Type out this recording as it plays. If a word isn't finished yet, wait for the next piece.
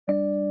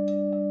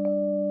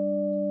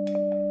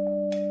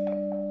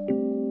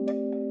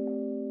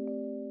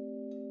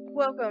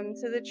Welcome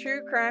to the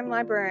True Crime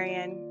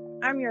Librarian.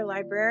 I'm your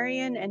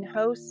librarian and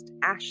host,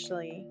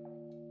 Ashley.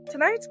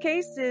 Tonight's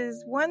case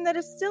is one that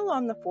is still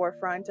on the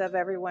forefront of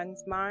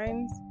everyone's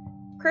minds,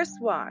 Chris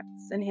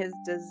Watts and his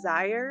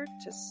desire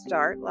to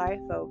start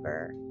life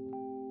over.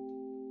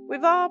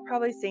 We've all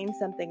probably seen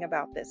something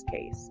about this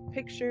case,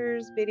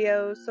 pictures,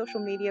 videos, social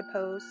media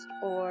posts,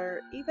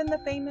 or even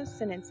the famous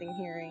sentencing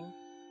hearing,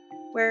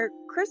 where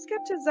Chris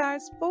kept his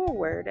eyes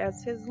forward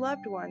as his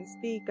loved ones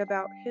speak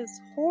about his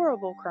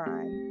horrible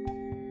crime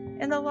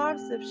and the loss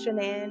of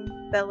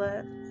Shanann,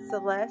 Bella,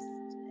 Celeste,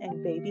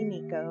 and baby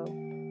Nico.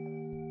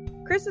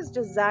 Chris's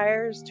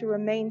desires to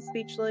remain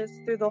speechless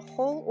through the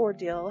whole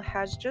ordeal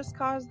has just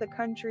caused the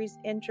country's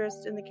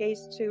interest in the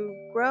case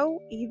to grow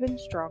even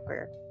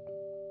stronger.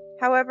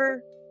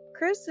 However,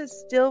 Chris is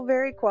still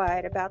very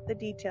quiet about the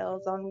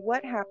details on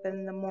what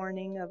happened the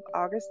morning of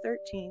August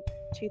 13th,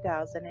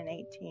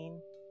 2018.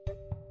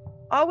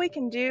 All we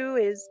can do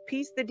is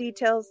piece the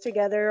details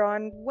together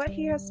on what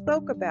he has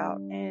spoke about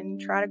and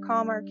try to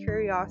calm our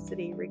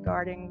curiosity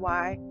regarding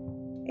why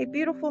a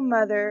beautiful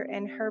mother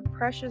and her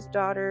precious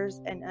daughters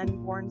and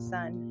unborn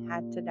son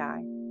had to die.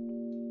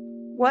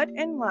 What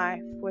in life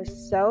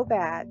was so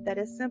bad that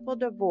a simple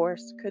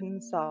divorce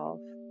couldn't solve?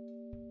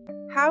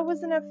 How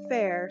was an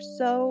affair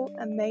so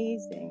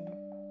amazing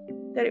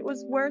that it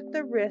was worth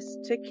the risk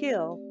to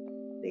kill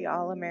the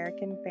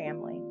all-American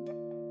family?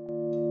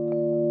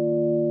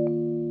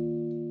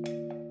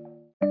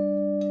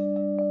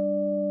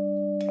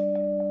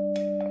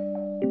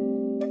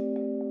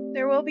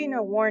 There will be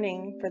no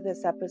warning for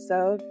this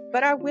episode,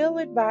 but I will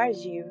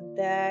advise you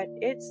that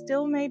it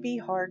still may be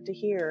hard to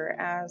hear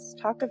as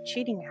talk of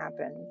cheating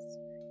happens,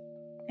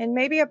 and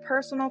maybe a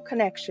personal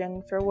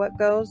connection for what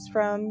goes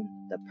from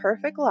the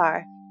perfect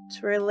life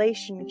to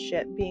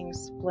relationship being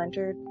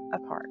splintered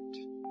apart.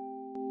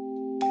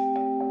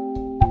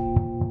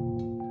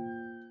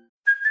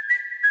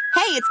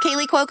 Hey, it's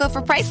Kaylee Cuoco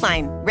for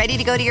Priceline. Ready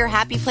to go to your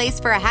happy place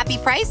for a happy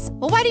price?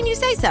 Well, why didn't you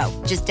say so?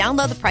 Just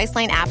download the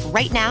Priceline app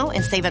right now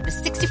and save up to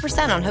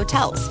 60% on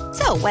hotels.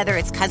 So whether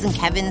it's Cousin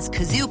Kevin's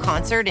Kazoo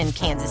Concert in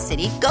Kansas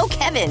City, go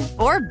Kevin,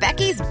 or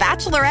Becky's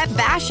Bachelorette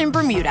Bash in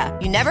Bermuda,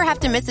 you never have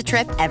to miss a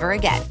trip ever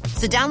again.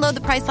 So download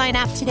the Priceline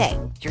app today.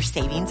 Your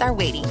savings are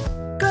waiting.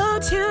 Go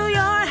to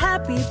your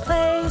happy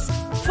place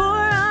for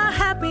a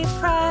happy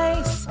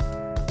price.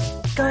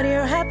 Go to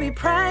your happy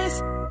price,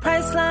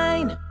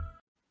 Priceline.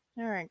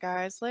 All right,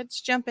 guys,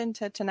 let's jump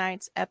into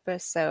tonight's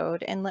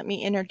episode and let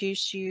me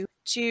introduce you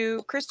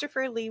to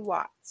Christopher Lee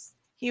Watts.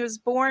 He was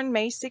born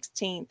May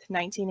 16th,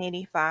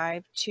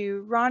 1985,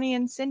 to Ronnie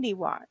and Cindy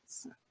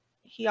Watts.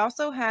 He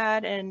also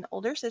had an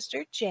older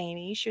sister,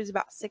 Jamie. She was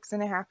about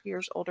 6.5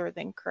 years older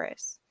than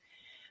Chris.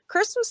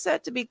 Chris was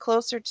said to be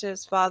closer to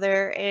his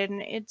father,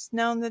 and it's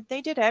known that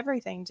they did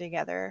everything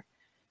together.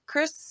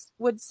 Chris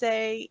would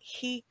say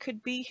he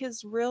could be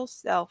his real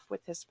self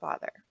with his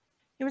father.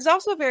 He was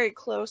also very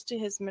close to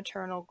his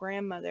maternal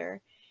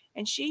grandmother,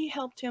 and she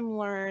helped him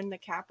learn the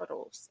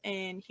capitals,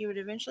 and he would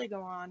eventually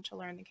go on to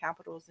learn the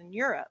capitals in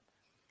Europe.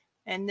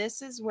 And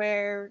this is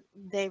where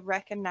they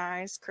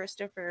recognize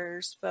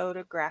Christopher's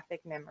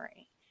photographic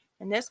memory,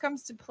 and this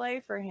comes to play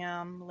for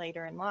him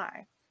later in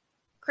life.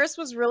 Chris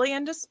was really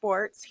into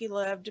sports. He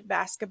loved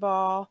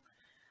basketball,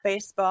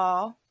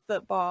 baseball,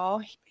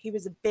 football. He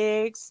was a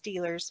big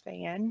Steelers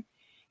fan.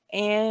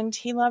 And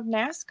he loved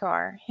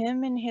NASCAR.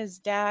 Him and his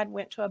dad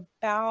went to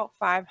about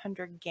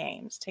 500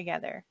 games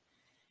together.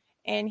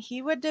 And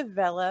he would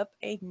develop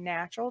a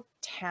natural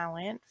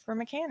talent for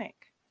mechanic.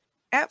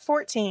 At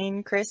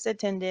 14, Chris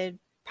attended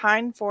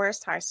Pine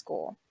Forest High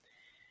School.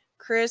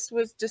 Chris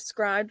was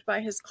described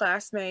by his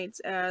classmates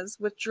as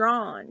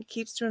withdrawn,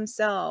 keeps to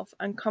himself,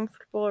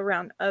 uncomfortable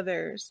around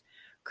others.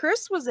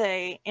 Chris was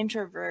an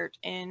introvert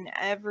in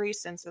every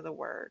sense of the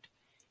word.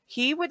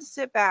 He would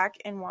sit back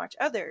and watch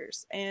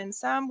others, and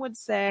some would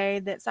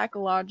say that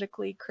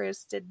psychologically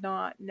Chris did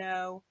not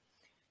know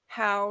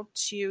how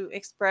to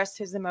express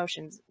his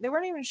emotions. They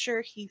weren't even sure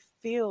he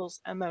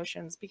feels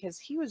emotions because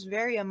he was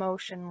very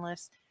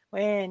emotionless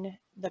when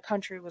the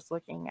country was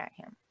looking at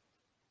him.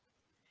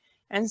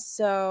 And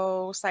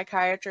so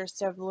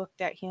psychiatrists have looked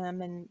at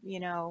him and,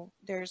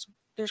 there's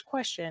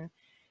question.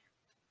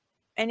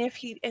 And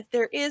if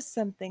there is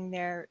something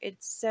there,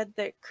 it's said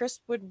that Chris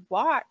would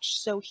watch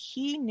so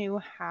he knew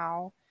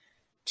how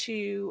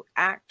to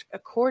act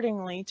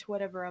accordingly to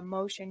whatever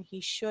emotion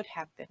he should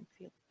have been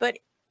feeling. But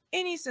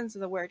any sense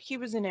of the word, he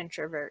was an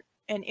introvert.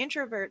 And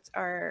introverts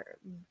are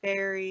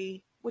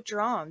very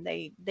withdrawn.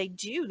 They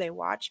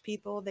watch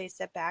people, they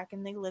sit back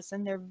and they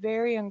listen. They're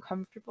very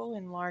uncomfortable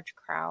in large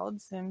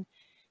crowds, and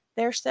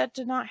they're said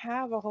to not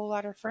have a whole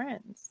lot of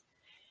friends.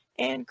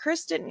 And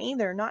Chris didn't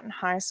either, not in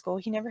high school.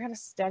 He never had a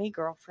steady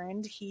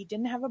girlfriend. He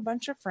didn't have a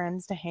bunch of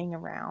friends to hang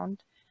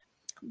around.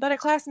 But a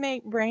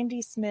classmate,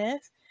 Brandy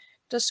Smith,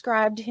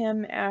 described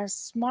him as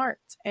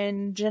smart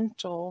and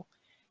gentle.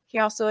 He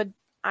also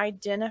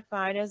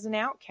identified as an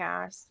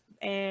outcast,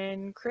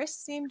 and Chris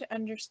seemed to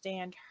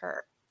understand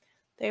her.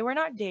 They were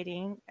not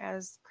dating,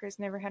 as Chris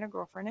never had a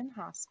girlfriend in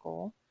high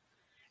school.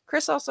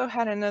 Chris also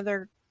had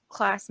another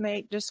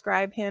classmate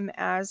described him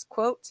as,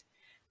 quote,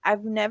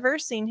 "I've never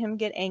seen him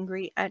get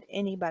angry at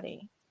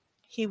anybody.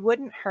 He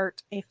wouldn't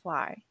hurt a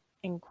fly,"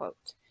 end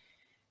quote.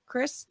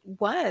 Chris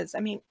was,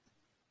 and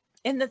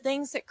the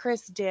things that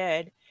Chris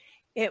did,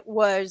 it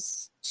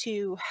was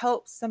to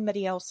help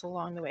somebody else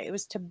along the way. It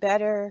was to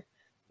better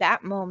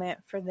that moment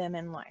for them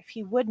in life.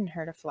 He wouldn't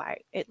hurt a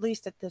fly, at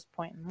least at this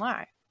point in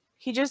life.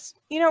 He just,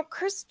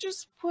 Chris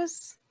just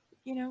was,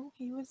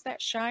 he was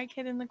that shy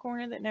kid in the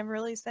corner that never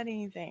really said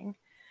anything.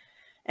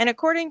 And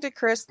according to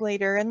Chris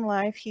later in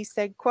life, he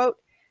said, quote,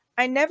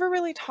 "I never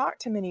really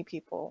talked to many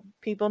people.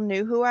 People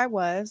knew who I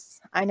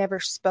was. I never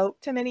spoke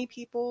to many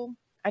people.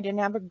 I didn't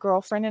have a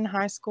girlfriend in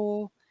high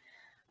school.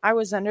 I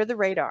was under the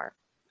radar.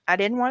 I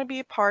didn't want to be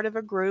a part of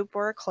a group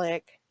or a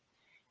clique.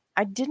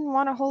 I didn't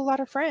want a whole lot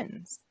of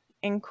friends,"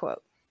 end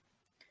quote.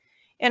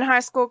 In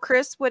high school,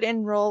 Chris would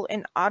enroll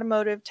in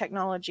automotive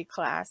technology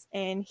class,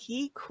 and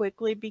he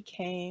quickly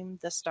became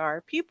the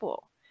star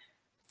pupil.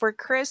 For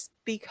Chris,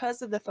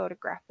 because of the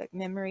photographic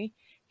memory,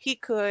 he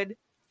could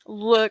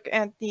look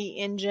at the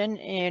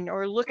engine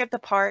or look at the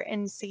part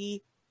and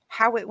see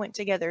how it went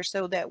together,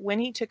 so that when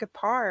he took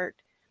apart,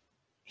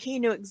 he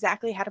knew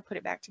exactly how to put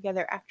it back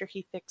together after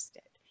he fixed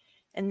it.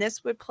 And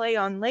this would play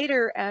on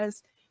later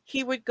as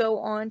he would go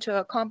on to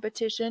a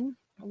competition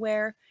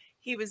where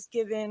he was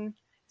given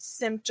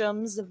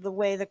symptoms of the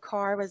way the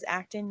car was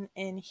acting,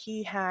 and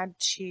he had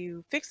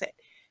to fix it.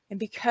 And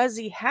because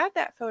he had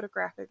that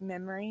photographic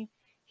memory,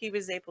 he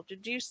was able to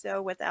do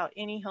so without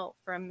any help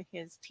from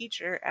his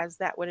teacher, as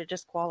that would have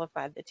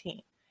disqualified the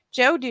team.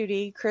 Joe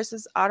Duty,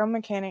 Chris's auto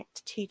mechanic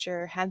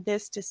teacher, had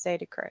this to say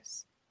to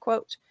Chris,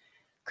 quote,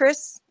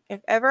 "Chris, if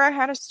ever I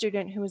had a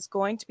student who was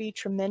going to be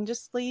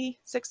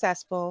tremendously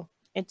successful,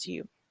 it's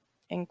you,"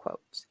 end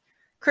quote.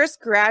 Chris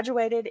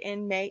graduated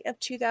in May of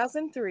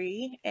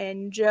 2003,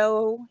 and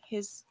Joe,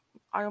 his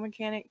auto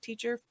mechanic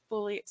teacher,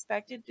 fully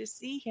expected to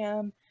see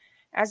him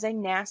as a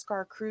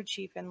NASCAR crew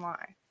chief in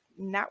life.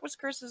 And that was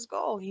Chris's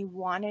goal. He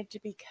wanted to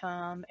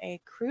become a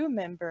crew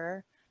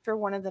member for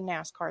one of the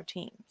NASCAR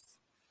teams.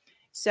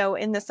 So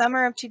in the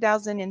summer of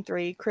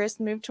 2003, Chris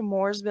moved to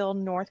Mooresville,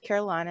 North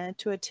Carolina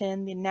to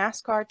attend the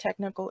NASCAR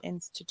Technical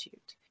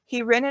Institute.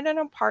 He rented an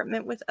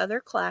apartment with other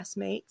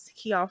classmates.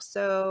 He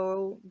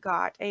also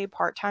got a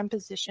part-time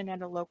position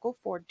at a local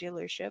Ford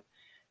dealership.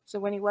 So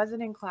when he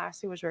wasn't in class,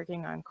 he was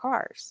working on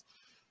cars.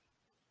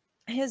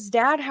 His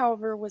dad,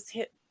 however, was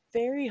hit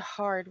very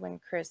hard when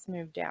Chris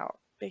moved out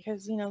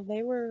because,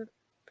 they were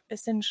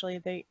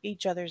essentially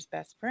each other's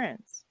best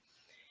friends.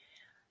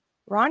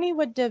 Ronnie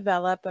would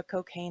develop a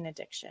cocaine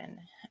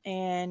addiction,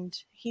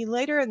 and he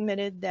later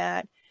admitted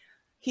that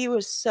he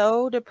was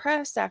so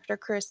depressed after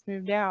Chris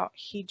moved out,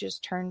 he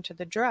just turned to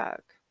the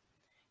drug.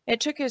 It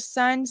took his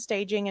son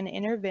staging an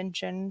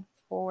intervention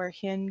for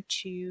him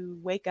to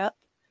wake up,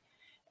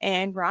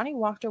 and Ronnie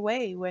walked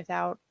away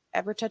without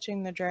ever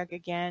touching the drug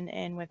again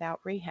and without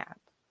rehab.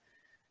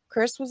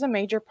 Chris was a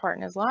major part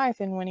in his life,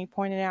 and when he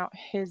pointed out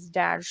his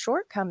dad's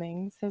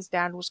shortcomings, his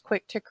dad was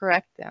quick to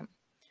correct them.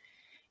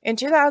 In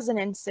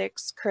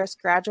 2006, Chris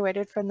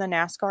graduated from the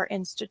NASCAR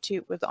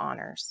Institute with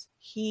honors.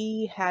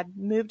 He had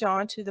moved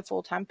on to the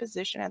full-time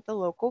position at the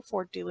local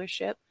Ford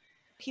dealership.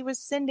 He was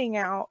sending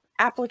out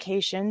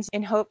applications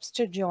in hopes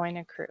to join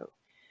a crew.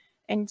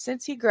 And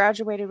since he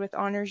graduated with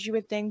honors, you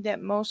would think that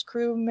most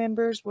crew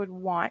members would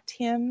want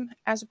him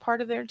as a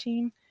part of their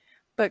team.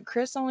 But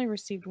Chris only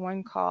received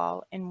one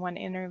call and one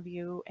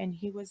interview, and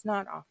he was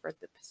not offered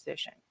the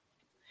position.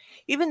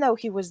 Even though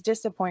he was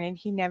disappointed,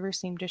 he never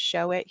seemed to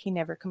show it. He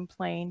never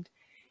complained.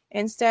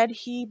 Instead,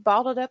 he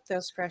bottled up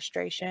those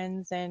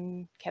frustrations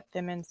and kept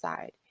them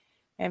inside.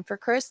 And for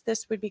Chris,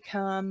 this would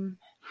become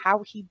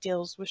how he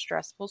deals with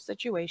stressful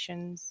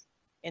situations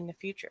in the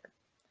future.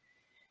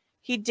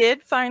 He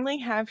did finally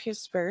have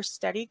his first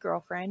steady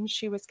girlfriend.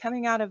 She was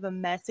coming out of a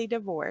messy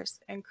divorce,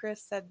 and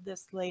Chris said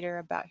this later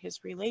about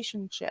his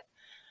relationship.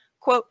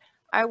 Quote,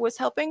 "I was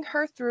helping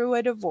her through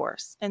a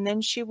divorce, and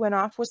then she went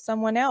off with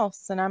someone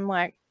else, and I'm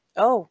like,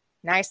 oh,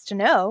 nice to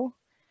know,"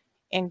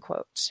 end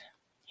quote.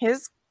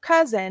 His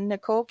cousin,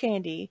 Nicole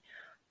Candy,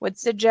 would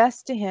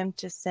suggest to him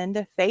to send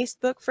a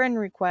Facebook friend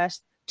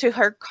request to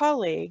her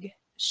colleague,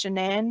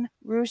 Shanann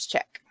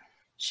Ruszczyk.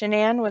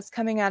 Shanann was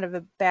coming out of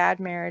a bad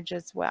marriage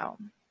as well.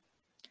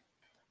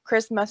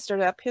 Chris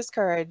mustered up his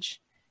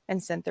courage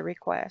and sent the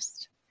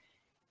request.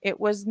 It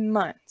was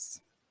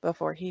months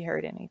before he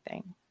heard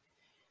anything.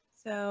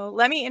 So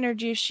let me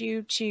introduce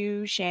you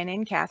to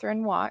Shannon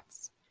Catherine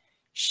Watts.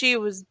 She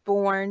was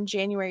born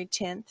January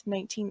 10th,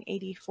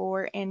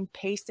 1984 in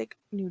Pasek,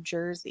 New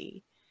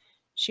Jersey.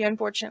 She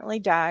unfortunately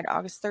died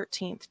August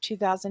 13th,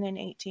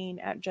 2018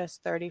 at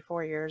just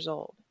 34 years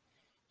old.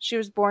 She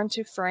was born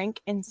to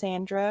Frank and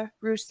Sandra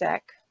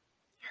Ruszczyk.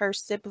 Her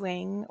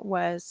sibling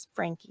was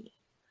Frankie.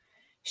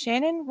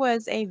 Shannon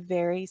was a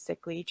very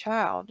sickly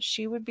child.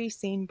 She would be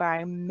seen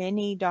by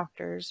many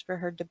doctors for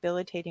her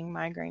debilitating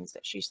migraines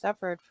that she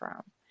suffered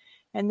from.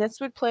 And this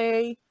would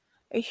play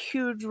a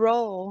huge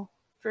role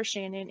for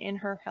Shannon in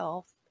her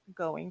health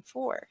going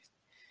forth.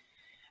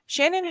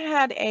 Shannon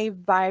had a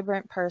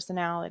vibrant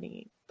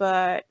personality,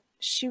 but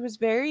she was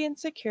very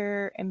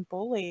insecure and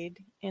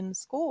bullied in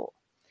school.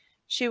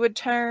 She would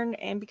turn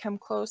and become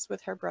close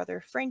with her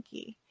brother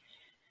Frankie.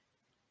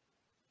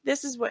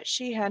 This is what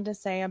she had to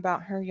say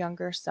about her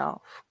younger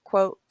self.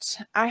 Quote,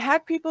 I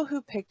had people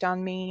who picked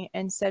on me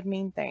and said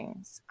mean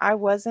things. I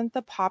wasn't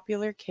the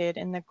popular kid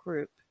in the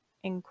group,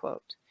 end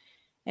quote.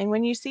 And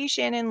when you see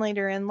Shannon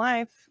later in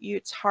life,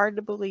 it's hard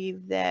to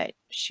believe that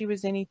she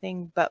was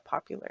anything but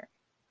popular.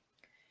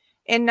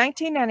 In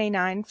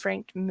 1999,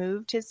 Frank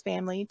moved his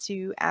family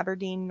to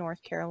Aberdeen,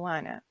 North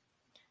Carolina.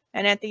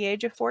 And at the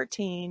age of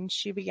 14,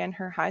 she began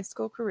her high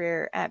school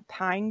career at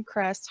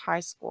Pinecrest High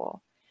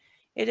School.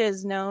 It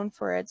is known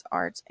for its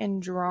arts and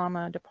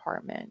drama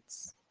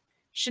departments.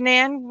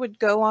 Shanann would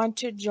go on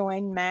to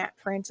join Matt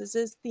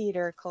Francis's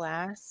theater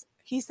class.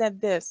 He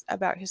said this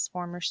about his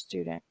former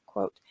student,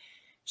 quote,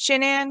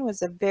 Shanann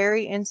was a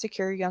very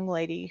insecure young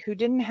lady who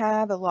didn't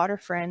have a lot of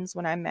friends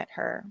when I met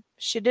her.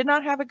 She did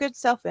not have a good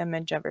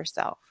self-image of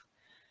herself,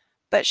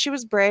 but she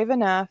was brave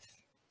enough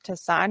to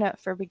sign up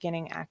for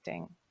beginning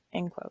acting,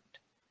 end quote.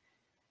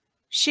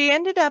 She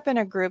ended up in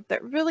a group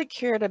that really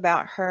cared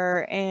about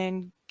her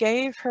and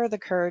gave her the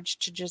courage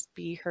to just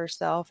be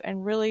herself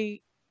and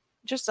really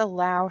just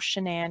allow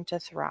Shanann to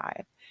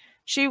thrive.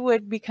 She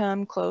would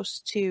become close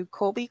to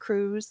Colby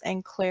Cruz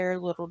and Claire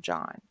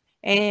Littlejohn.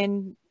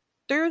 And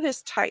through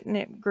this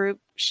tight-knit group,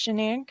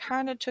 Shanann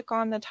kind of took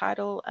on the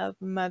title of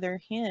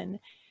Mother Hen.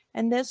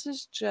 And this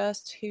is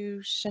just who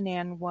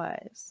Shanann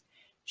was.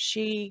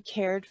 She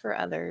cared for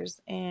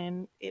others,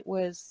 and it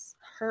was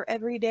her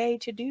every day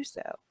to do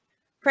so.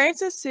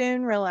 Francis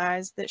soon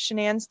realized that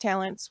Shanann's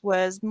talents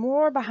was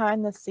more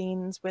behind the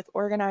scenes with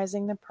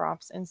organizing the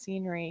props and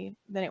scenery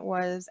than it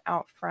was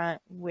out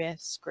front with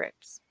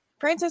scripts.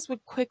 Francis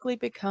would quickly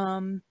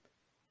become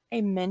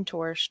a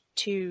mentor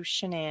to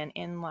Shanann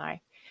in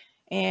life.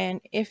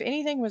 And if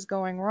anything was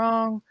going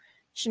wrong,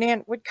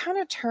 Shanann would kind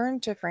of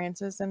turn to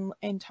Francis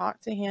and talk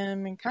to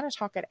him and kind of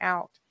talk it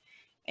out.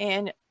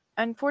 And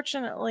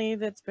unfortunately,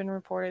 that's been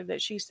reported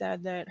that she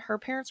said that her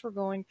parents were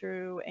going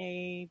through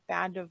a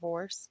bad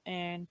divorce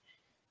and,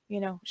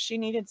 she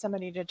needed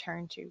somebody to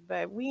turn to.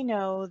 But we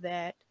know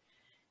that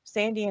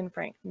Sandy and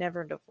Frank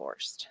never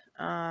divorced.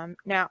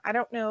 Now, I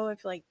don't know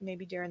if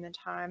maybe during the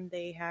time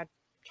they had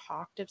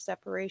talked of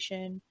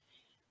separation.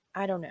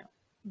 I don't know.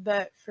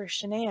 But for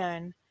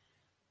Shanann,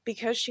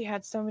 because she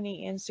had so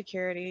many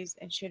insecurities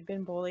and she had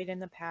been bullied in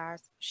the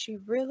past, she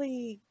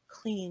really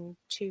clinged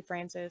to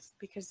Francis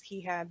because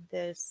he had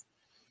this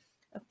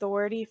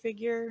authority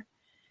figure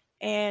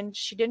and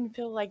she didn't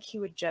feel like he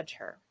would judge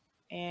her.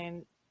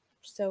 And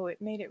so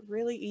it made it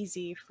really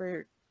easy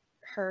for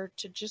her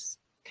to just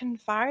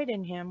confide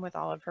in him with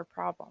all of her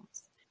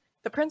problems.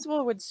 The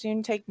principal would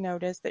soon take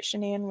notice that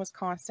Shanann was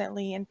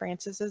constantly in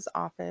Francis's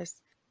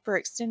office for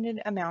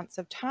extended amounts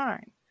of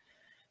time.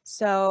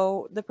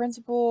 So the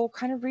principal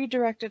kind of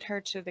redirected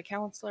her to the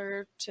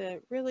counselor to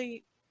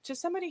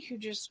somebody who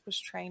just was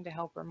trained to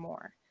help her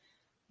more.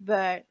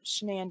 But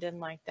Shanann didn't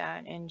like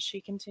that, and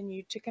she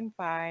continued to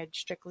confide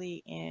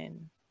strictly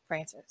in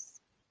Francis.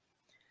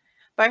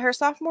 By her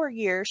sophomore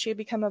year, she had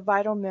become a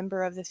vital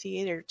member of the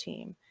theater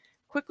team,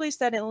 quickly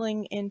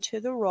settling into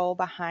the role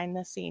behind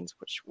the scenes,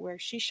 where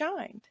she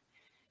shined.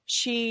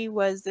 She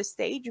was the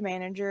stage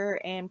manager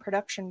and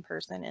production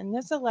person, and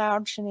this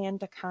allowed Shanann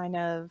to kind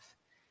of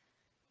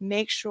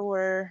make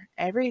sure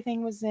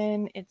everything was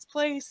in its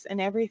place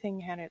and everything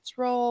had its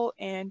role.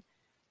 And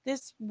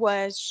this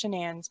was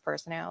Shanann's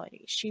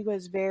personality. She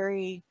was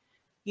very,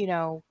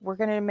 we're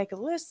going to make a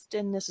list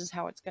and this is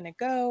how it's going to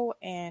go.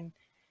 And,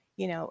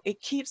 it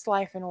keeps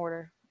life in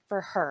order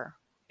for her.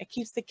 It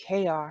keeps the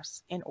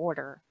chaos in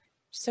order.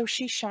 So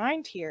she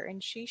shined here,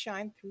 and she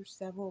shined through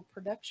several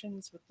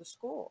productions with the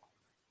school.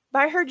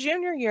 By her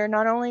junior year,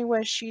 not only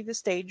was she the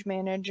stage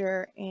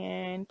manager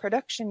and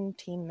production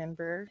team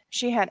member,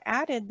 she had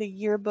added the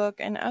yearbook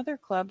and other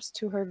clubs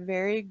to her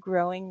very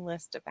growing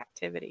list of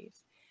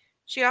activities.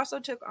 She also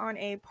took on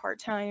a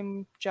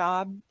part-time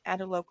job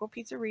at a local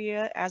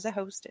pizzeria as a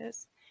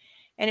hostess,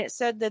 and it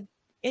said that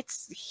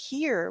it's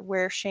here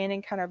where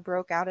Shanann kind of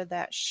broke out of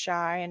that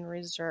shy and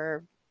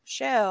reserved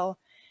shell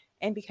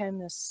and became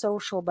this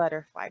social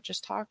butterfly,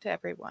 just talked to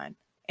everyone.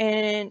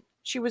 And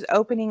she was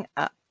opening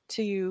up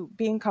to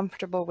being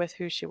comfortable with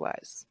who she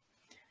was.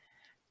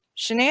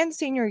 Shanann's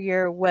senior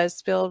year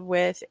was filled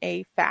with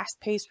a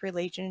fast-paced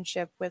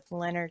relationship with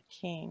Leonard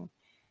King.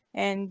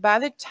 And by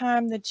the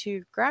time the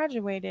two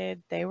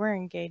graduated, they were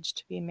engaged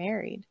to be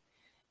married.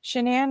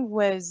 Shanann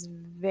was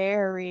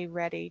very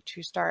ready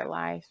to start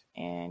life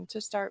and to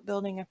start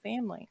building a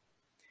family.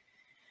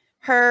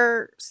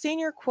 Her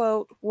senior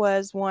quote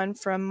was one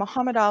from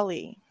Muhammad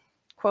Ali.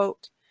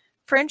 Quote,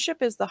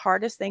 friendship is the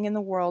hardest thing in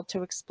the world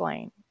to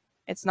explain.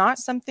 It's not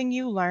something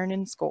you learn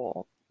in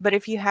school, but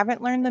if you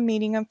haven't learned the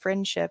meaning of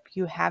friendship,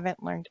 you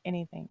haven't learned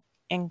anything,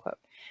 end quote.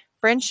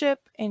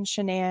 Friendship and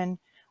Shanann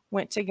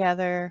went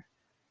together,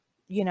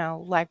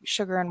 like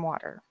sugar and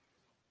water.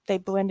 They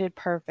blended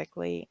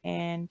perfectly,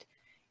 and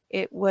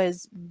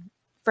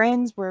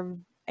friends were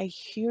a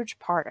huge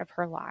part of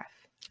her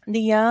life. The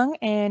young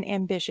and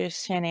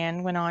ambitious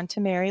Shanann went on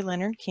to marry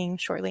Leonard King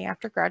shortly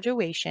after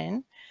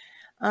graduation.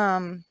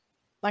 Um,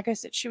 like I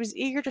said, she was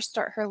eager to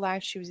start her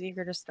life. She was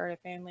eager to start a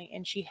family,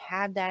 and she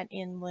had that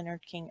in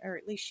Leonard King, or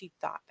at least she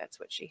thought that's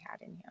what she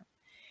had in him.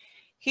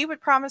 He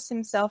would promise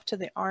himself to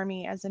the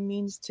army as a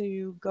means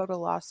to go to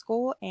law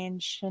school,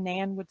 and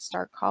Shanann would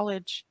start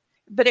college.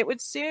 But it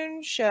would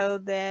soon show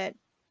that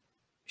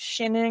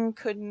Shanann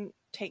couldn't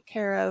take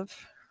care of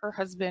her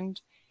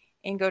husband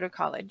and go to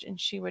college, and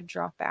she would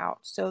drop out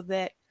so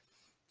that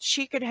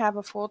she could have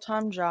a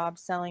full-time job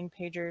selling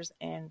pagers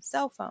and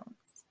cell phones.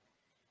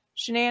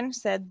 Shanann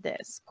said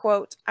this,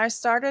 quote, I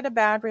started a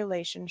bad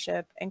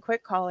relationship and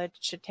quit college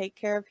to take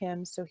care of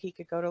him so he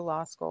could go to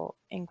law school,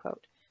 end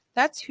quote.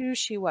 That's who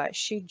she was.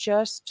 She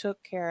just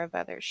took care of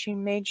others. She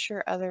made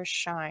sure others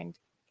shined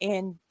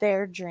in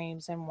their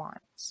dreams and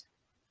wants.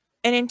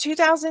 And in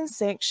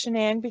 2006,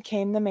 Shanann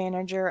became the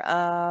manager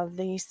of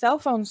the cell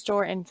phone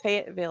store in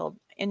Fayetteville,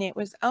 and it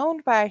was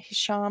owned by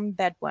Hisham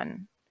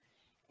Bedouin.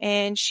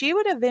 And she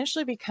would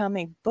eventually become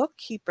a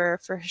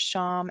bookkeeper for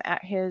Hisham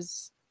at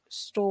his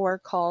store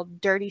called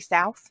Dirty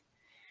South.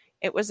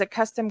 It was a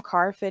custom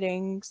car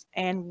fittings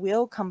and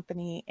wheel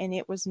company, and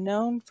it was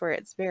known for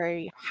its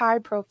very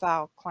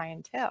high-profile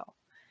clientele.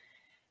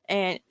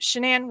 And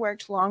Shanann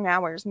worked long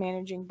hours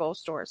managing both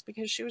stores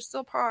because she was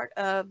still part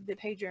of the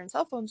pager and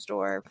cell phone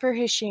store for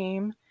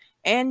Hisham.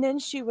 And then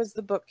she was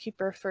the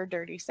bookkeeper for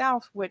Dirty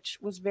South, which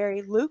was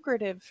very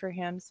lucrative for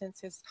him since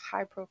his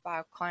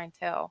high-profile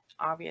clientele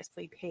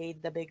obviously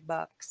paid the big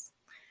bucks.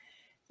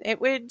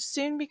 It would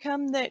soon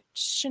become that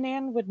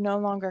Shanann would no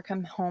longer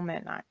come home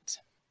at night.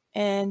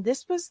 And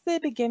this was the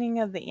beginning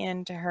of the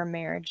end to her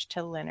marriage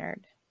to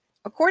Leonard.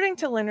 According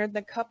to Leonard,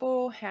 the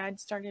couple had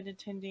started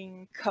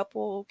attending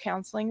couple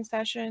counseling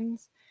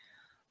sessions,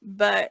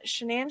 but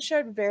Shanann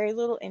showed very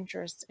little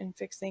interest in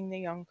fixing the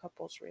young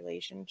couple's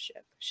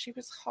relationship. She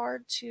was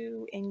hard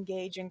to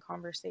engage in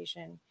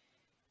conversation,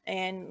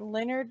 and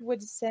Leonard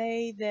would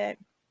say that,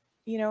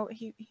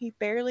 he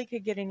barely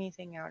could get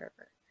anything out of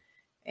her.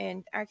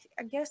 And I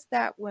guess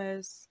that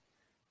was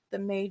the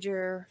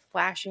major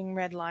flashing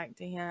red light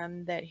to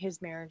him that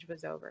his marriage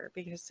was over,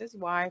 because his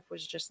wife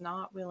was just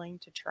not willing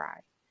to try.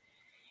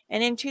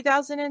 And in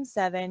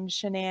 2007,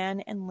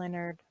 Shanann and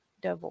Leonard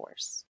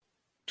divorced.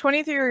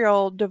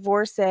 23-year-old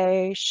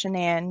divorcee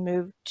Shanann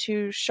moved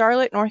to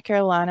Charlotte, North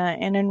Carolina,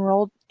 and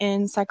enrolled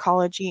in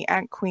psychology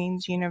at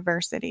Queen's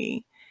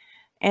University.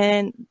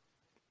 And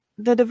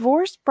the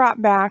divorce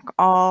brought back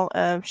all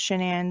of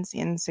Shanann's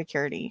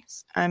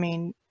insecurities. I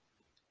mean,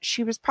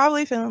 she was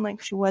probably feeling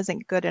like she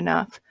wasn't good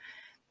enough,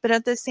 but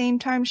at the same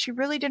time, she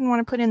really didn't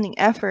want to put in the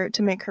effort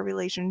to make her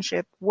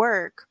relationship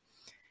work.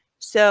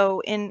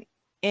 So in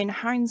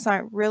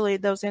hindsight, really,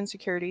 those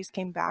insecurities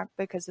came back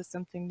because of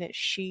something that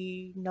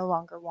she no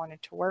longer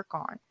wanted to work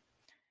on.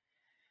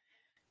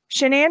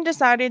 Shanann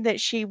decided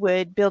that she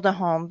would build a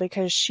home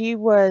because she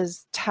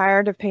was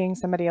tired of paying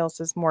somebody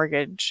else's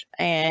mortgage.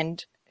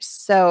 And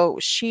so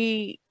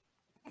she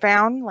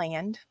found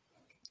land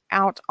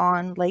out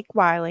on Lake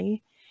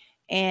Wylie,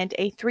 and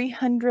a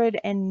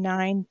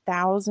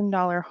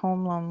 $309,000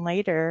 home loan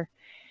later,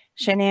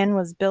 Shanann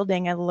was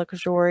building a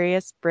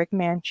luxurious brick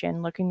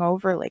mansion looking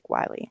over Lake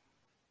Wylie.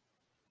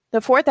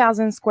 The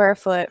 4,000 square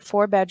foot,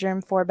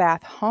 4-bedroom,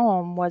 4-bath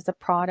home was a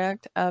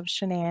product of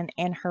Shanann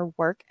and her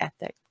work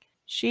ethic.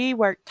 She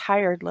worked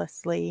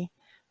tirelessly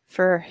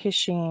for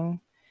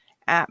Hisham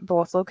at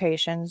both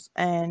locations,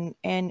 and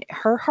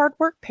her hard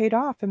work paid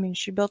off. I mean,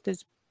 she built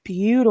this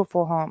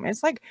beautiful home. It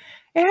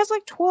has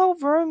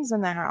 12 rooms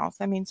in the house.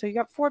 I mean, so you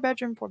got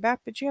 4-bedroom, 4-bath,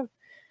 but so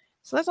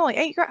that's only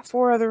 8. You got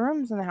 4 other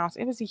rooms in the house.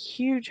 It was a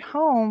huge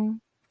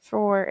home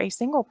for a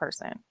single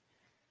person.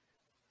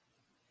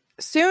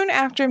 Soon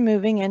after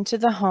moving into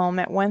the home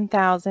at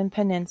 1000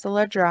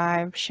 Peninsula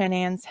Drive,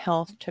 Shanann's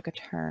health took a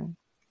turn.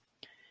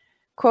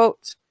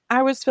 Quote,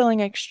 I was feeling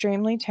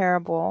extremely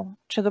terrible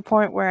to the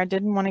point where I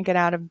didn't want to get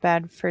out of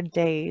bed for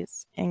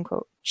days, end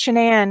quote.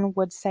 Shanann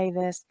would say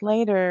this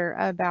later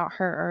about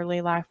her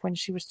early life when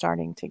she was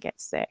starting to get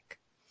sick.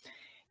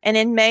 And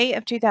in May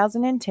of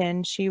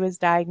 2010, she was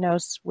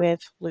diagnosed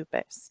with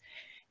lupus.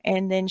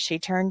 And then she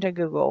turned to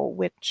Google,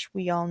 which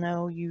we all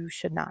know you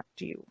should not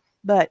do.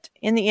 But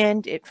in the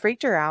end, it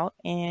freaked her out,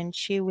 and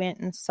she went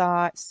and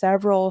sought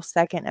several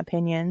second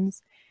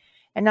opinions.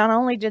 And not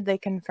only did they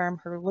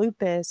confirm her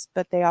lupus,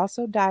 but they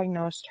also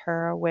diagnosed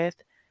her with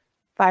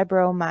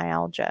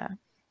fibromyalgia.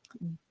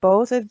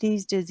 Both of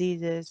these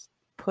diseases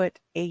put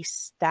a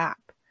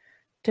stop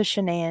to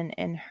Shanann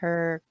and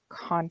her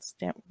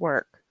constant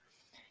work.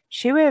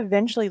 She would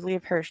eventually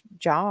leave her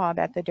job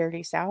at the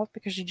Dirty South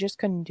because she just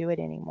couldn't do it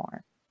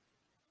anymore.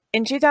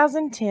 In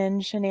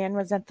 2010, Shanann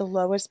was at the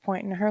lowest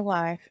point in her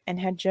life and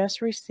had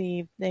just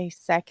received a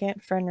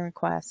second friend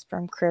request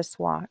from Chris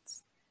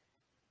Watts.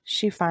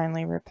 She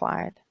finally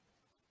replied.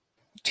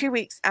 2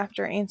 weeks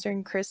after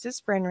answering Chris's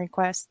friend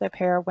request, the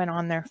pair went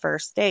on their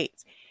first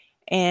date.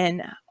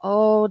 And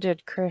oh,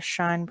 did Chris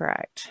shine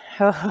bright.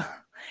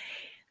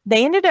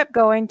 They ended up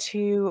going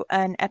to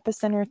an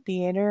Epicenter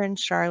Theater in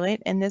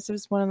Charlotte, and this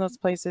was one of those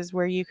places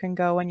where you can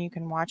go and you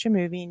can watch a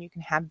movie and you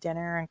can have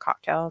dinner and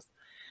cocktails,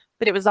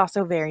 but it was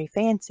also very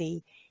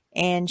fancy,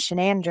 and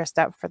Shanann dressed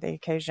up for the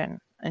occasion.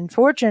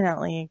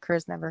 Unfortunately,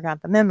 Chris never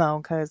got the memo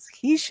because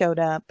he showed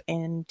up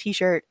in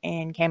t-shirt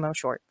and camo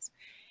shorts.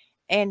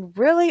 And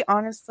really,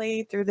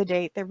 honestly, through the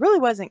date, there really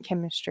wasn't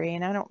chemistry,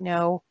 and I don't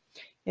know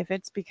if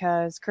it's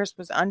because Chris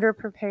was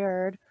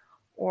underprepared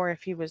or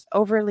if he was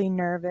overly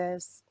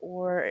nervous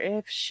or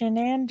if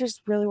Shanann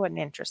just really wasn't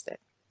interested.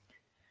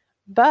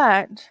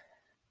 But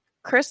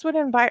Chris would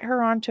invite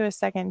her on to a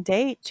second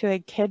date to a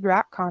Kid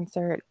Rock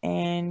concert,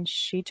 and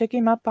she took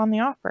him up on the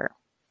offer.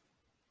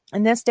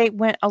 And this date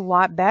went a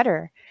lot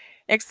better,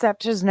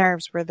 except his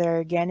nerves were there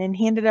again, and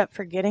he ended up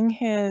forgetting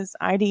his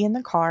ID in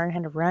the car and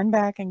had to run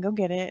back and go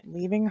get it,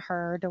 leaving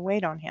her to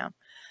wait on him.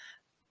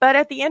 But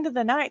at the end of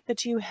the night, the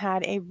two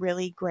had a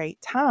really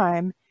great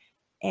time,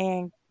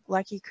 and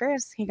lucky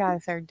Chris, he got a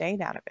third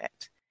date out of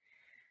it.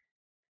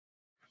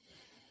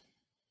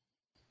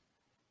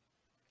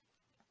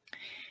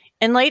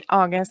 In late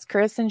August,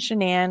 Chris and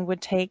Shanann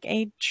would take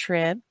a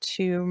trip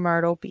to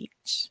Myrtle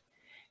Beach.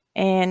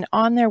 And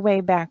on their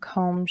way back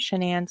home,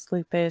 Shanann's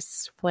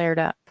lupus flared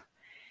up.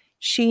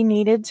 She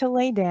needed to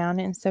lay down,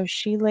 and so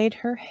she laid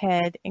her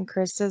head in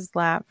Chris's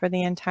lap for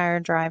the entire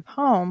drive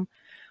home,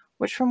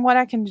 which from what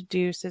I can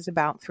deduce is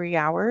about 3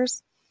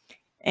 hours.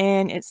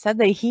 And it said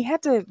that he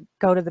had to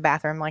go to the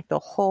bathroom like the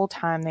whole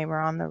time they were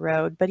on the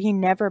road, but he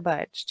never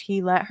budged.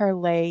 He let her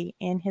lay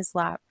in his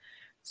lap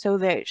so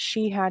that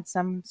she had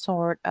some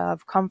sort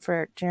of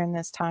comfort during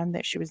this time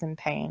that she was in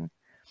pain.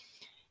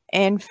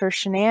 And for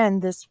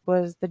Shanann, this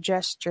was the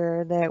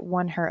gesture that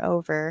won her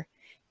over.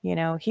 You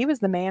know, he was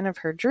the man of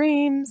her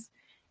dreams,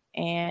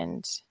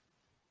 and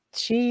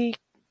she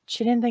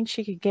didn't think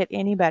she could get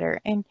any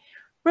better. And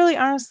really,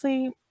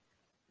 honestly,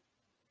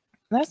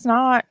 that's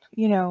not,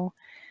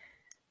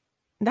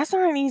 that's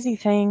not an easy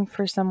thing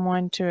for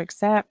someone to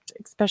accept,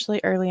 especially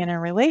early in a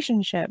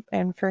relationship.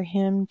 And for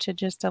him to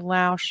just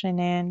allow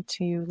Shanann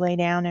to lay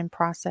down and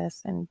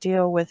process and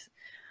deal with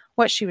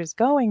what she was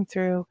going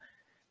through,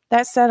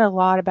 that said a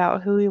lot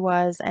about who he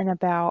was and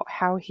about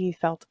how he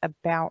felt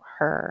about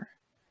her.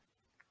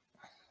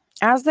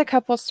 As the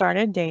couple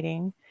started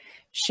dating,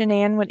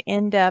 Shanann would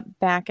end up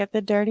back at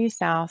the Dirty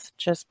South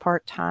just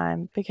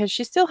part-time because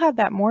she still had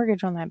that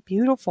mortgage on that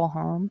beautiful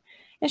home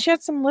and she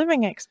had some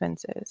living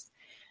expenses.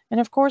 And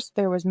of course,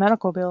 there was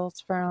medical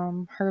bills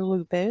from her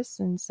lupus,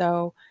 and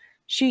so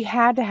she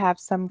had to have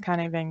some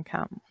kind of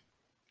income.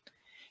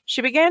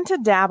 She began to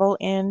dabble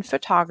in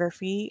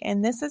photography,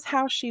 and this is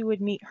how she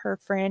would meet her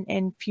friend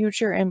and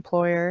future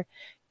employer,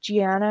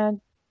 Gianna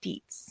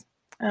Dietz.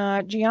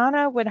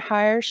 Gianna would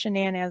hire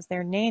Shanann as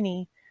their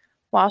nanny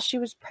while she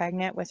was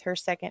pregnant with her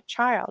second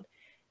child.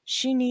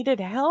 She needed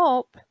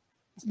help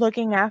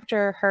looking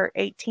after her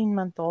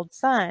 18-month-old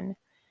son.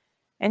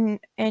 And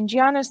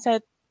Gianna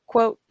said,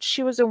 quote,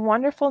 "She was a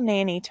wonderful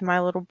nanny to my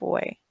little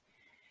boy.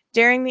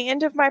 During the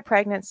end of my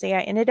pregnancy,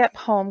 I ended up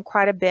home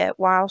quite a bit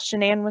while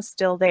Shanann was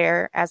still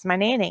there as my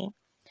nanny.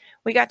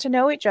 We got to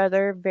know each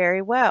other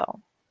very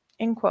well."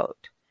 End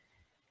quote.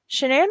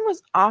 Shanann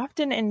was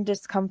often in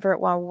discomfort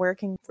while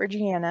working for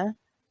Gianna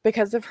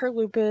because of her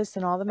lupus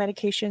and all the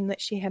medication that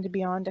she had to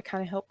be on to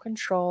kind of help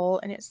control,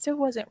 and it still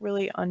wasn't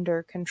really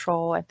under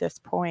control at this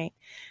point.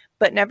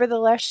 But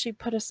nevertheless, she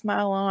put a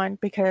smile on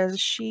because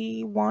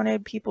she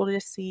wanted people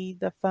to see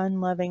the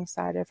fun-loving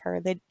side of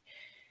her.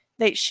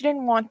 She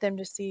didn't want them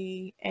to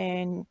see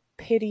and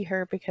pity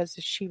her because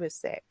she was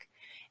sick.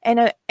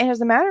 And as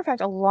a matter of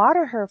fact, a lot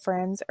of her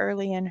friends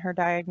early in her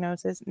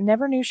diagnosis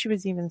never knew she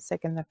was even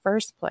sick in the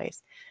first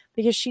place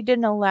because she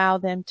didn't allow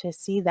them to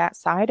see that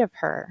side of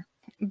her.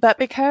 But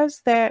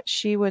because that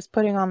she was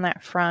putting on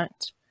that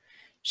front,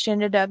 she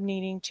ended up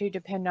needing to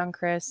depend on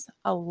Chris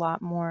a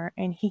lot more,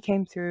 and he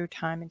came through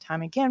time and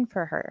time again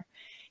for her.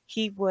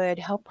 He would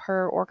help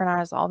her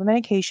organize all the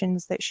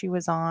medications that she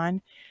was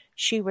on.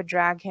 She would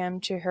drag him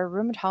to her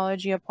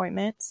rheumatology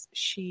appointments.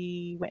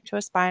 He went to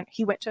a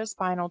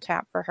spinal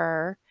tap for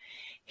her.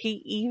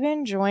 He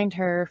even joined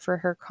her for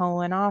her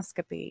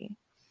colonoscopy.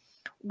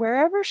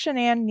 Wherever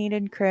Shanann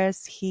needed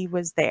Chris, he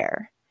was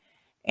there.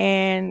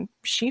 And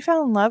she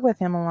fell in love with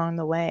him along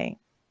the way.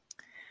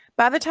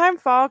 By the time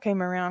fall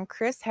came around,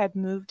 Chris had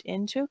moved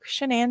into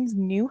Shanann's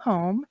new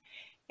home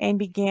and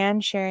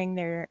began sharing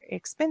their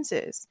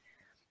expenses.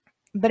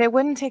 But it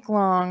wouldn't take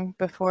long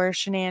before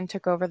Shanann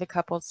took over the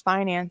couple's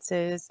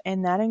finances,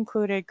 and that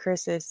included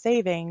Chris's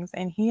savings,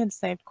 and he had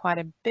saved quite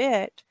a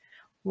bit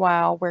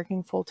while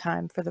working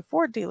full-time for the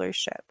Ford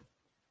dealership.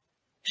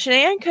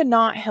 Shanann could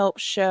not help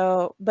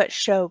show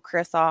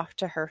Chris off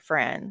to her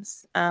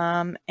friends,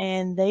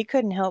 and they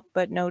couldn't help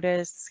but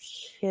notice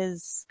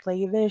his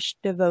slavish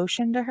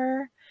devotion to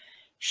her.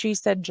 She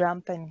said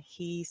jump, and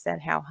he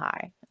said how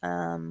high.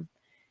 And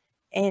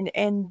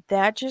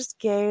that just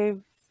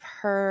gave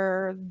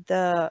her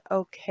the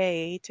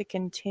okay to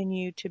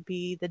continue to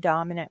be the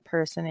dominant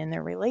person in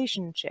their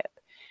relationship.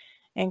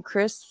 And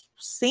Chris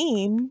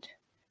seemed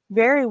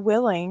very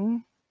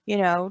willing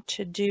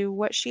to do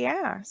what she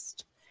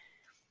asked.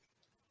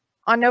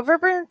 On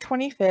November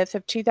 25th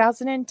of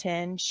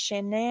 2010,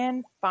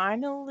 Shanann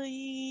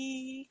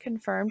finally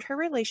confirmed her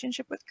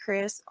relationship with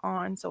Chris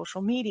on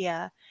social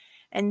media.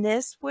 And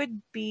this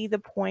would be the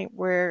point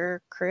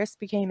where Chris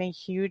became a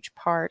huge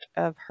part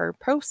of her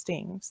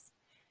postings.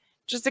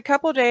 Just a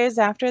couple days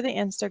after the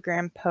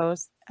Instagram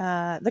post,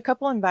 the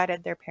couple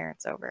invited their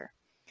parents over.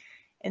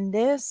 And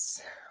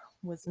this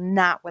was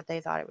not what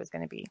they thought it was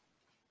going to be.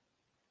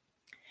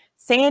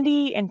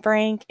 Sandy and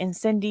Frank and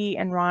Cindy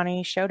and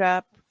Ronnie showed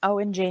up. Oh,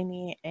 and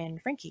Jamie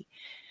and Frankie.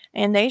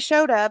 And they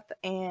showed up,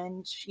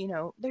 and,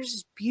 there's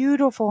this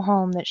beautiful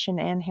home that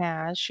Shanann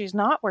has. She's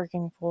not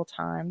working full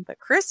time, but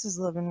Chris is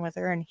living with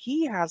her, and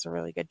he has a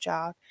really good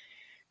job.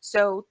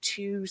 So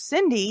to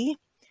Cindy,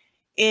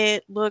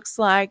 it looks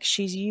like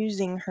she's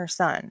using her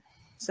son.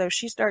 So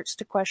she starts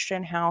to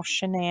question how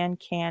Shanann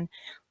can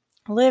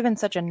live in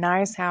such a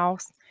nice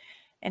house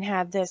and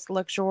have this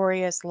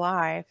luxurious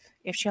life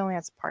if she only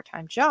has a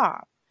part-time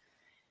job.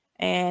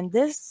 And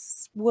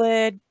this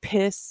would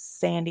piss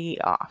Sandy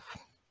off.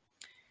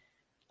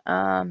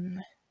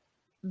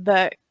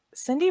 But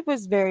Cindy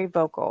was very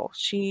vocal.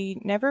 She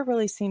never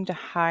really seemed to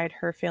hide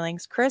her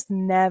feelings. Chris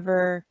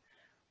never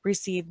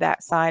received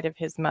that side of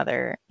his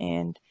mother.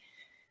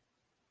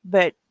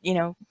 But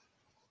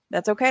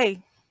that's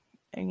okay.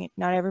 I mean,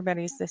 not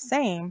everybody's the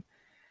same.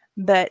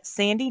 But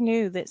Sandy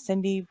knew that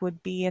Cindy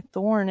would be a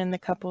thorn in the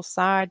couple's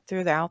side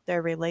throughout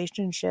their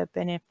relationship,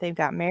 and if they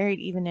got married,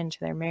 even into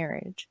their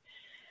marriage.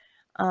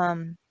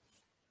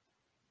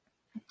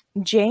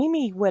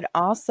 Jamie would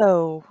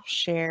also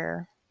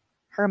share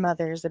her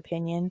mother's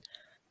opinion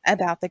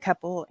about the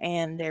couple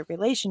and their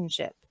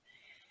relationship.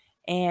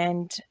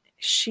 And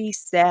she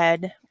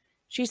said,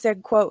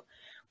 quote,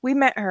 "We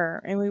met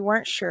her and we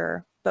weren't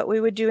sure, but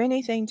we would do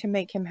anything to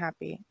make him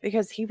happy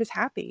because he was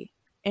happy,"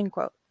 end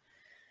quote.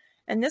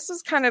 And this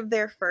was kind of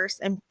their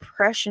first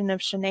impression of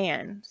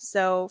Shanann.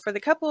 So for the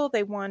couple,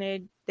 they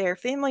wanted their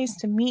families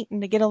to meet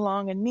and to get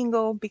along and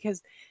mingle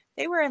because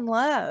they were in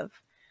love.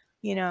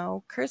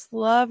 Chris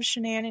loved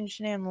Shanann and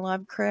Shanann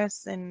loved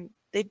Chris, and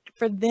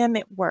for them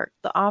it worked.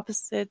 The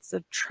opposites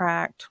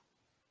attract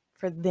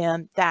for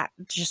them. That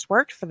just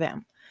worked for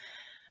them.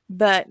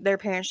 But their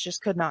parents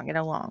just could not get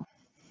along.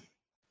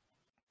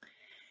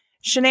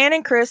 Shanann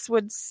and Chris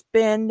would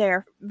spend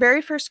their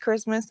very first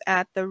Christmas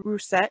at the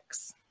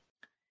Roussecs.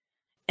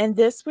 And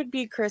this would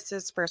be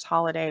Chris's first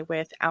holiday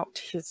without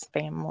his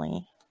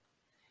family.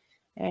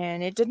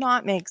 And it did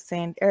not make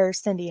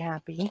Cindy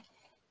happy.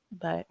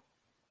 But,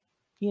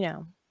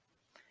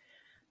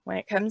 when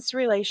it comes to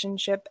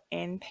relationship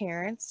and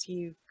parents,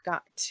 you've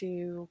got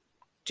to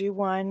do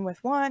one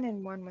with one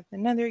and one with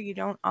another. You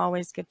don't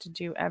always get to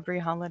do every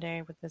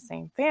holiday with the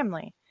same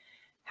family.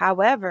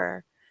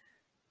 However,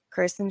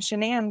 Chris and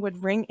Shanann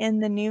would ring in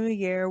the new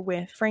year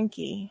with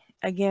Frankie.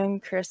 Again,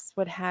 Chris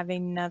would have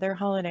another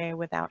holiday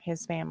without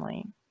his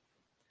family.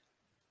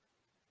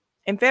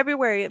 In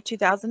February of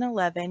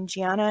 2011,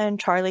 Gianna and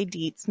Charlie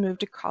Dietz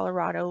moved to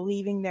Colorado,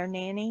 leaving their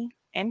nanny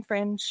and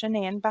friend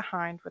Shanann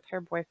behind with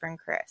her boyfriend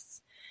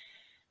Chris.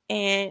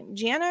 And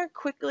Gianna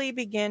quickly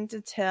began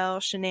to tell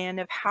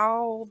Shanann of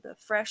how the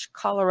fresh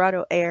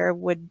Colorado air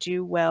would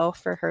do well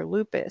for her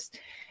lupus.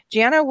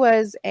 Gianna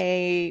was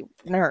a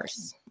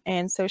nurse,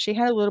 and so she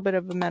had a little bit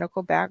of a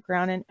medical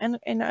background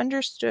and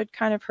understood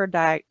kind of her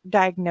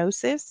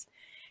diagnosis.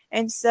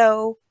 And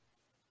so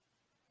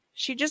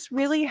she just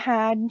really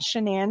had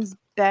Shanann's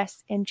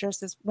best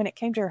interests when it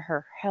came to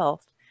her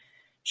health.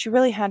 She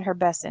really had her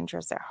best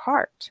interests at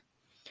heart.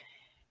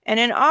 And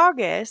in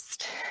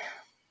August,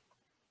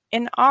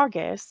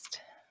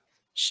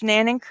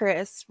 Shanann and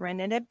Chris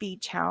rented a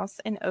beach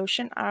house in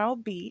Ocean Isle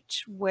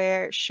Beach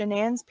where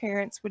Shanann's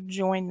parents would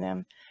join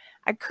them.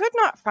 I could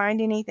not find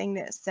anything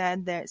that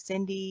said that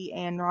Cindy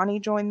and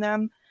Ronnie joined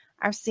them.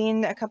 I've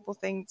seen a couple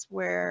things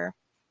where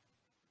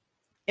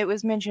it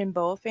was mentioned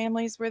both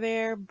families were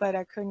there, but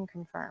I couldn't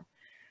confirm.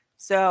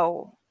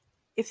 So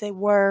if they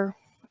were,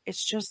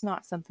 it's just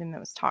not something that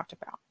was talked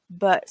about.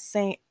 But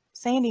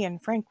Sandy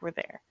and Frank were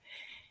there.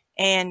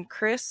 And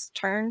Chris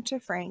turned to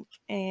Frank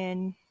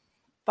and,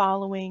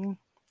 following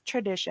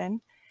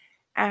tradition,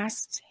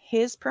 asked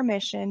his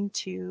permission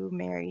to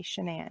marry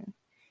Shanann.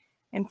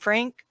 And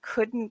Frank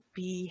couldn't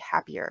be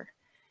happier.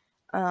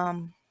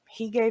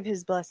 He gave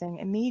his blessing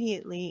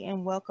immediately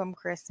and welcomed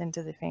Chris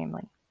into the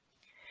family.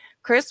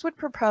 Chris would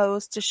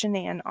propose to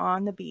Shanann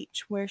on the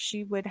beach, where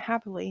she would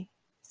happily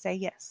say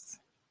yes.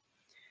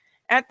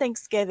 At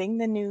Thanksgiving,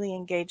 the newly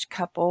engaged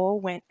couple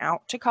went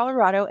out to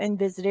Colorado and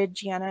visited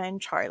Gianna and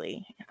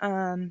Charlie.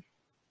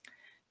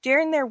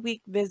 During their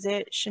week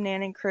visit,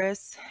 Shanann and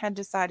Chris had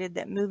decided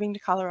that moving to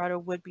Colorado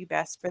would be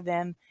best for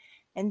them,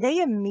 and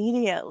they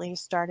immediately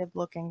started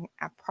looking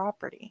at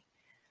property.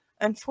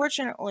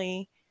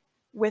 Unfortunately,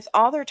 with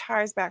all their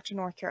ties back to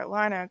North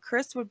Carolina,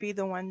 Chris would be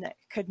the one that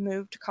could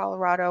move to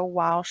Colorado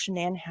while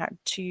Shanann had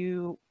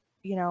to,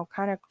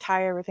 kind of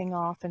tie everything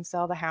off and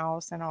sell the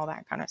house and all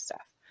that kind of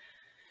stuff.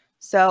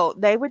 So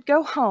they would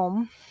go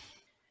home,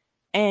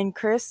 And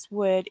Chris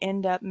would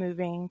end up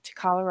moving to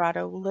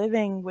Colorado,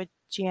 living with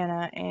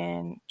Gianna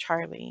and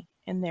Charlie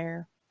in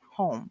their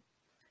home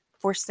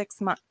for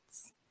 6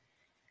 months.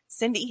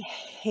 Cindy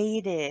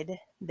hated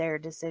their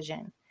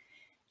decision.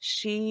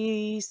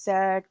 She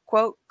said,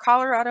 quote,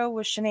 Colorado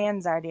was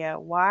Shanann's idea.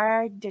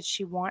 Why did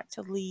she want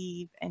to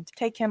leave and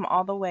take him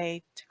all the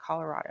way to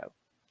Colorado?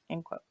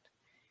 End quote.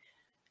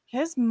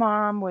 His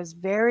mom was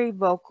very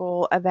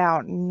vocal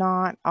about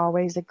not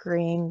always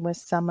agreeing with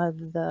some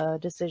of the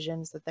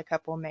decisions that the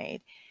couple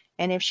made.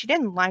 And if she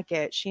didn't like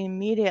it, she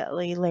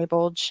immediately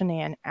labeled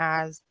Shanann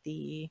as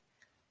the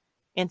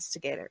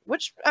instigator.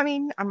 Which, I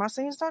mean, I'm not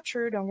saying it's not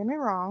true. Don't get me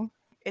wrong.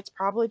 It's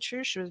probably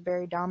true. She was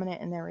very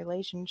dominant in their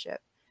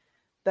relationship.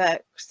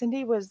 But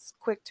Cindy was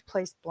quick to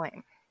place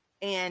blame.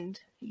 And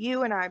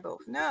you and I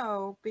both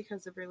know,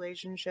 because of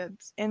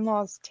relationships,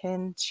 in-laws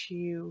tend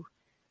to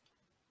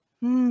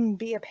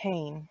be a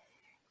pain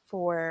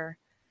for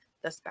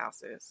the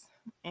spouses.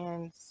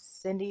 And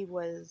Cindy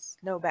was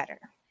no better.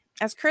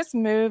 As Chris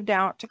moved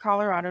out to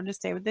Colorado to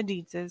stay with the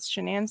Dietzes,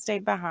 Shanann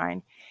stayed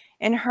behind,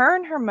 and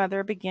her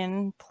mother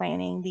began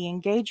planning the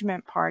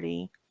engagement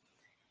party.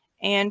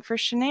 And for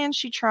Shanann,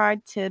 she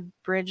tried to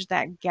bridge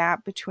that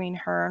gap between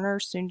her and her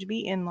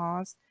soon-to-be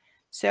in-laws.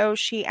 So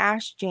she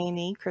asked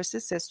Jamie,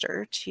 Chris's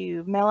sister,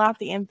 to mail out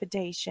the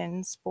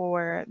invitations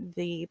for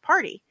the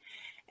party.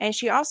 And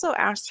she also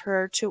asked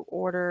her to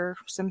order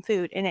some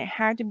food, and it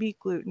had to be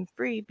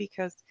gluten-free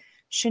because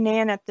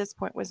Shanann at this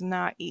point was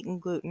not eating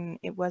gluten.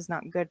 It was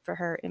not good for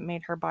her. It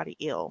made her body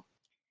ill.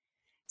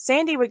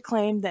 Sandy would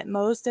claim that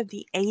most of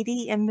the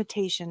 80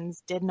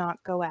 invitations did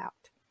not go out,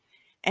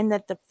 and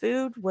that the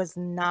food was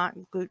not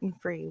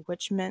gluten-free,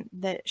 which meant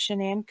that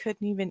Shanann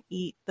couldn't even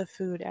eat the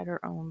food at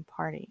her own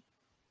party.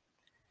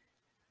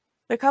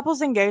 The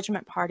couple's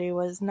engagement party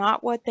was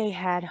not what they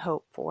had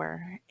hoped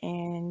for,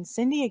 and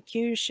Cindy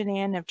accused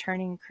Shanann of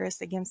turning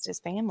Chris against his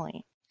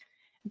family.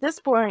 At this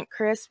point,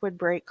 Chris would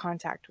break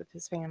contact with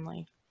his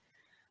family.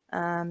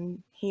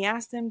 He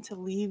asked them to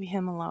leave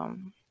him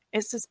alone.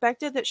 It's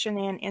suspected that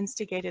Shanann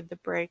instigated the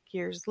break.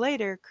 Years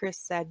later, Chris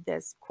said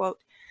this, quote,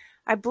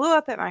 I blew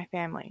up at my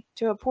family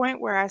to a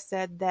point where I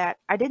said that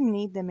I didn't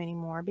need them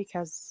anymore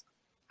because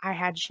I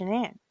had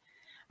Shanann.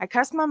 I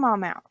cussed my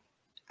mom out.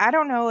 I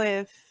don't know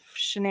if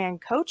Shanann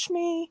coached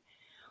me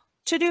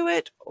to do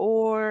it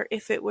or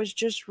if it was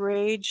just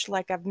rage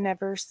like I've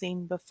never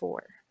seen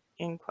before,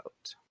 end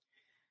quote.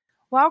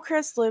 While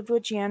Chris lived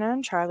with Gianna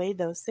and Charlie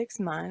those 6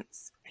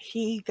 months,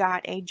 he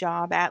got a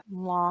job at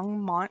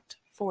Longmont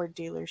Ford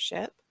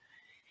dealership,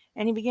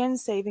 and he began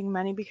saving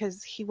money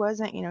because he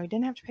wasn't, he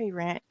didn't have to pay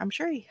rent. I'm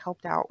sure he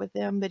helped out with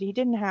them, but he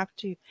didn't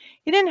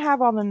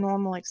have all the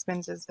normal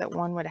expenses that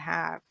one would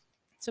have.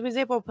 So he was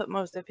able to put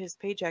most of his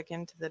paycheck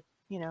into the,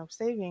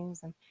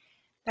 savings, and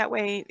that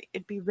way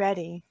it'd be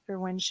ready for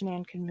when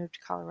Shanann could move to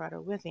Colorado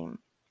with him.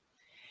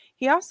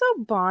 He also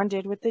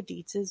bonded with the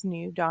Dietz's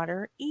new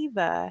daughter,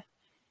 Eva.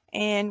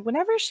 And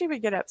whenever she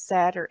would get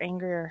upset or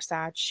angry or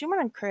sad, she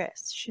wanted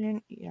Chris. She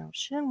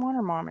didn't want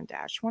her mom and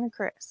dad. She wanted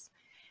Chris.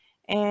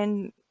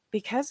 And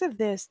because of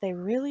this, they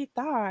really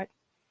thought,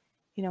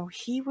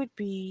 he would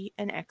be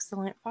an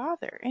excellent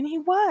father. And he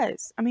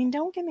was. I mean,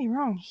 don't get me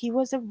wrong. He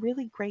was a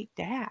really great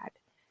dad.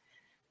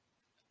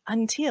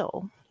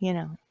 Until.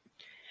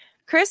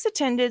 Chris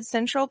attended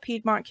Central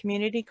Piedmont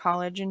Community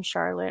College in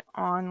Charlotte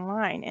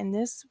online. And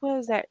this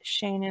was at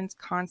Shannon's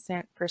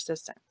constant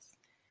persistence.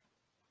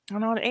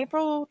 And on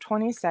April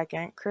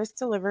 22nd, Chris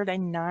delivered a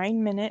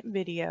 9-minute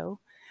video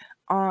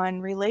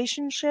on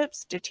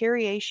relationships,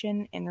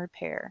 deterioration, and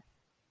repair.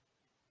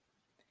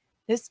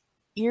 This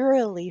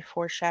eerily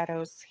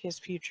foreshadows his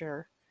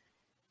future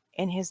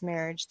in his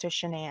marriage to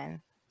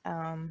Shanann.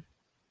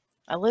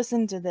 I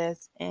listened to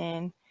this,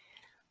 and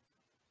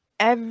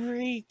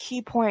every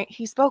key point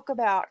he spoke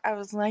about, I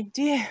was like,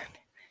 dude,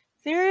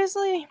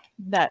 seriously?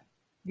 That,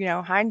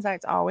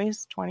 hindsight's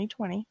always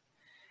 20/20.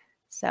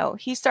 So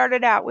he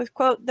started out with,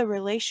 quote, the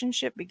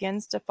relationship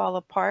begins to fall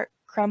apart,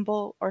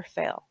 crumble, or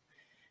fail.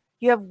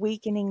 You have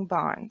weakening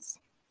bonds.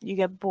 You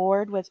get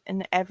bored with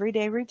an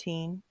everyday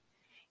routine.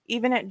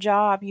 Even at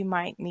job, you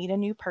might meet a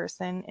new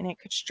person and it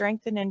could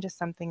strengthen into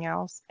something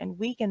else and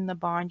weaken the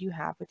bond you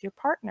have with your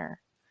partner.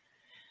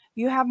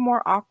 You have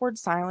more awkward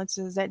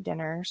silences at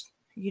dinners.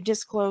 You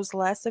disclose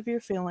less of your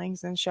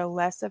feelings and show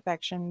less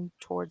affection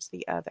towards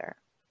the other.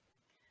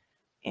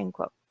 End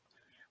quote.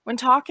 When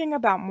talking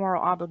about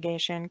moral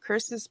obligation,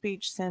 Chris's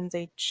speech sends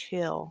a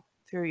chill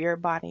through your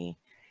body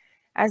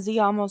as he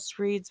almost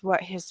reads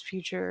what his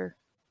future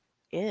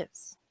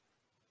is.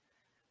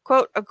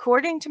 Quote,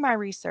 according to my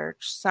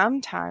research,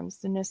 sometimes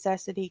the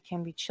necessity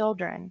can be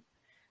children.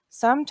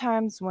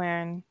 Sometimes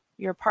when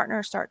your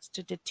partner starts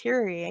to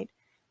deteriorate,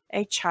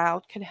 a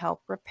child could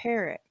help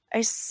repair it.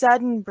 A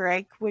sudden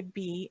break would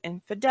be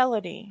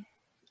infidelity.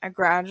 A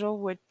gradual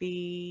would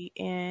be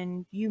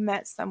in you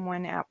met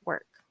someone at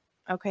work.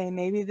 Okay,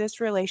 maybe this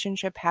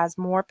relationship has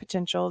more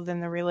potential than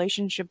the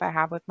relationship I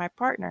have with my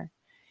partner.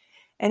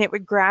 And it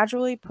would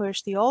gradually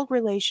push the old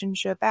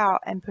relationship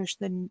out and push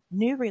the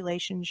new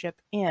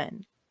relationship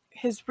in.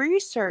 his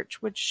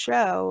research would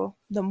show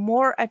the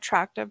more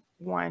attractive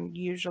one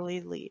usually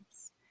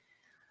leaves.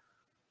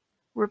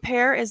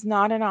 Repair is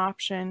not an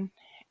option,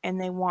 and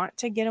they want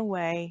to get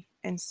away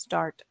and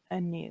start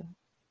anew.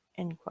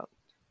 End quote.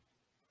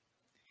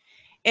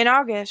 In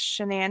August,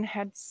 Shanann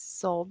had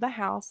sold the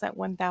house at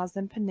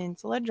 1000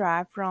 Peninsula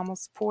Drive for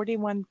almost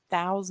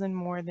 $41,000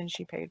 more than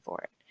she paid for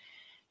it.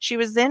 She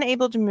was then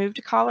able to move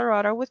to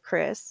Colorado with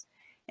Chris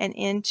and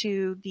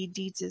into the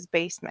Dietz'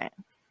 basement,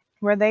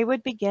 where they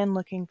would begin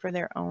looking for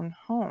their own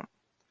home.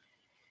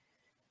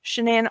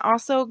 Shanann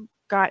also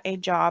got a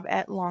job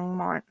at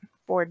Longmont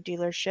Ford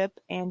dealership,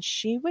 and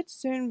she would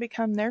soon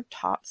become their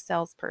top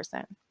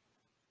salesperson.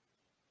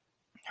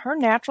 Her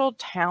natural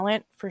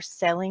talent for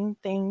selling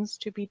things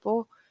to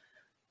people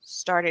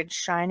started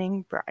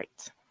shining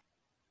bright.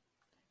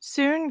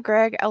 Soon,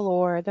 Greg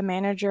Allure, the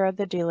manager of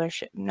the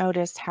dealership,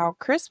 noticed how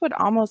Chris would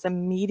almost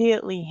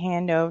immediately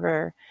hand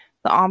over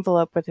the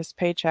envelope with his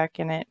paycheck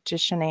in it to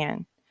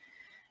Shanann.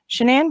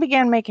 Shanann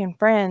began making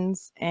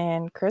friends,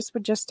 and Chris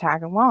would just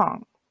tag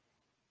along.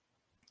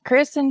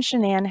 Chris and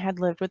Shanann had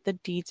lived with the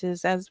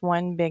Dietzes as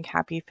one big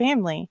happy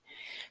family,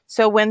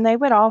 so when they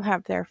would all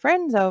have their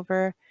friends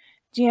over,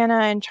 Gianna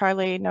and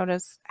Charlie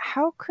noticed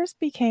how Chris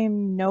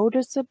became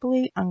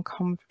noticeably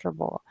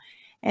uncomfortable.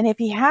 And if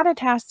he had a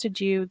task to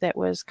do that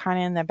was kind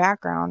of in the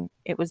background,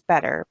 it was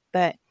better.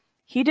 But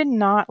he did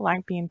not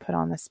like being put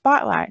on the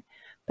spotlight.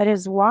 But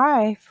his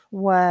wife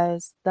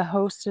was the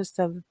hostess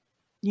of,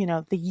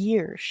 the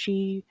year.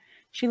 She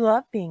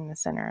loved being the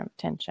center of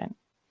attention.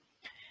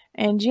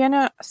 And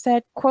Gianna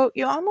said, quote,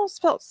 "You almost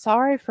felt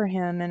sorry for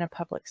him in a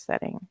public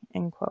setting,"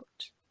 end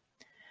quote.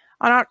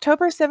 On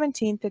October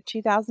 17th of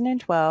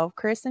 2012,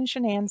 Chris and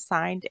Shanann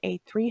signed a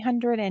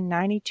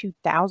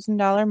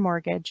 $392,000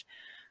 mortgage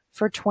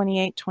for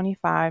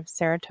 2825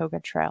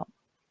 Saratoga Trail.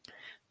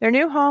 Their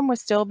new home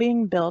was still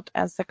being built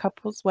as the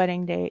couple's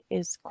wedding date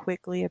is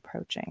quickly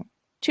approaching.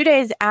 2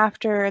 days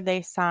after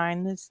they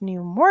signed this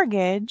new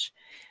mortgage,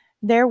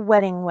 their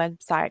wedding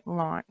website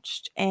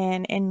launched,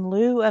 and in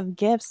lieu of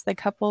gifts, the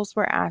couples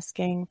were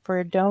asking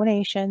for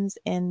donations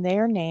in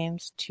their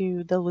names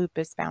to the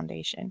Lupus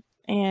Foundation.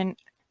 And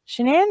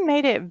Shanann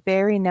made it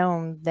very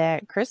known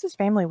that Chris's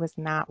family was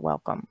not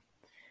welcome.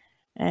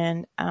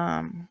 And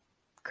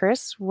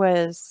Chris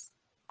was,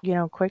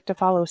 quick to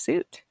follow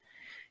suit.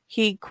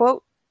 He,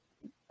 quote,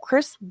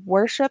 "Chris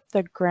worshipped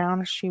the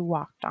ground she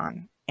walked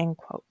on," end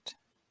quote.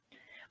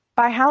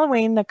 By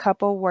Halloween, the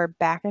couple were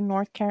back in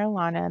North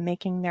Carolina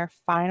making their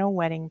final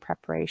wedding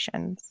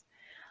preparations.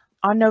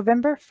 On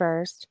November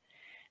 1st,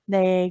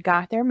 they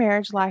got their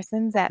marriage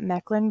license at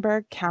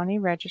Mecklenburg County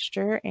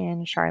Register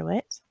in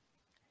Charlotte.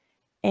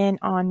 And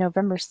on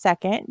November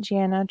 2nd,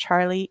 Gianna,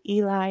 Charlie,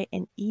 Eli,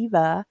 and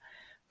Eva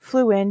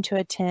flew in to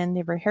attend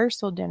the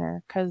rehearsal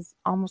dinner because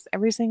almost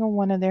every single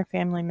one of their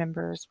family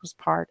members was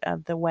part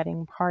of the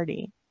wedding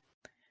party.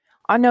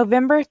 On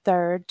November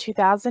 3rd,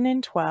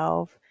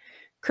 2012,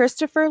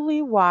 Christopher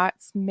Lee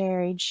Watts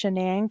married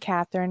Shanann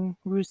Catherine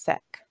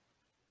Rusek.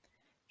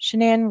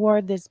 Shanann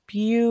wore this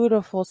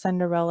beautiful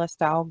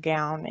Cinderella-style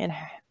gown,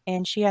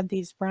 and she had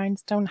these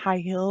rhinestone high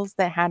heels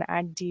that had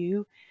 "I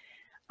do"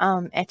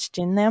 etched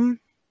in them.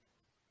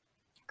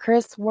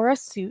 Chris wore a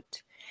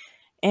suit,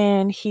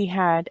 and he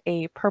had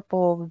a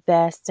purple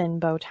vest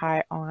and bow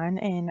tie on,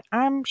 and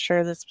I'm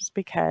sure this was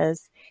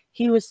because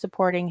he was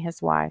supporting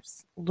his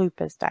wife's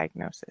lupus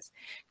diagnosis,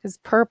 because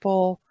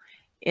purple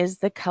is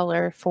the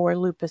color for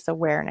lupus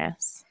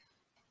awareness.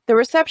 The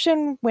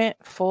reception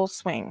went full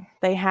swing.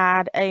 They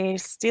had a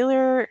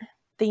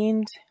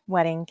Steeler-themed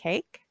wedding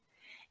cake,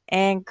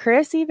 and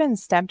Chris even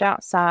stepped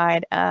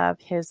outside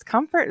of his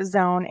comfort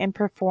zone and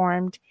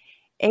performed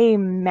a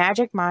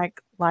Magic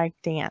Mike-like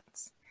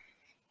dance.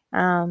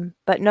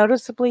 But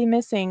noticeably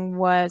missing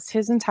was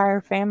his entire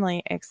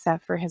family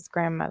except for his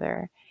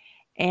grandmother,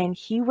 and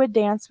he would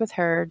dance with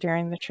her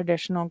during the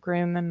traditional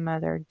groom and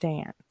mother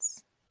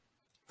dance.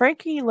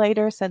 Frankie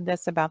later said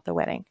this about the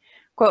wedding,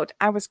 quote,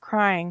 "I was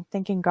crying,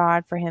 thanking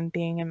God for him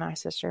being in my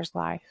sister's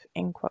life,"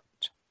 end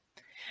quote.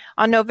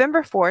 On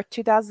November 4th,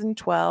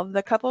 2012,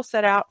 the couple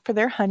set out for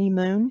their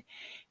honeymoon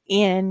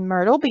in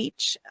Myrtle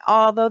Beach.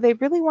 Although they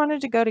really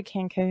wanted to go to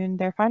Cancun,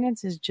 their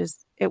finances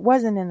it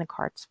wasn't in the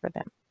cards for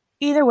them.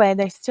 Either way,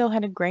 they still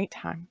had a great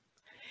time.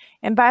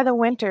 And by the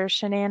winter,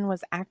 Shanann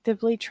was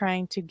actively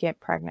trying to get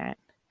pregnant.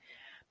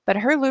 But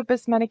her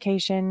lupus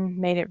medication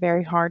made it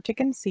very hard to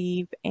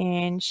conceive,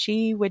 and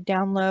she would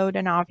download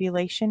an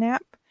ovulation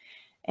app,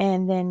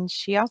 and then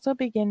she also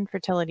began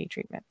fertility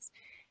treatments.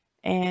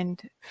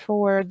 And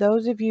for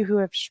those of you who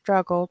have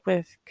struggled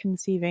with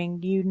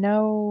conceiving, you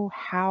know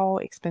how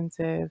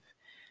expensive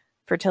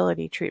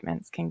fertility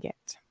treatments can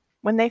get.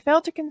 When they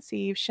failed to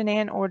conceive,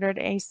 Shanann ordered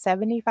a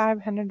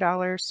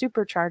 $7,500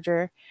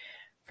 supercharger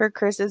for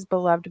Chris's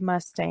beloved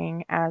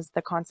Mustang as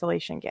the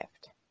consolation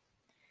gift.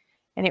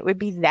 And it would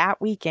be that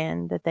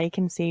weekend that they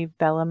conceived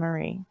Bella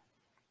Marie.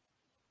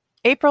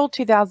 April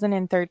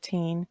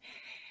 2013,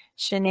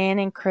 Shanann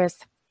and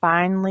Chris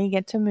finally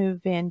get to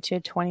move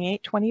into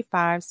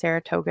 2825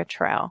 Saratoga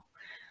Trail.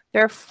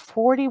 Their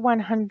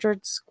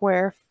 4,100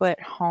 square foot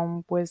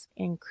home was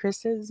in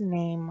Chris's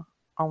name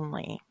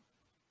only.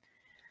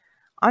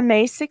 On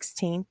May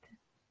 16th,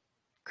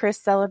 Chris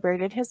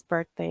celebrated his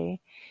birthday,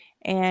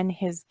 and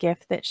his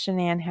gift that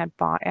Shanann had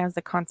bought as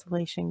a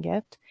consolation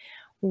gift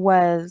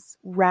was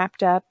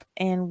wrapped up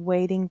and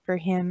waiting for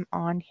him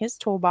on his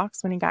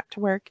toolbox when he got to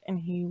work, and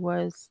he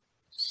was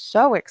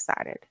so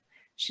excited.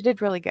 She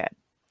did really good.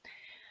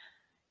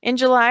 In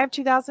July of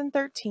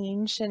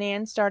 2013,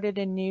 Shanann started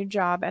a new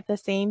job at the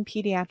same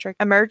pediatric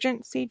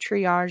emergency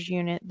triage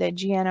unit that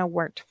Gianna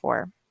worked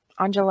for.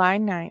 On July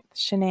 9th,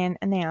 Shanann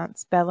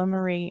announced Bella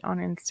Marie on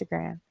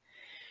Instagram.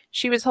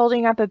 She was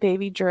holding up a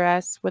baby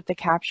dress with the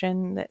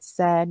caption that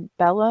said,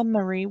 Bella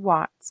Marie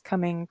Watts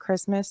coming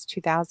Christmas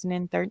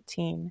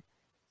 2013.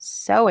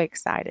 So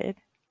excited.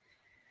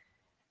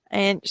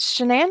 And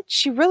Shanann,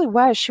 she really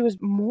was. She was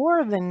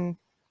more than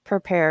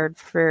prepared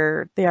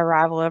for the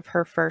arrival of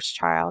her first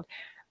child.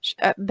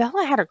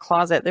 Bella had a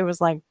closet that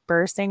was like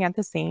bursting at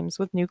the seams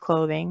with new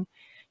clothing.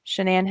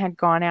 Shanann had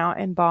gone out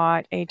and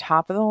bought a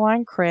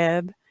top-of-the-line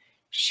crib.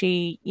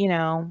 She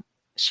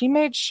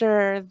made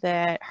sure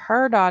that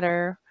her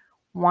daughter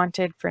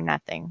wanted for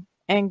nothing.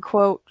 And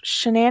quote,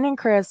 Shanann and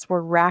Chris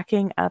were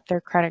racking up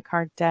their credit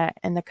card debt,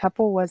 and the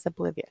couple was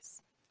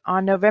oblivious.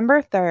 On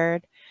November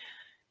 3rd,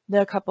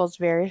 the couple's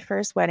very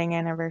first wedding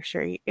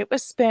anniversary, it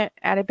was spent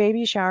at a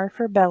baby shower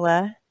for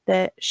Bella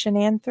that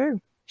Shanann threw.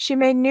 She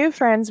made new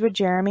friends with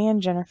Jeremy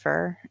and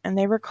Jennifer, and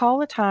they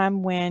recall a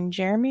time when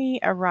Jeremy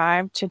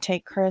arrived to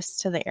take Chris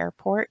to the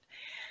airport,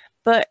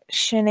 but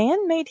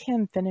Shanann made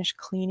him finish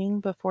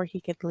cleaning before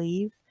he could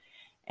leave,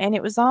 and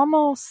it was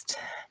almost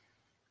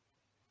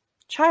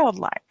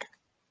childlike.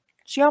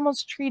 She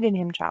almost treated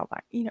him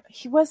childlike.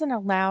 He wasn't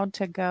allowed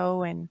to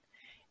go and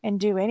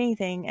do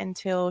anything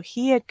until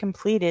he had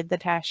completed the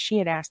task she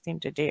had asked him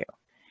to do.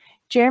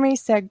 Jeremy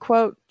said,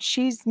 quote,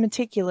 she's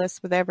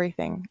meticulous with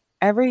everything.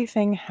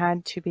 Everything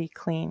had to be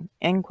clean,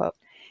 end quote.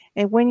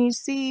 And when you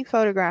see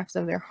photographs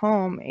of their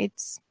home,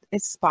 it's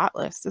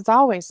spotless. It's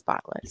always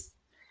spotless.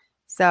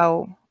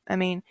 So,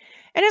 and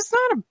it's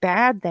not a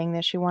bad thing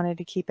that she wanted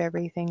to keep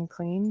everything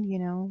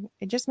clean,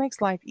 It just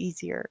makes life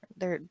easier.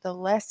 The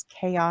less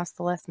chaos,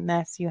 the less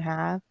mess you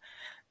have,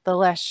 the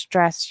less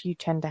stress you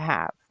tend to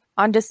have.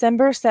 On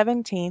December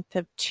 17th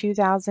of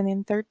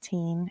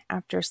 2013,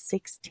 after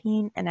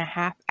 16 and a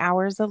half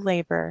hours of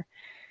labor,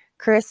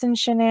 Chris and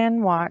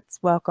Shanann Watts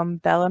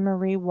welcomed Bella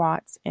Marie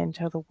Watts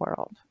into the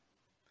world.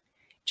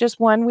 Just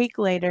 1 week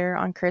later,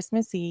 on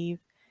Christmas Eve,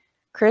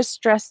 Chris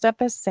dressed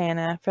up as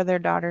Santa for their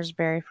daughter's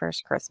very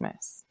first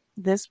Christmas.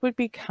 This would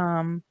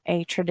become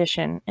a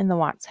tradition in the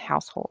Watts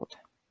household.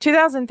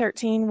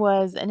 2013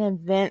 was an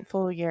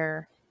eventful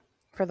year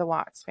for the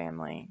Watts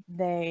family.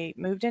 They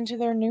moved into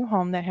their new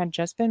home that had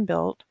just been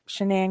built.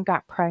 Shanann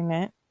got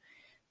pregnant.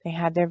 They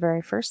had their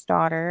very first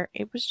daughter.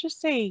 It was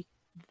just a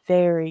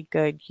very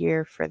good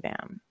year for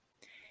them.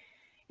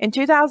 In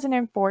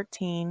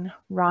 2014,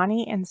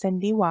 Ronnie and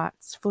Cindy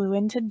Watts flew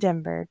into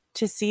Denver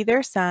to see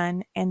their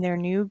son and their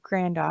new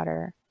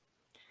granddaughter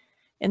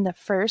in the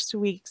first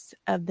weeks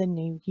of the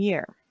new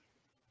year.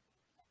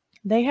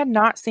 They had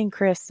not seen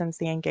Chris since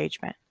the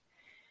engagement.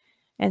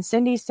 And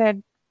Cindy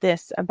said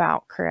this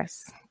about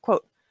Chris,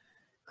 quote,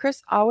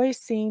 Chris always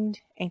seemed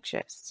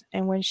anxious,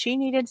 and when she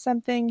needed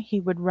something,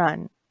 he would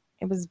run.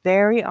 It was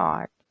very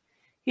odd.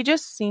 He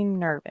just seemed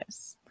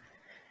nervous.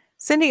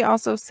 Cindy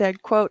also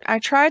said, quote, I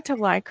tried to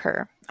like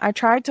her. I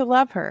tried to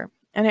love her,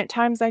 and at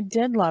times I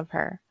did love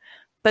her.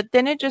 But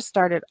then it just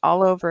started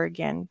all over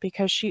again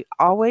because she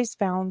always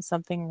found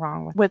something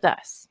wrong with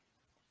us,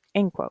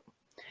 end quote.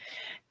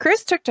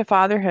 Chris took to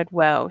fatherhood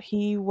well.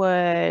 He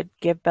would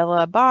give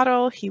Bella a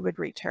bottle. He would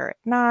read to her at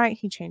night.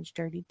 He changed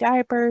dirty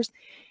diapers.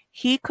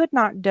 He could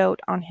not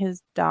dote on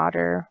his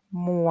daughter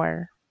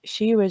more.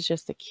 She was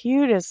just the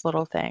cutest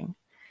little thing.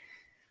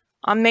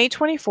 On May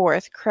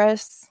 24th,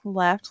 Chris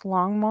left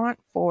Longmont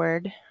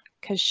Ford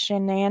because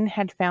Shanann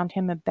had found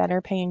him a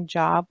better paying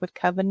job with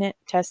Covenant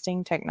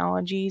Testing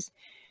Technologies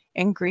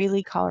in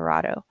Greeley,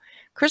 Colorado.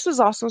 Chris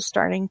was also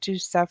starting to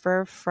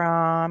suffer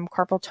from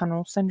carpal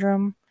tunnel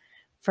syndrome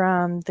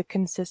from the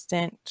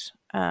consistent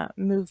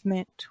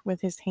movement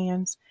with his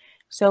hands.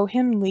 So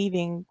him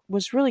leaving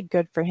was really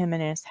good for him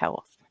and his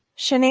health.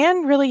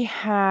 Shanann really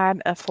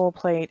had a full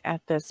plate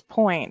at this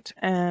point.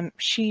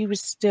 She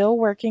was still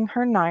working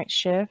her night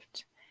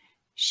shift.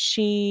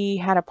 She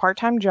had a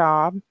part-time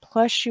job,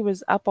 plus she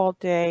was up all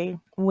day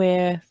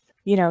with,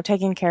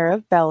 taking care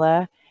of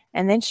Bella.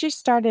 And then she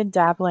started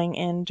dabbling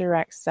in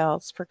direct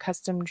sales for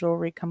custom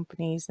jewelry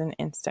companies and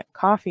instant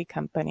coffee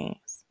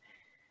companies.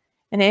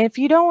 And if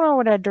you don't know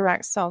what a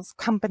direct sales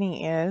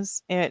company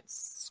is,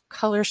 it's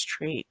Color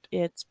Street,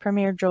 it's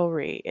Premier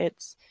Jewelry,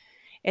 it's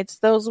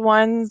those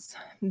ones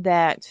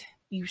that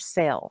you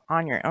sell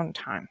on your own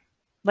time.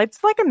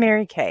 It's like a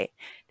Mary Kay.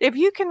 If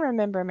you can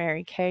remember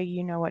Mary Kay,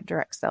 you know what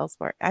direct sales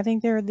were. I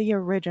think they're the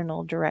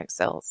original direct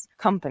sales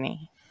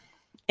company.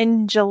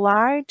 In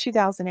July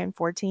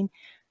 2014,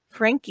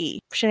 Frankie,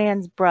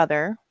 Shanann's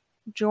brother,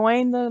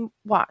 joined the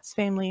Watts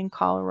family in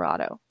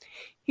Colorado.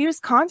 He was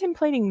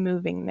contemplating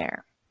moving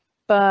there,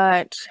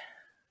 but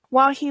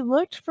while he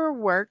looked for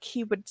work,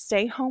 he would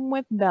stay home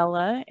with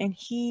Bella, and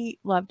he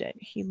loved it.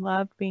 He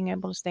loved being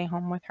able to stay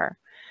home with her.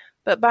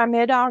 But by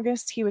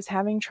mid-August, he was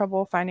having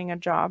trouble finding a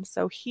job,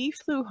 so he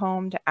flew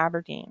home to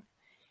Aberdeen.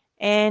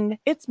 And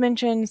it's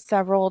mentioned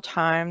several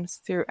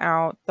times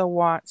throughout the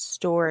Watts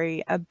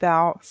story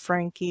about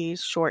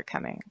Frankie's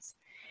shortcomings.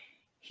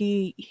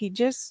 He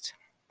just,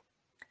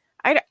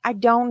 I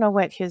don't know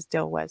what his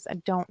deal was. I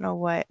don't know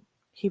what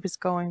he was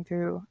going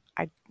through.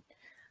 I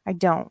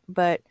don't,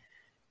 but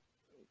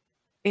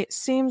it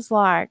seems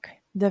like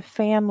the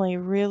family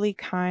really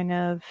kind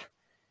of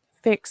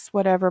fixed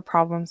whatever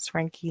problems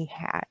Frankie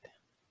had.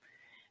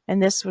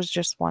 And this was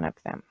just one of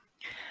them.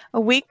 A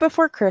week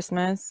before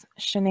Christmas,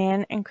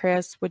 Shanann and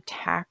Chris would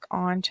tack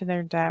on to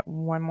their debt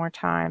one more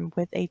time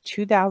with a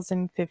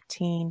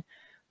 2015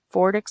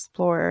 Ford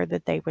Explorer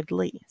that they would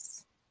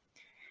lease.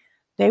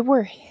 They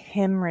were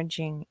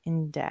hemorrhaging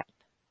in debt,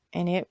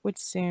 and it would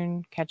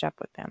soon catch up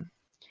with them.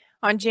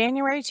 On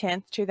January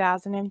 10th,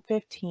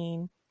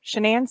 2015,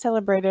 Shanann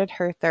celebrated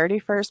her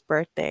 31st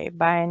birthday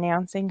by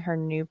announcing her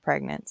new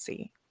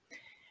pregnancy.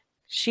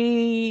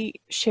 She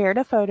shared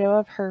a photo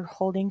of her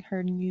holding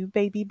her new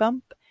baby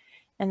bump,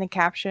 and the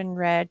caption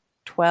read,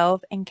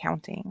 12 and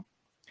counting.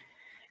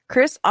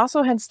 Chris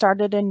also had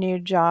started a new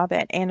job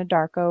at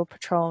Anadarko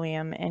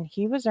Petroleum, and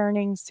he was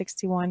earning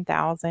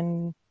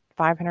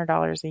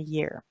 $61,500 a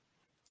year.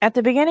 At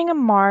the beginning of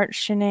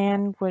March,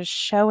 Shanann was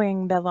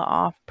showing Bella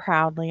off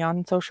proudly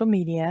on social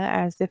media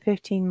as the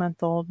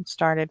 15-month-old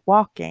started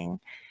walking,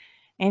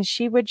 and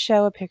she would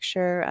show a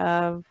picture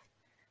of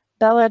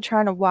Bella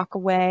trying to walk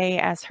away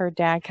as her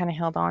dad kind of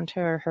held onto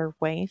her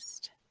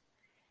waist.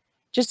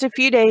 Just a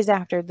few days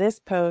after this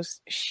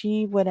post,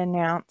 she would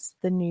announce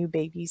the new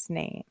baby's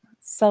name,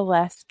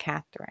 Celeste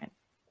Catherine.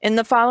 In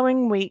the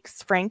following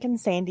weeks, Frank and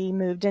Sandy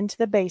moved into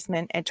the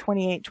basement at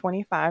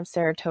 2825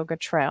 Saratoga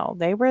Trail.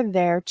 They were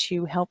there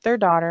to help their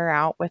daughter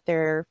out with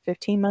their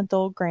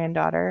 15-month-old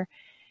granddaughter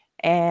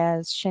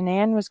as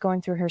Shanann was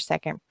going through her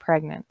second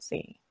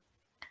pregnancy.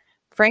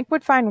 Frank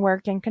would find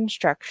work in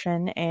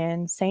construction,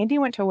 and Sandy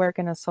went to work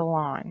in a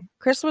salon.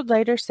 Chris would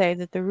later say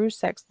that the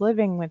Ruseks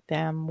living with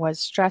them was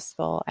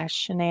stressful, as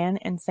Shanann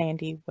and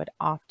Sandy would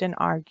often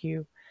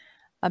argue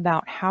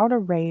about how to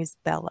raise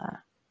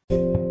Bella.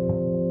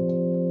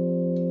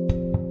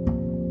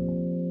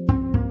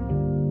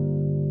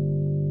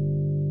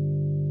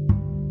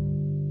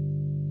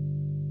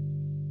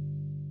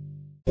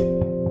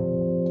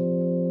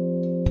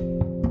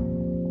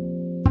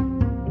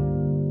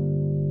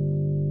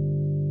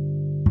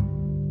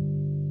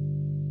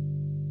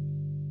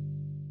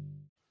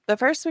 The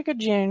first week of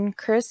June,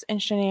 Chris and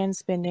Shanann's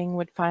spending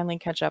would finally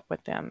catch up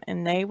with them,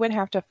 and they would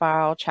have to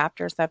file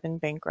Chapter 7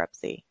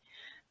 bankruptcy.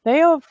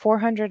 They owed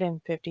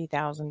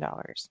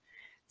 $450,000.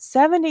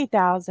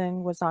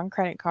 $70,000 was on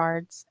credit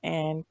cards,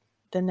 and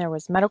then there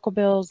was medical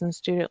bills and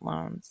student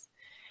loans.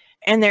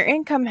 And their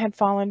income had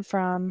fallen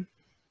from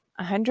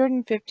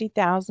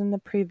 $150,000 the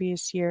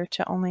previous year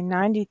to only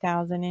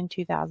 $90,000 in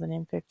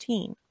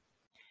 2015.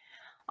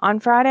 On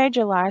Friday,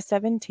 July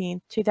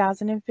 17,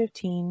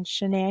 2015,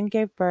 Shanann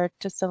gave birth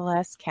to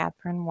Celeste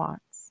Catherine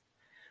Watts.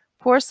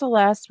 Poor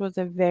Celeste was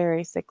a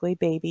very sickly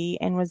baby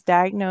and was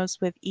diagnosed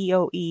with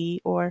EOE,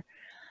 or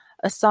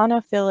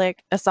eosinophilic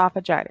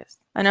esophagitis,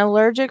 an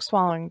allergic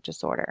swallowing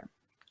disorder.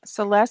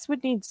 Celeste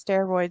would need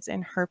steroids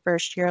in her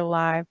first year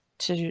alive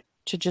to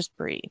just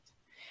breathe.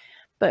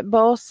 But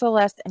both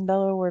Celeste and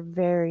Bella were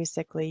very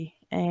sickly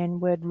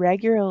and would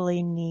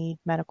regularly need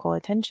medical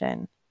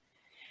attention.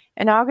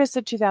 In August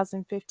of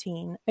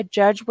 2015, a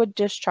judge would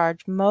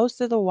discharge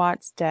most of the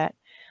Watts debt.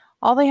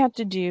 All they had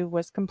to do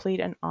was complete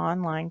an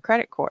online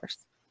credit course.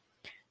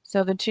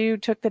 So the two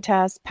took the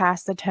test,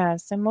 passed the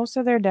test, and most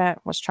of their debt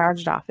was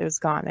charged off. It was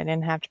gone. They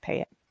didn't have to pay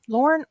it.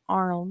 Lauren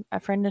Arnold, a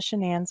friend of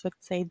Shanann's, would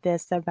say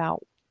this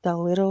about the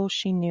little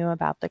she knew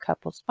about the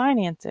couple's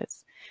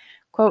finances.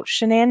 Quote,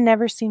 Shanann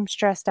never seemed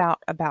stressed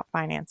out about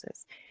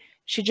finances.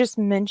 She just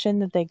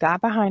mentioned that they got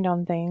behind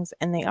on things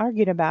and they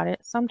argued about it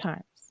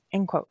sometimes.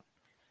 End quote.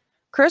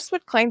 Chris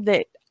would claim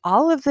that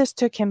all of this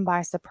took him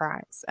by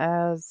surprise,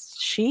 as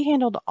she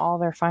handled all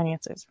their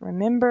finances.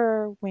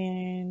 Remember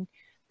when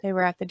they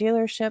were at the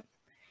dealership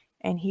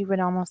and he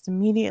would almost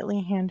immediately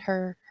hand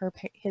her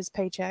his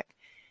paycheck?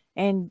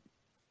 And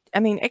I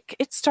mean,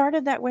 it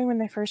started that way when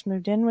they first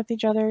moved in with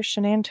each other.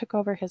 Shanann took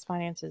over his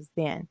finances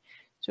then.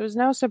 So it was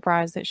no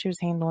surprise that she was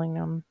handling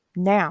them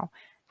now.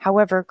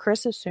 However,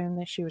 Chris assumed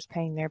that she was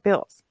paying their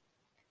bills.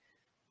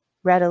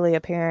 Readily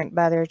apparent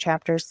by their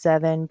Chapter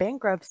 7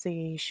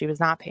 bankruptcy, she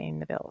was not paying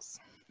the bills.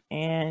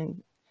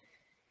 And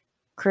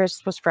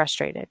Chris was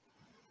frustrated.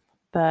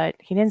 But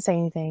he didn't say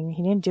anything.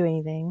 He didn't do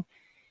anything.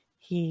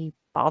 He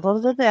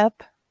bottled it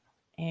up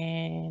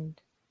and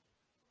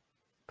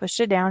pushed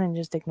it down and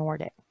just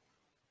ignored it.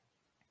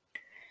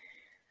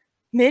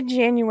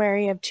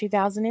 Mid-January of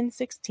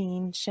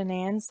 2016,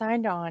 Shanann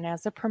signed on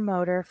as a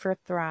promoter for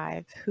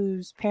Thrive,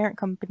 whose parent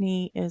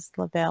company is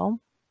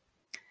Lavelle.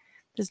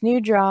 This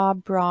new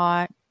job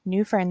brought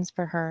new friends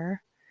for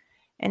her,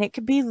 And it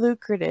could be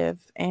lucrative.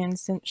 And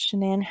since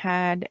Shanann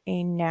had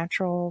a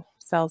natural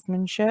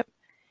salesmanship,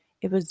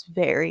 it was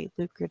very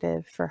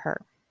lucrative for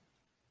her.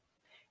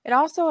 It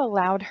also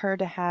allowed her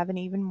to have an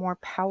even more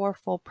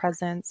powerful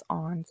presence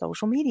on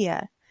social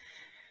media.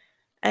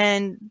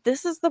 And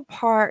this is the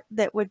part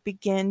that would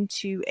begin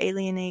to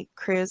alienate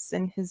Chris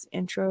and his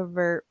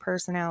introvert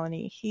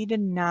personality. He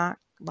did not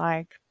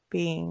like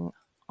being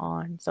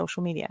on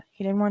social media.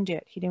 He didn't want to do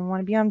it. He didn't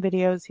want to be on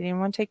videos. He didn't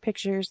want to take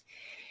pictures.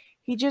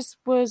 He just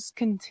was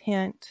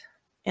content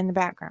in the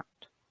background.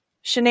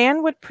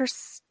 Shanann would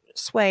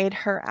persuade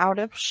her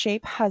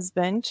out-of-shape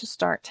husband to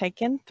start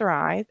taking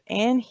Thrive,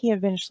 and he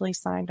eventually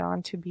signed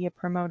on to be a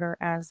promoter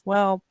as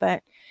well,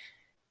 but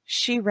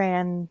she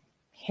ran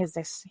his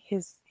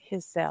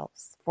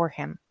sales for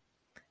him.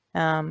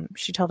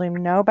 She told him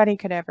nobody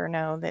could ever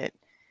know that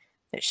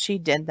she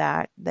did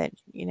that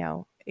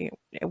it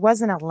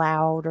wasn't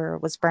allowed or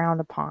was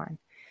frowned upon.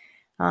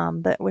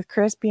 But with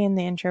Chris being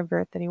the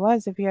introvert that he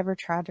was, if he ever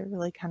tried to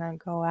really kind of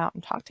go out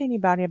and talk to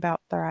anybody about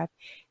Thrive,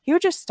 he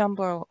would just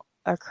stumble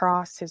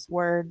across his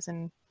words.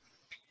 And,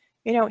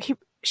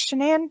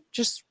 Shanann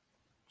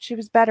she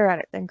was better at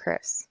it than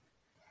Chris.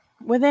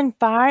 Within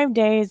 5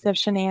 days of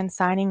Shanann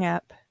signing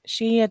up,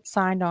 she had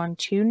signed on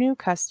 2 new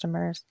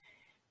customers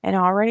and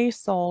already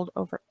sold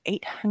over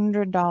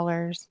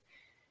 $800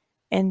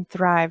 in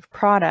Thrive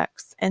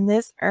products. And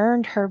this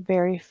earned her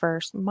very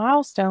first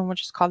milestone,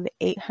 which is called the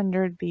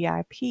 800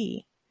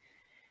 VIP.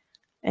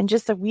 And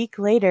just a week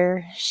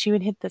later, she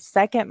would hit the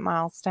second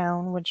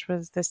milestone, which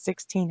was the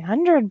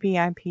 1600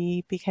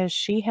 VIP, because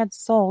she had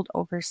sold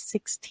over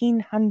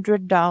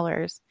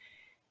 $1,600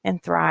 in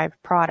Thrive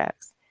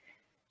products.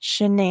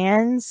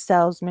 Shanann's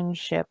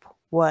salesmanship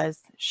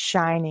was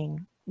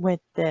shining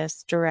with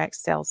this direct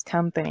sales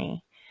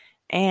company.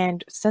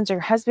 And since her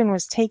husband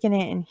was taking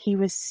it and he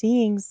was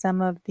seeing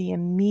some of the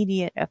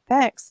immediate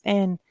effects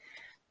and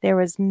there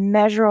was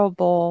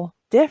measurable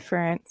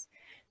difference,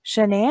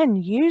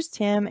 Shanann used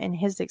him and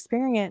his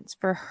experience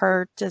for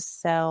her to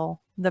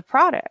sell the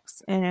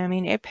products. And I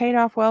mean, it paid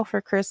off well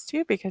for Chris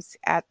too, because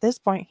at this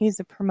point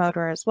he's a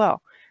promoter as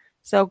well.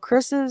 So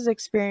Chris's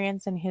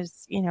experience and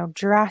his,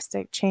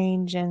 drastic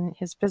change in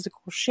his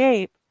physical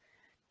shape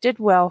did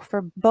well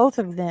for both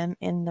of them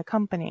in the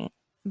company.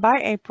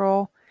 By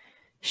April,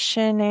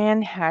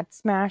 Shanann had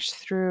smashed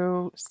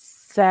through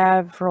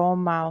several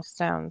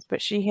milestones,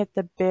 but she hit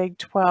the big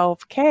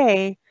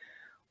 12K,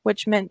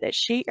 which meant that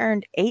she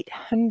earned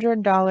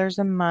 $800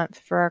 a month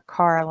for a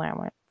car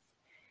allowance.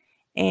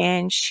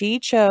 And she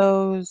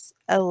chose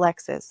a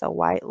Lexus, a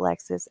white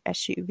Lexus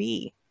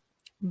SUV.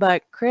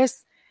 But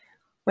Chris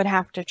would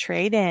have to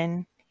trade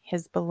in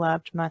his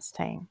beloved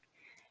Mustang.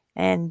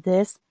 And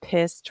this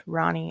pissed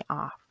Ronnie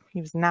off. He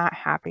was not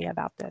happy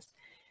about this.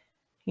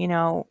 He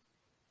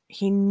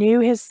knew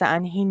his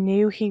son. He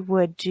knew he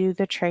would do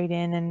the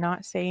trade-in and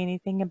not say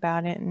anything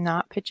about it and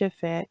not pitch a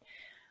fit.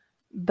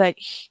 But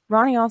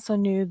Ronnie also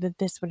knew that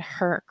this would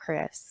hurt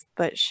Chris.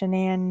 But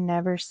Shanann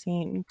never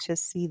seemed to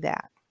see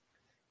that.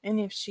 And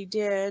if she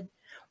did,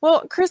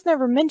 well, Chris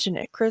never mentioned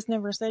it. Chris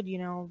never said,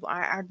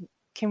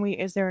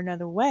 is there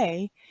another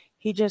way?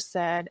 He just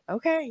said,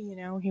 okay,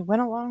 he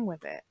went along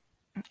with it.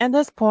 At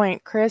this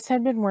point, Chris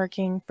had been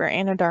working for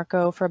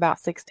Anadarko for about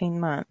 16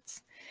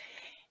 months.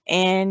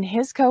 And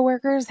his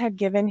coworkers had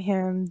given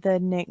him the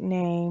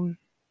nickname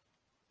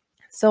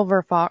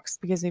Silver Fox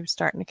because he was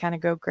starting to kind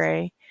of go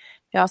gray.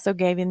 They also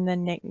gave him the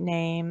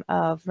nickname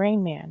of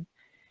Rain Man.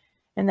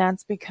 And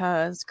that's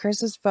because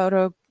Chris's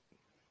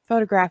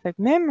photographic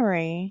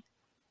memory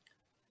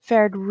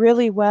fared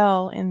really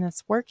well in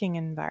this working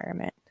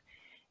environment.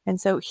 And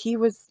so he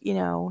was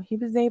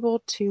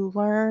able to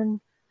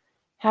learn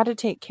how to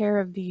take care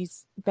of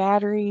these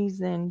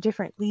batteries and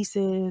different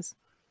leases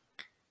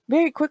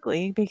very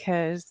quickly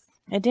because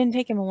it didn't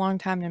take him a long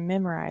time to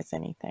memorize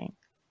anything.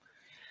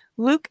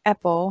 Luke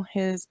Epple,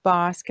 his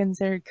boss,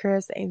 considered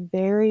Chris a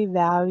very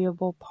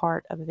valuable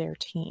part of their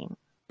team.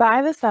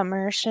 By the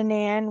summer,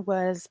 Shanann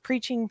was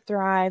preaching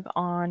Thrive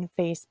on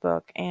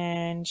Facebook,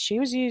 and she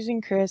was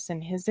using Chris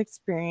and his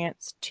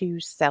experience to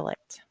sell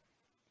it.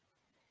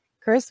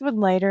 Chris would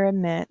later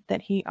admit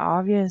that he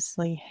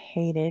obviously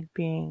hated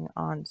being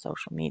on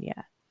social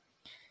media.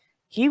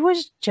 He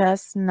was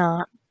just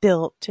not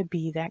built to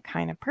be that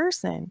kind of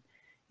person.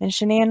 And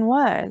Shanann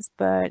was,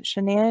 but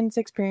Shanann's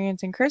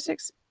experience and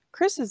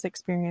Chris's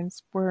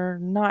experience were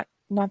not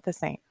the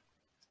same.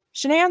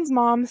 Shanann's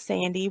mom,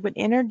 Sandy, would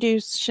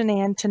introduce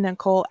Shanann to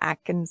Nicole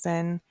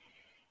Atkinson,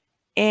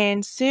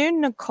 and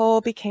soon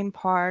Nicole became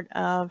part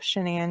of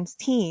Shanann's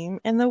team.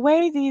 And the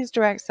way these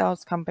direct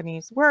sales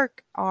companies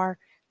work are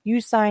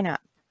you sign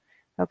up,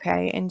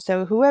 okay? And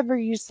so whoever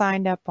you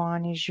signed up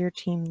on is your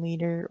team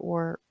leader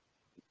or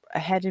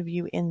ahead of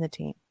you in the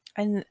team.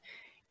 And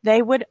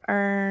they would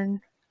earn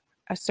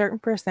a certain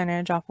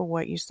percentage off of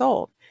what you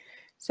sold.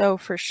 So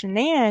for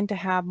Shanann to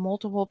have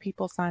multiple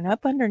people sign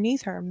up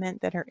underneath her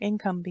meant that her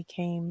income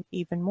became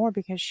even more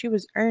because she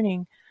was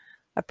earning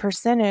a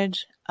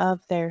percentage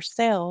of their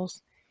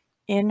sales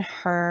in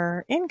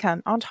her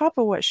income on top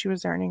of what she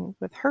was earning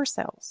with her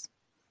sales.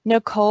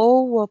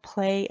 Nicole will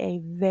play a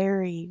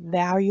very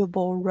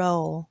valuable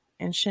role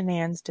in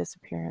Shanann's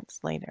disappearance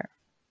later.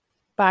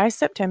 By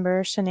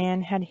September,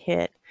 Shanann had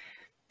hit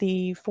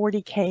the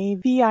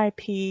 40K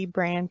VIP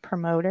brand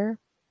promoter,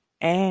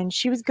 and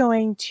she was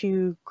going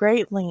to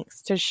great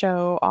lengths to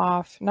show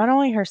off not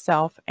only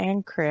herself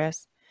and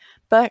Chris,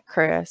 but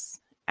Chris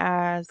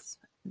as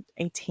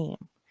a team.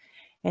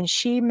 And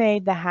she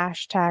made the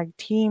hashtag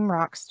Team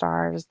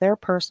Rockstars their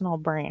personal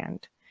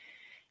brand.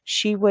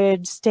 She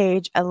would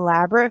stage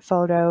elaborate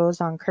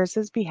photos on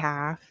Chris's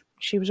behalf.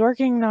 She was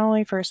working not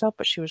only for herself,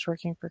 but she was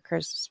working for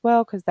Chris as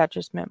well, because that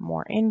just meant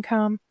more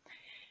income.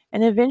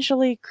 And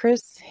eventually,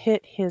 Chris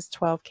hit his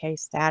 12K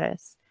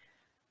status,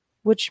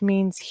 which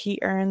means he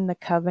earned the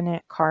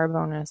Covenant car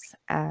bonus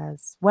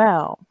as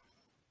well.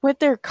 With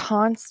their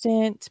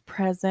constant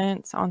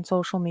presence on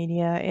social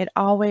media, it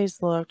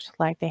always looked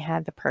like they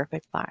had the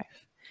perfect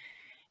life.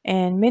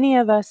 And many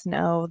of us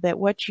know that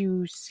what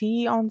you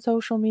see on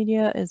social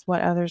media is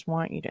what others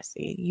want you to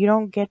see. You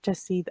don't get to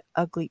see the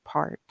ugly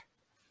part.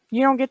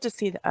 You don't get to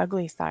see the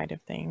ugly side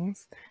of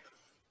things.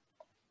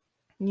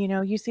 You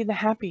know, you see the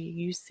happy,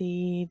 you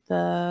see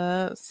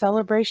the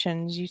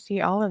celebrations, you see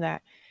all of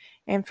that.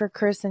 And for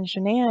Chris and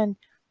Shanann,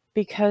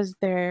 because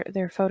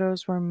their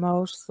photos were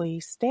mostly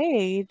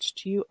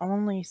staged, you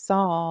only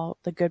saw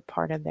the good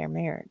part of their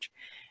marriage.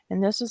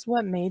 And this is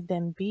what made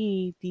them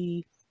be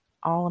the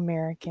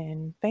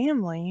all-American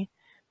family,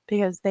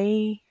 because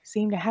they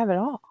seem to have it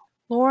all.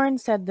 Lauren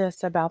said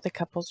this about the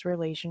couple's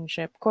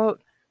relationship,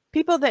 quote,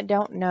 "People that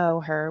don't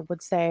know her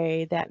would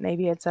say that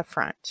maybe it's a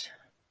front,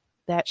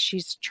 that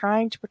she's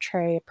trying to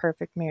portray a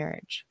perfect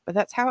marriage, but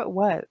that's how it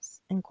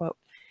was," end quote.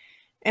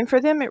 And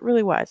for them, it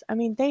really was. I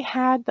mean, they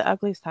had the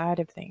ugly side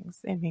of things.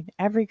 I mean,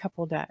 every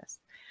couple does.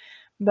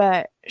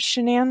 But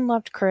Shanann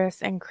loved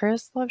Chris, and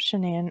Chris loved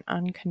Shanann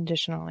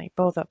unconditionally,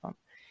 both of them.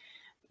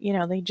 You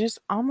know, they just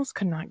almost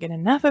could not get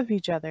enough of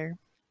each other.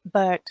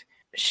 But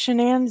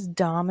Shanann's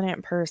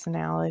dominant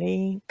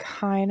personality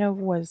kind of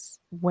was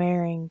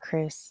wearing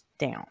Chris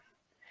down.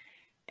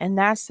 And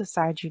that's the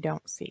side you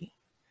don't see.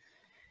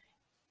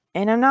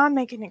 And I'm not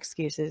making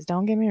excuses.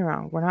 Don't get me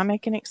wrong. We're not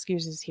making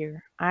excuses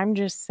here. I'm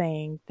just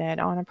saying that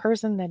on a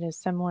person that is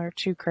similar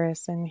to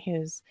Chris in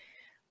his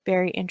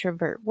very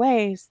introvert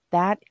ways,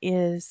 that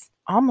is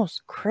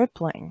almost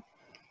crippling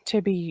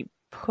to be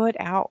put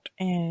out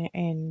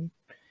and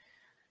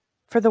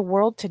for the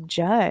world to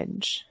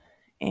judge.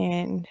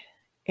 And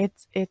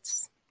it's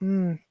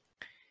the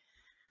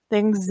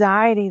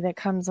anxiety that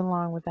comes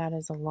along with that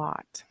is a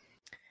lot.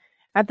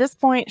 At this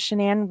point,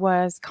 Shanann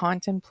was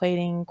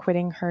contemplating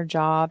quitting her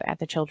job at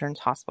the children's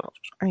hospital.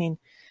 I mean,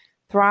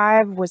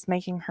 Thrive was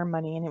making her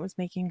money, and it was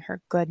making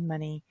her good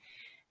money,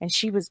 and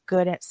she was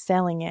good at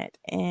selling it.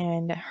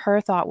 And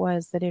her thought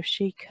was that if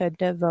she could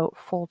devote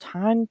full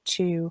time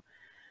to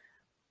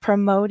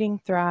promoting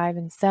Thrive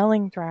and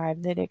selling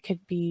Thrive, that it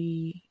could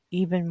be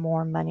even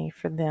more money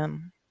for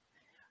them.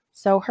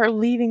 So her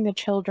leaving the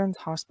children's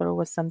hospital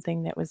was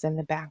something that was in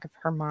the back of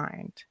her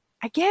mind.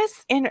 I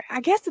guess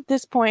at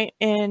this point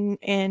in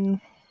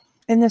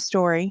the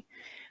story,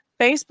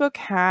 Facebook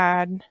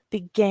had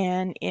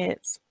began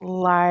its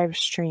live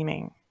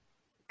streaming,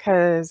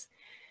 because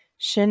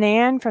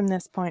Shanann from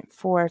this point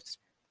forth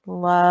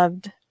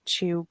loved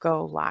to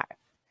go live.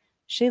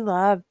 She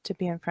loved to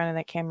be in front of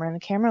the camera, and the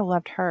camera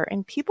loved her,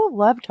 and people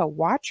loved to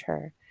watch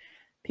her.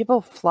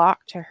 People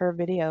flocked to her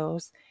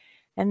videos,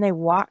 and they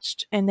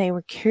watched, and they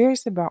were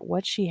curious about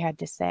what she had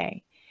to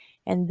say.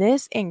 And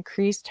this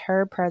increased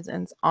her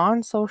presence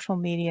on social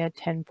media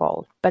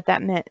tenfold, but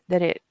that meant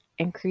that it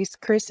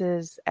increased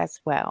Chris's as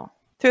well.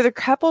 Through the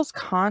couple's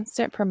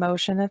constant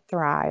promotion of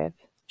Thrive,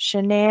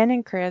 Shanann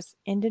and Chris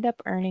ended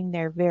up earning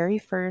their very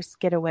first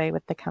getaway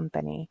with the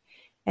company,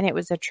 and it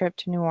was a trip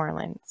to New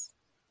Orleans.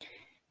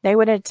 They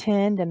would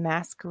attend a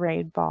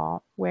masquerade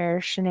ball where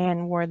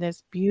Shanann wore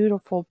this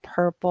beautiful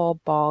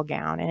purple ball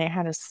gown, and it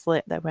had a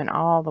slit that went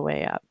all the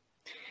way up.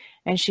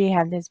 And she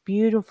had this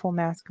beautiful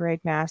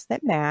masquerade mask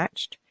that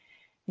matched.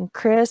 And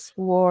Chris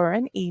wore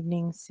an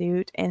evening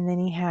suit, and then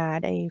he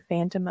had a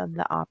Phantom of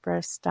the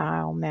Opera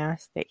style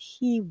mask that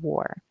he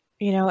wore.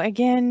 You know,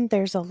 again,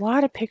 there's a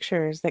lot of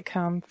pictures that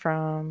come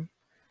from,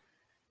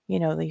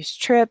 you know, these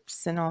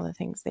trips and all the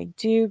things they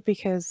do,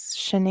 because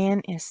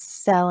Shanann is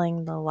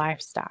selling the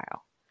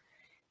lifestyle.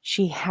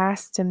 She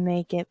has to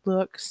make it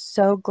look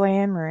so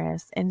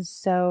glamorous and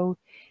so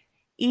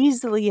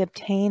easily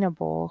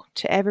obtainable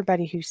to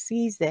everybody who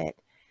sees it.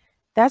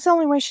 That's the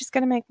only way she's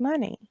going to make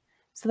money.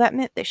 So that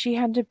meant that she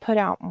had to put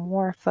out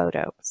more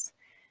photos.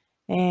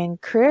 And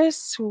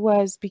Chris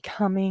was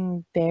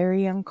becoming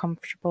very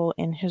uncomfortable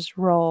in his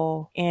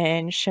role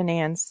in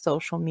Shanann's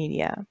social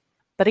media.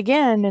 But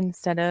again,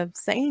 instead of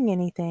saying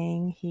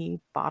anything,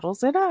 he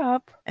bottles it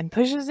up and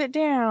pushes it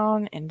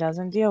down and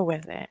doesn't deal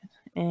with it.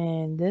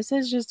 And this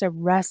is just a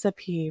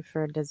recipe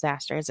for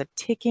disaster. It's a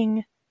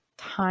ticking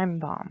time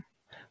bomb.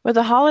 With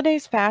the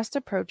holidays fast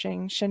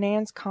approaching,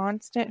 Shanann's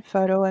constant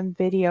photo and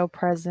video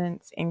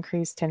presence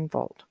increased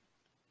tenfold.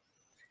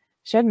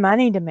 She had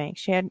money to make.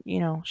 She had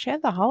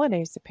the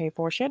holidays to pay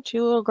for. She had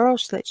 2 little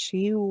girls that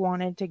she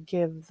wanted to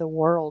give the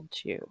world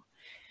to.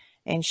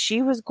 And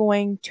she was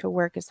going to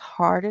work as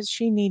hard as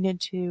she needed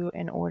to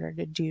in order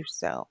to do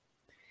so.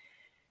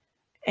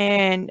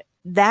 And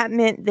that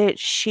meant that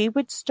she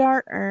would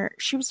start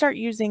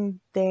using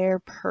their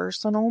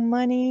personal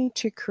money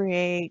to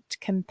create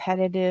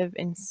competitive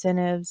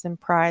incentives and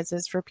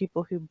prizes for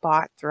people who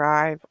bought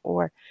Thrive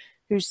or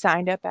who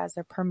signed up as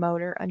a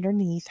promoter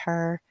underneath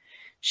her.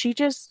 She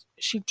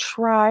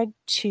tried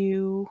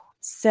to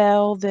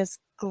sell this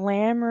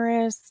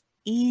glamorous,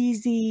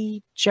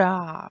 easy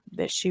job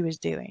that she was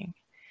doing.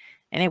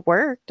 And it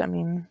worked. I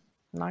mean,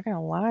 I'm not going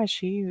to lie.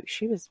 She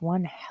was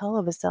one hell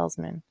of a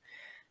salesman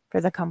for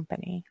the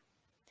company.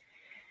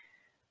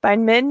 By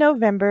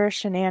mid-November,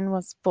 Shanann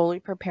was fully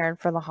prepared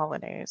for the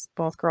holidays.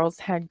 Both girls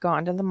had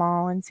gone to the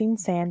mall and seen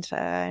Santa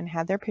and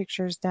had their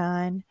pictures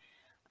done.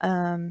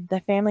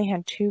 The family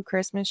had 2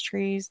 Christmas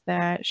trees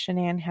that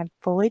Shanann had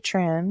fully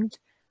trimmed.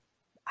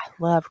 I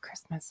love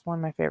Christmas, one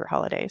of my favorite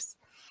holidays.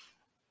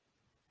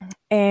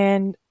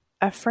 And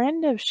a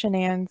friend of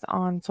Shanann's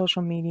on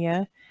social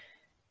media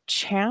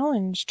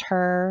challenged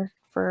her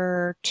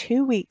for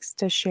 2 weeks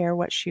to share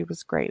what she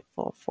was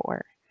grateful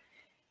for.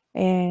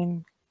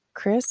 And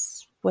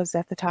Chris was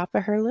at the top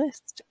of her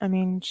list. I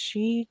mean,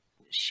 she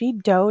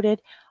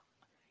doted,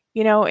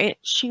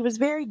 she was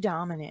very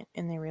dominant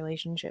in the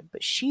relationship,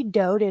 but she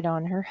doted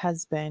on her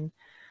husband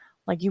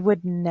like you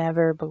would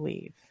never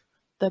believe.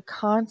 The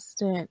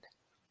constant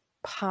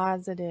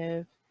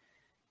positive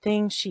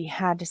things she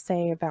had to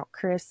say about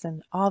Chris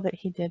and all that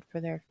he did for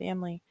their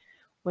family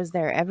was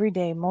there every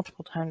day,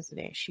 multiple times a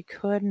day. She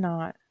could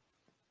not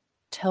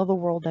tell the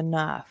world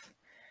enough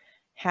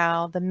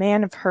how the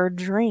man of her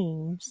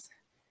dreams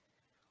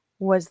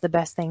was the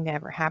best thing to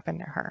ever happen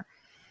to her.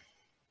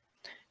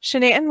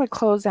 Shanann would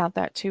close out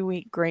that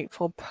 2-week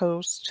grateful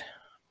post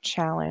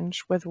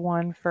challenge with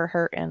one for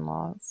her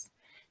in-laws,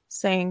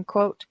 saying,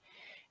 quote,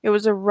 "It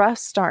was a rough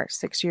start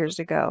 6 years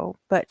ago,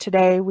 but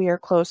today we are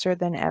closer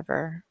than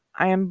ever.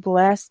 I am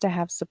blessed to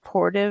have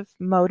supportive,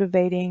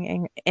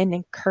 motivating, and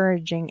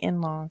encouraging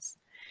in-laws.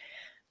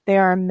 They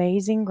are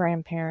amazing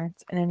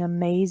grandparents and an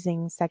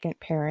amazing second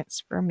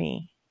parents for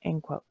me,"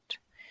 end quote.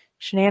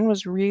 Shanann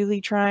was really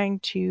trying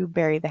to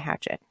bury the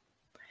hatchet.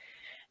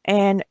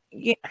 And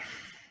we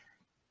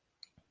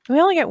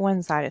only get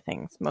one side of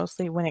things,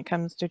 mostly when it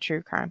comes to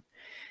true crime.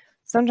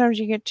 Sometimes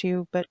you get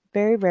 2, but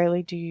very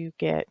rarely do you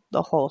get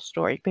the whole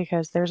story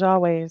because there's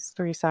always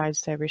 3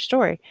 sides to every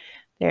story.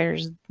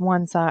 There's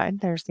one side,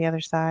 there's the other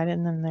side,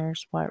 and then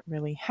there's what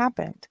really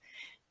happened.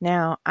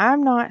 Now,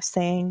 I'm not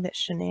saying that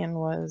Shanann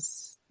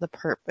was the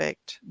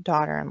perfect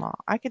daughter-in-law.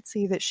 I could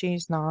see that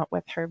she's not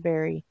with her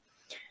very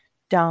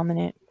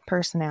dominant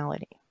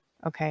personality,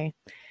 okay?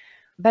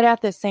 But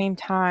at the same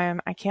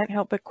time, I can't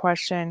help but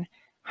question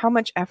how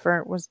much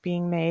effort was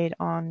being made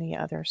on the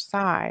other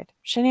side.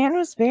 Shanann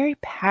was very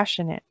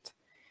passionate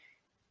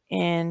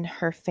in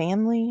her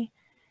family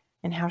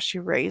and how she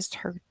raised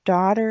her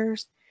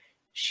daughters.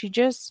 She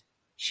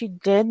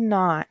did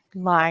not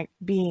like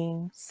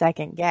being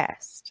second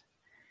guessed.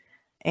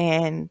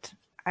 And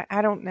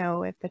I don't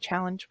know if the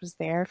challenge was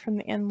there from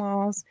the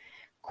in-laws,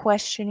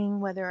 questioning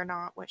whether or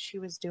not what she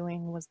was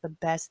doing was the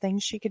best thing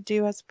she could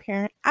do as a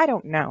parent. I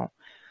don't know.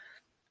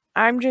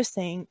 I'm just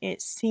saying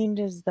it seemed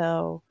as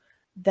though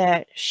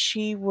that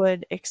she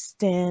would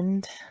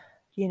extend,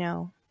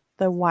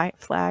 the white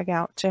flag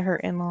out to her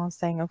in-laws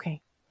saying,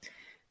 okay,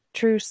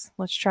 truce,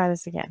 let's try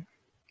this again.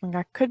 Like,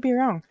 I could be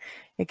wrong.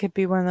 It could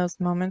be one of those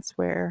moments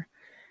where,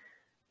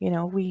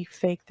 we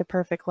fake the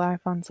perfect life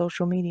on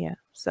social media.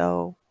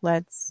 So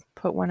let's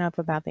put one up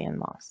about the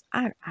in-laws.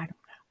 I don't know.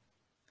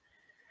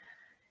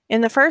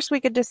 In the first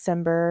week of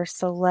December,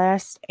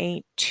 Celeste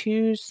ate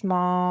 2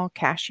 small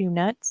cashew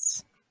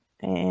nuts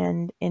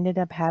and ended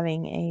up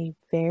having a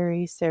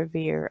very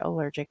severe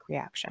allergic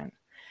reaction.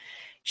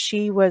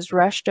 She was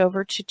rushed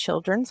over to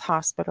Children's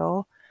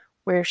Hospital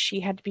where she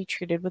had to be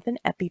treated with an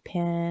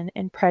EpiPen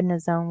and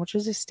prednisone, which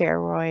is a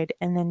steroid,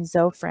 and then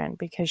Zofran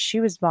because she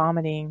was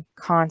vomiting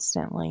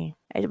constantly.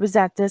 It was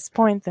at this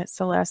point that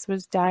Celeste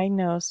was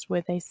diagnosed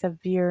with a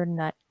severe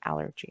nut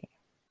allergy.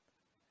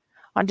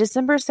 On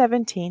December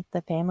 17th,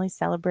 the family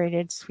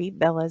celebrated Sweet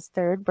Bella's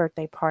 3rd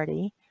birthday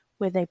party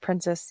with a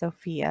Princess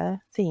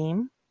Sophia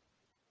theme.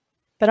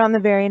 But on the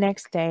very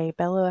next day,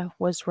 Bella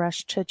was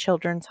rushed to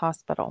Children's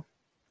Hospital.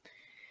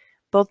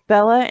 Both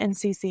Bella and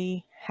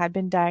Cece had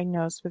been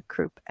diagnosed with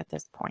croup at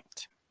this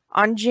point.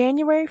 On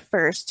January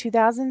 1st,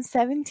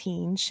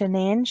 2017,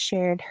 Shanann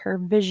shared her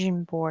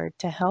vision board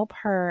to help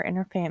her and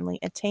her family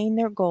attain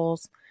their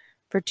goals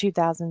for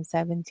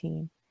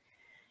 2017.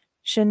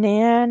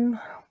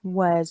 Shanann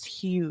was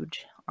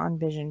huge on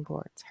vision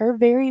boards. Her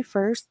very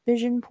first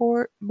vision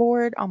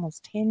board,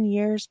 almost 10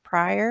 years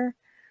prior,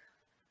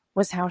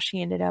 was how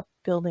she ended up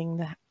building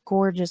the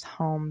gorgeous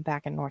home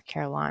back in North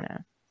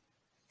Carolina.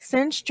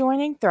 Since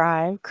joining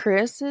Thrive,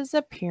 Chris's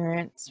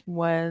appearance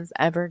was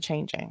ever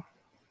changing.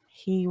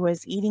 He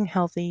was eating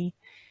healthy.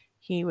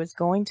 He was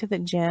going to the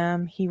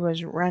gym. He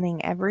was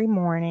running every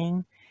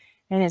morning.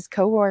 And his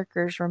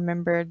coworkers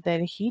remembered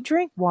that he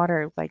drank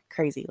water like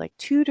crazy, like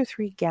 2 to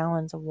 3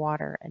 gallons of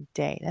water a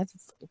day. That's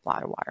a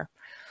lot of water.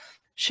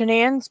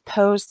 Shanann's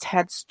posts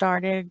had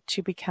started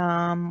to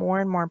become more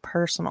and more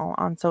personal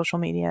on social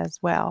media as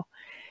well.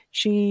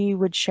 She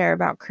would share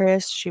about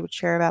Chris. She would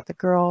share about the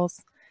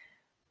girls.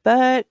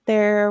 But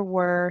there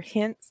were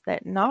hints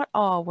that not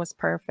all was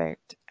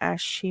perfect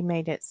as she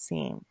made it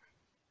seem.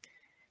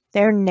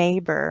 Their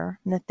neighbor,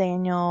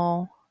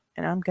 Nathaniel,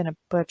 and I'm going to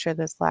butcher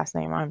this last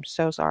name, I'm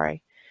so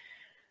sorry,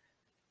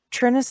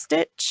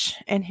 Trinistich,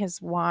 and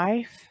his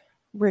wife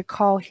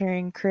recall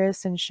hearing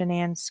Chris and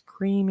Shanann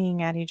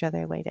screaming at each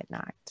other late at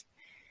night.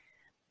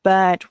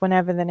 But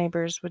whenever the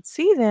neighbors would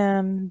see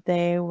them,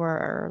 they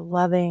were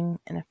loving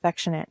and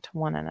affectionate to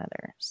one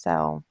another.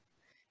 So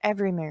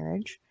every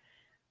marriage,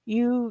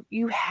 you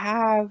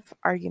have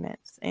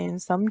arguments,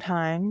 and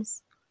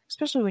sometimes,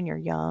 especially when you're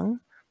young,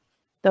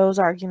 those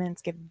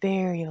arguments get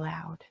very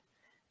loud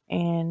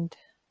and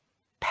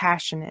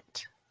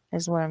passionate,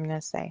 is what I'm going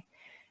to say.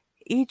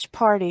 Each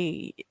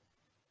party,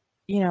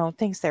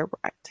 thinks they're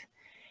right.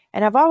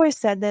 And I've always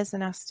said this,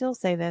 and I still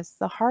say this,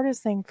 the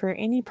hardest thing for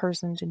any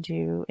person to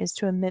do is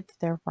to admit that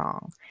they're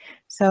wrong.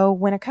 So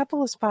when a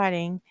couple is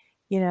fighting,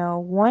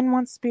 one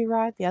wants to be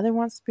right, the other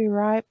wants to be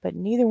right, but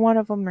neither one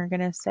of them are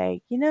going to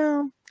say,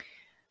 no,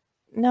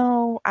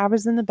 I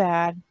was in the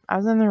bad. I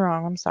was in the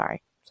wrong. I'm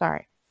sorry.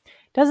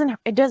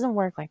 It doesn't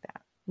work like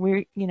that.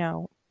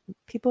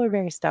 People are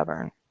very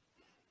stubborn.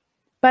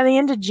 By the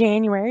end of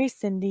January,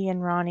 Cindy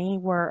and Ronnie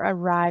were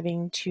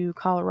arriving to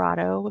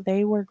Colorado.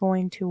 They were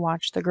going to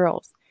watch the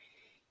girls.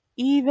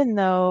 Even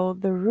though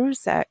the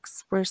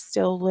Ruseks were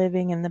still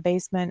living in the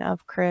basement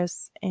of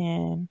Chris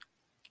and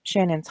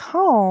Shannon's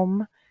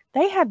home,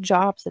 they had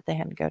jobs that they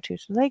had to go to,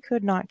 so they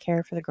could not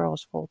care for the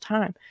girls full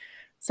time.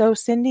 So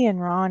Cindy and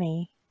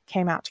Ronnie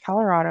came out to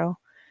Colorado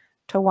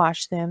to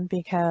watch them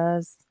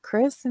because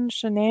Chris and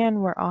Shanann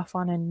were off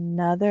on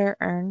another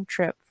earned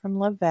trip from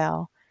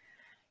Lavelle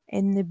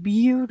in the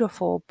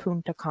beautiful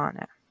Punta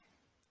Cana.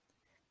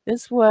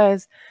 This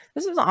was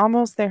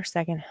almost their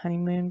second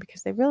honeymoon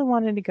because they really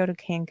wanted to go to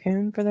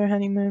Cancun for their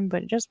honeymoon,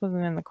 but it just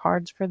wasn't in the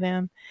cards for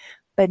them.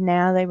 But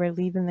now they were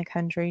leaving the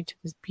country to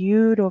this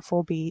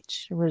beautiful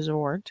beach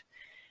resort.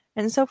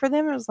 And so for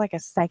them, it was like a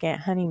second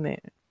honeymoon.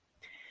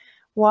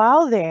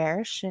 While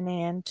there,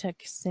 Shanann took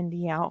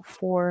Cindy out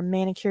for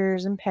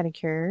manicures and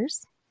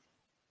pedicures.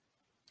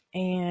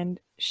 And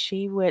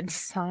she would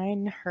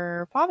sign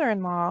her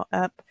father-in-law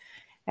up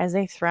as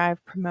a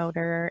Thrive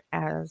promoter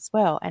as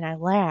well. And I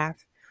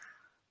laugh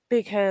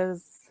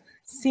because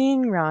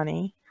seeing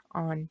Ronnie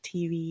on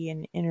TV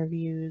and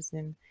interviews,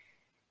 and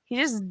he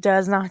just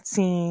does not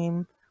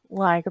seem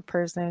like a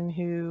person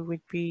who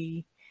would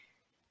be,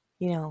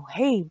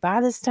 hey,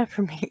 buy this stuff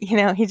for me.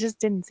 He just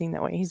didn't seem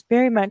that way. He's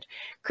very much,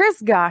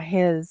 Chris got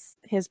his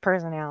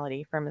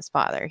personality from his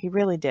father. He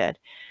really did.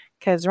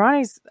 Because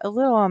Ronnie's a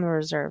little on the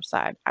reserve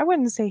side. I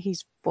wouldn't say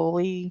he's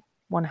fully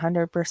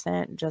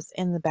 100% just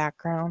in the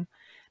background,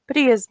 but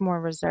he is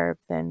more reserved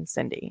than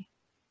Cindy.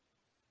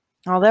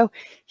 Although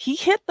he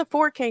hit the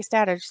 4K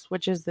status,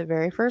 which is the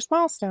very first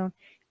milestone,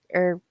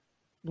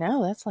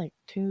 no, that's like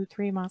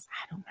 2-3 miles.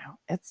 I don't know.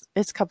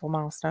 It's a couple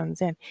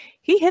milestones in.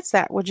 He hits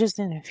that with just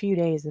in a few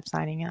days of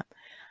signing up.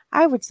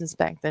 I would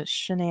suspect that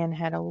Shanann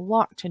had a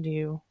lot to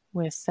do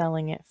with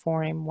selling it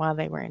for him while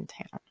they were in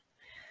town.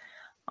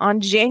 On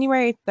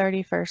January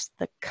 31st,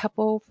 the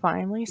couple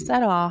finally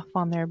set off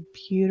on their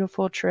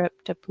beautiful trip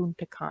to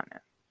Punta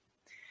Cana.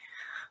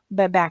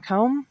 But back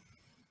home,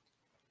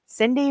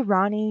 Cindy,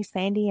 Ronnie,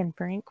 Sandy, and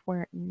Frank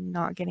were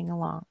not getting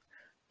along.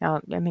 Now,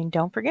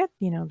 don't forget,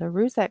 the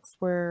Ruseks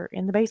were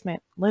in the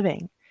basement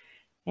living.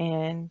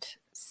 And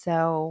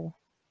so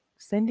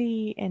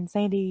Cindy and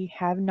Sandy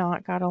have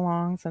not got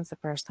along since the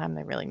first time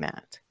they really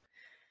met.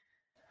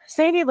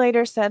 Sandy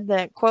later said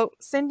that, quote,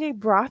 Cindy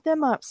brought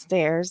them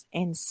upstairs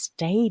and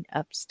stayed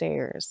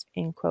upstairs,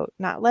 end quote,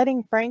 not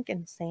letting Frank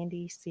and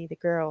Sandy see the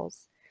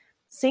girls.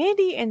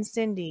 Sandy and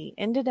Cindy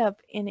ended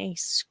up in a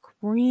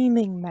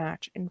screaming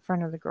match in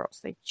front of the girls.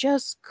 They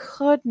just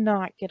could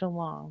not get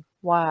along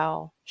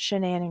while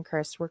Shanann and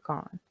Chris were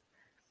gone.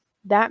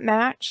 That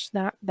match,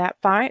 that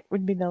fight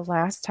would be the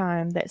last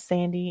time that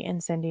Sandy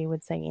and Cindy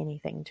would say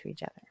anything to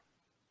each other.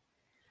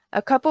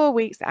 A couple of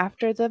weeks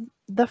after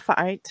the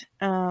fight,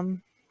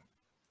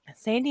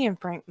 Sandy and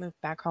Frank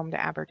moved back home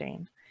to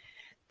Aberdeen.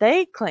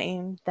 They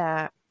claimed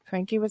that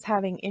Frankie was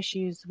having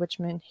issues, which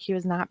meant he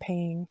was not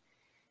paying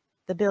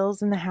the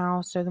bills in the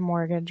house or the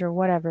mortgage or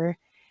whatever,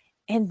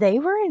 and they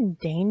were in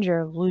danger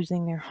of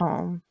losing their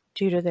home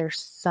due to their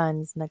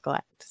son's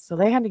neglect. So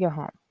they had to go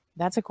home.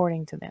 That's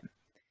according to them.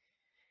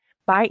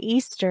 By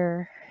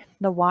Easter,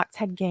 the Watts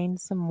had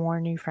gained some more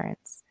new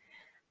friends.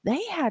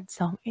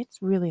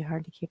 It's really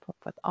hard to keep up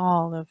with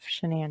all of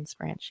Shanann's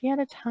friends. She had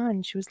a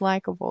ton. She was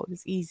likable. It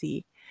was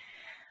easy.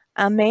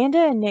 Amanda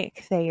and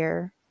Nick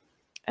Thayer.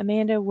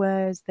 Amanda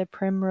was the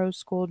Primrose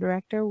School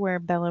director where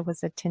Bella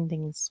was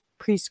attending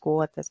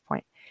preschool at this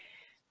point.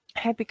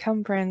 Had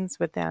become friends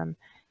with them.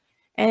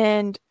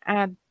 And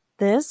at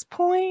this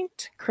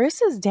point,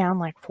 Chris is down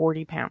like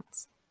 40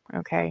 pounds.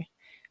 Okay.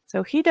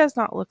 So he does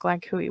not look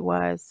like who he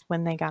was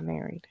when they got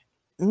married.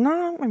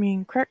 No, I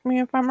mean, correct me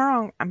if I'm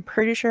wrong. I'm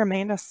pretty sure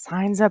Amanda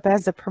signs up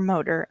as a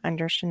promoter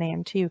under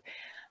Shanann too.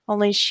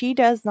 Only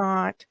she's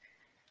not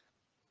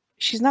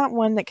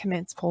one that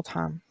commits full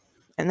time.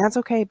 And that's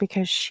okay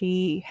because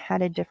she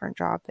had a different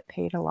job that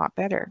paid a lot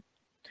better.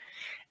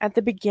 At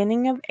the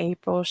beginning of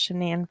April,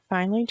 Shanann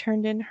finally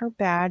turned in her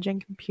badge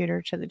and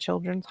computer to the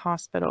Children's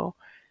Hospital,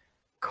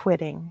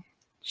 quitting.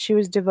 She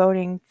was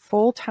devoting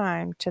full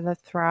time to the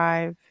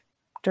Thrive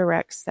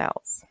direct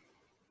sales.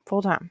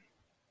 Full time.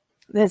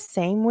 The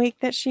same week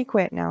that she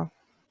quit now,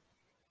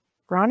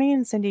 Ronnie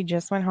and Cindy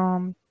just went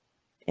home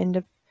in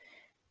the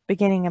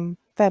beginning of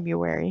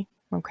February.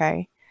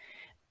 Okay.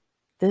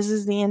 This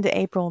is the end of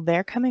April.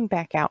 They're coming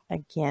back out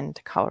again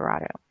to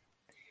Colorado.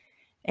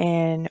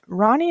 And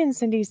Ronnie and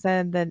Cindy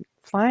said that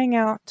flying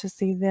out to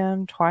see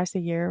them twice a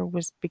year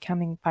was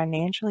becoming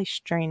financially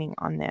straining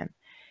on them.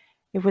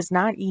 It was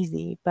not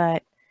easy,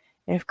 but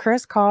if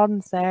Chris called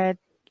and said,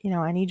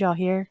 I need y'all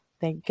here,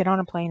 they'd get on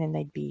a plane and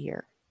they'd be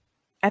here.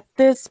 At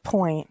this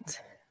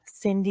point,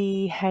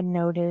 Cindy had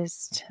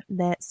noticed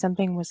that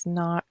something was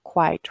not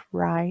quite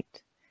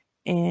right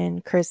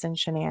in Chris and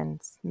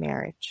Shanann's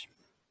marriage.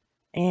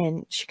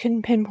 And she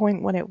couldn't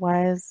pinpoint what it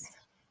was,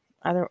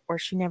 or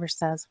she never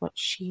says what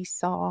she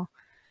saw.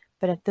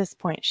 But at this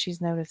point,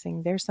 she's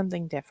noticing there's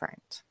something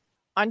different.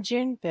 On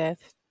June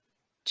 5th,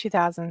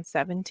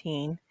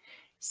 2017,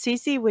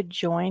 Cece would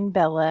join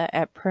Bella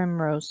at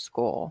Primrose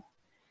School.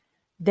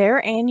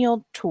 Their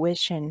annual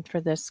tuition for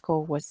this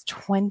school was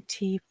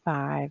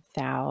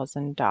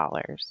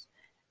 $25,000.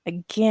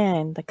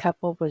 Again, the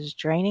couple was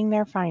draining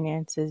their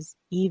finances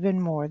even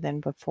more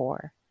than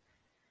before.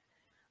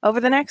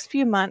 Over the next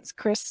few months,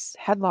 Chris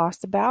had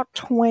lost about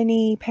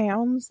 20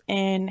 pounds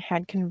and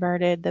had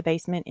converted the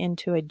basement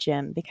into a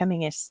gym,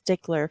 becoming a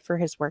stickler for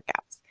his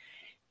workouts.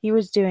 He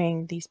was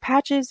doing these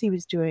patches, he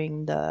was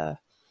doing the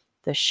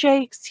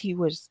shakes, he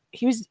was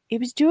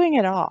doing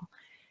it all.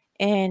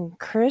 And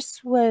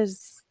Chris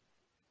was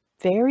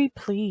very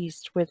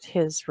pleased with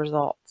his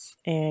results,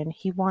 and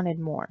he wanted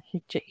more.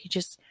 He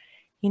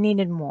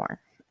needed more.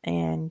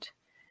 And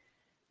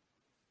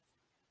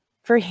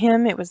for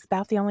him, it was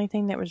about the only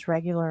thing that was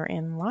regular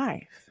in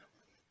life.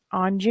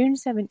 On June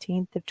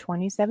 17th of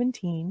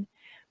 2017,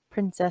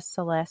 Princess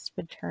Celeste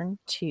would turn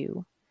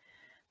 2.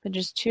 But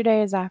just 2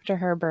 days after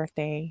her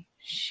birthday,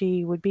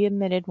 she would be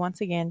admitted once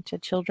again to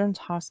Children's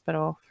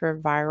Hospital for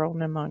viral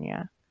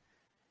pneumonia.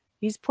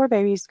 These poor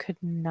babies could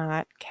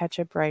not catch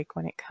a break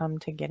when it come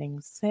to getting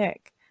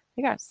sick.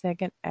 They got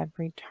sick at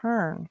every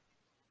turn.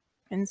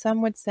 And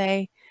some would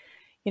say,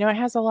 it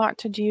has a lot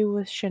to do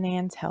with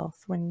Shanann's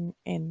health when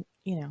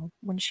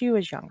she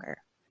was younger.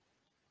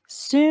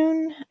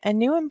 Soon, a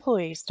new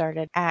employee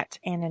started at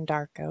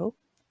Anadarko,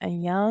 a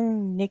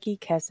young Nikki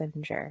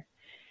Kessinger.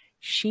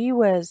 She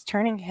was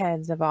turning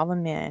heads of all the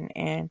men,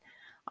 and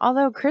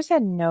although Chris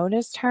had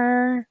noticed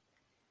her,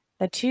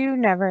 the two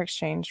never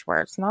exchanged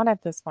words. Not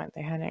at this point.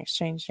 They hadn't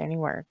exchanged any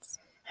words.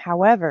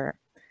 However,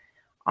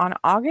 on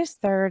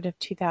August 3rd of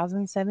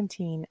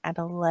 2017 at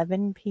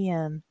 11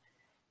 p.m.,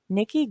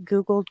 Nikki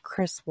Googled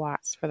Chris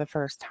Watts for the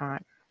first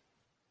time.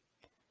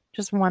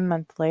 Just 1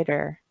 month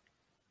later,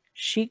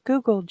 she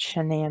Googled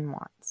Shanann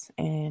Watts,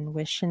 and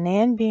with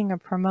Shanann being a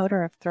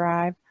promoter of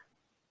Thrive,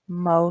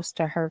 most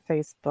of her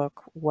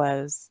Facebook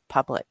was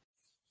public.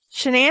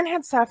 Shanann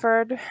had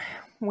suffered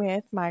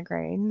with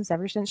migraines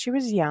ever since she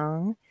was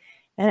young,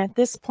 and at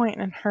this point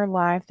in her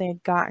life, they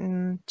had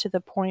gotten to the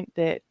point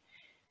that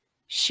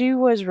she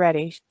was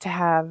ready to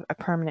have a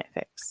permanent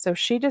fix. So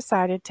she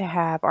decided to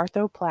have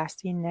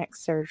arthroplasty neck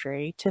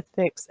surgery to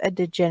fix a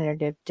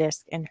degenerative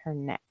disc in her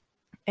neck.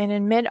 And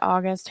in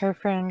mid-August, her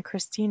friend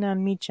Christina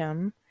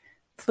Meacham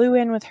flew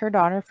in with her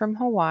daughter from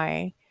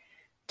Hawaii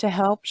to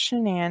help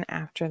Shanann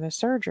after the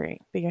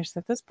surgery. Because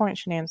at this point,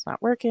 Shanann's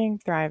not working,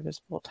 Thrive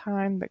is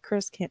full-time, but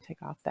Chris can't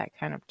take off that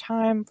kind of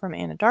time from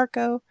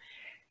Anadarko.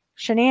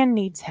 Shanann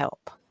needs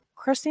help.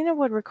 Christina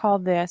would recall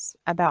this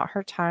about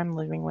her time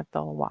living with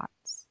the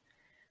Watts.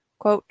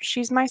 Quote,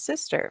 "She's my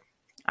sister.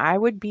 I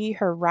would be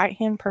her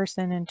right-hand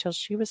person until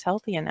she was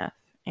healthy enough,"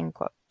 end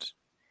quote.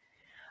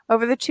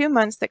 Over the 2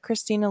 months that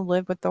Christina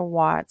lived with the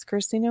Watts,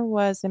 Christina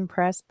was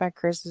impressed by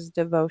Chris's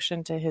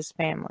devotion to his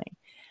family.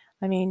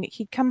 I mean,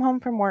 he'd come home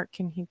from work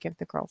and he'd give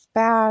the girls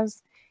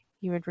baths.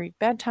 He would read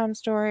bedtime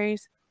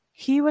stories.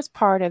 He was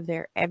part of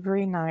their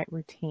every night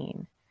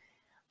routine.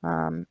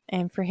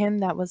 And for him,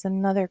 that was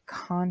another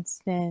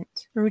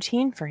constant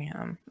routine for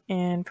him.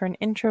 And for an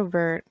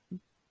introvert,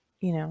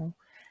 the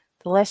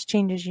less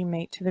changes you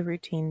make to the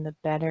routine, the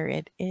better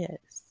it is.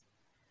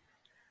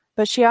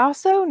 But she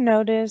also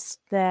noticed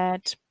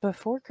that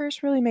before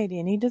Chris really made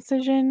any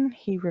decision,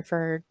 he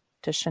referred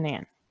to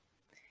Shanann.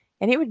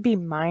 And it would be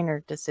minor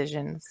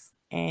decisions,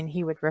 and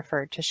he would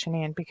refer to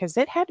Shanann because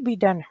it had to be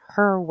done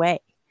her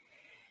way.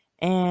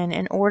 And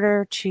in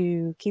order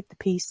to keep the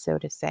peace, so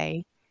to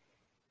say,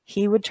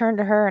 he would turn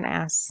to her and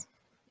ask,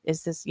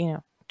 is this,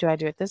 do I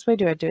do it this way?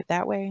 Do I do it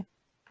that way?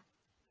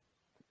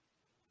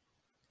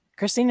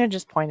 Christina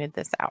just pointed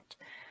this out.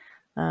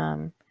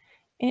 And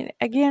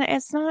again,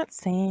 it's not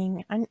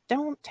saying,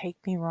 don't take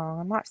me wrong.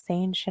 I'm not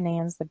saying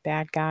Shanann's the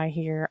bad guy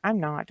here. I'm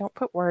not. Don't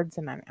put words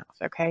in my mouth,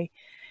 okay?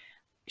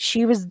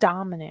 She was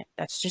dominant.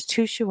 That's just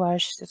who she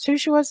was. That's who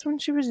she was when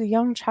she was a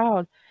young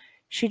child.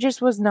 She just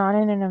was not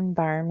in an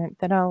environment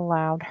that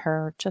allowed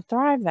her to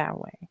thrive that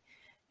way.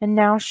 And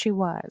now she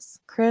was.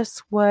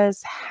 Chris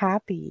was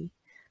happy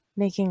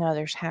making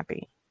others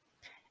happy.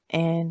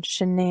 And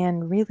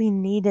Shanann really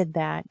needed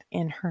that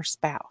in her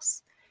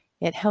spouse.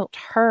 It helped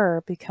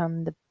her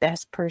become the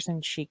best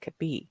person she could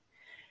be.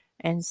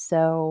 And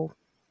so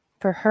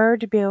for her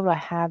to be able to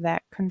have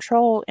that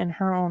control in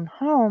her own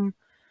home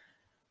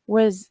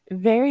was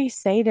very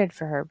sated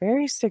for her,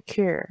 very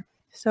secure.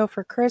 So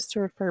for Chris to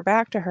refer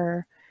back to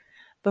her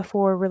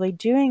before really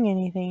doing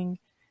anything,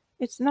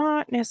 it's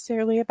not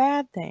necessarily a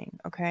bad thing,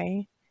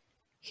 okay?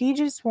 He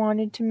just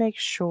wanted to make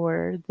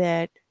sure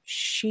that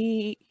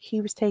he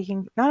was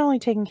not only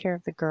taking care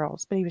of the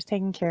girls, but he was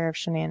taking care of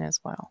Shanann as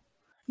well.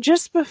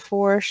 Just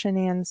before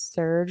Shanann's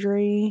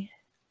surgery,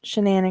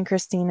 Shanann and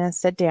Christina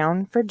sat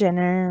down for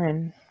dinner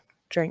and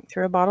drank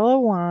through a bottle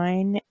of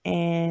wine,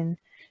 and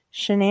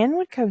Shanann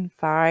would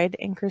confide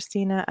in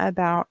Christina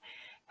about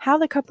how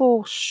the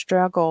couple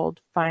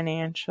struggled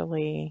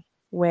financially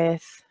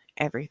with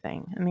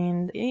everything. I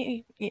mean,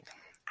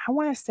 I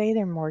want to say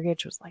their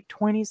mortgage was like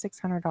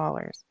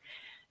 $2,600.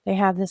 They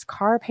have this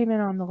car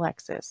payment on the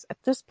Lexus.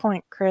 At this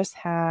point, Chris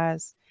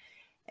has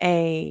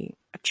a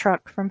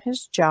truck from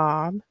his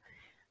job.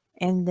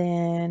 And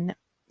then,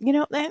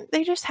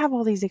 they just have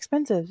all these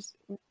expenses.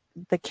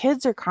 The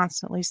kids are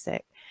constantly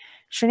sick.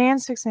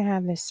 Shanann's fixing to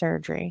have this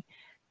surgery.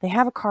 They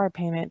have a car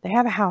payment. They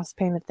have a house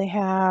payment. They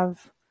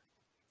have,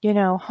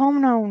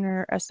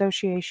 homeowner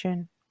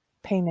association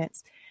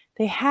payments.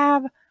 They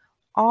have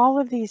all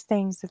of these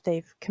things that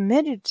they've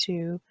committed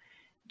to.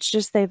 It's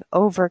just they've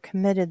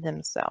overcommitted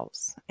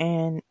themselves.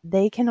 And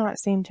they cannot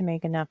seem to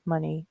make enough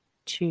money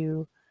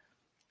to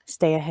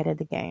stay ahead of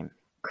the game.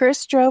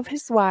 Chris drove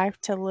his wife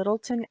to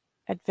Littleton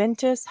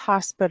Adventist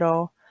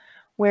Hospital,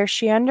 where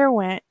she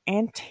underwent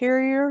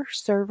anterior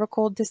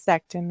cervical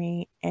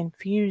discectomy and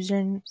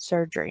fusion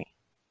surgery.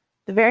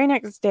 The very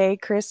next day,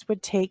 Chris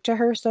would take to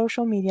her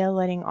social media,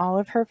 letting all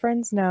of her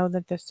friends know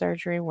that the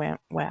surgery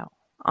went well.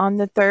 On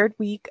the third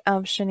week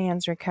of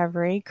Shanann's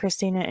recovery,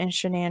 Christina and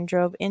Shanann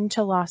drove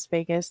into Las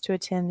Vegas to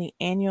attend the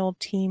annual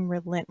Team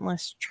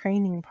Relentless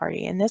training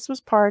party. And this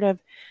was part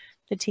of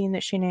the team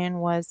that Shanann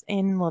was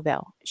in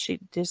Lavelle.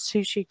 This is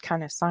who she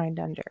kind of signed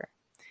under.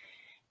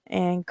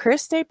 And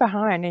Chris stayed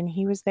behind, and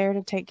he was there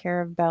to take care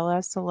of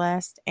Bella,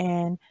 Celeste,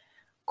 and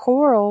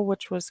Coral,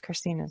 which was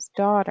Christina's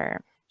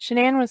daughter.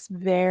 Shanann was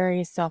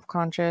very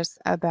self-conscious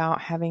about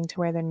having to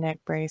wear the neck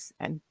brace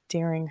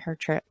during her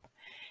trip.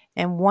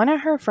 And one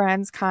of her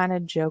friends kind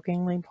of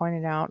jokingly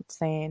pointed out,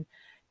 saying,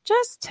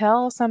 just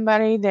tell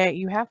somebody that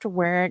you have to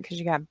wear it because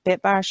you got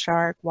bit by a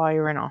shark while you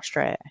were in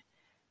Australia.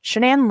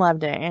 Shanann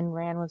loved it and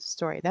ran with the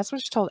story. That's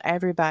what she told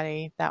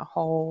everybody that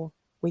whole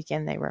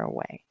weekend they were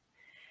away.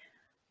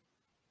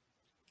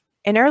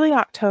 In early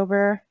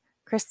October,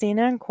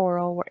 Christina and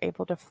Coral were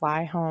able to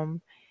fly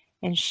home,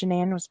 and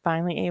Shanann was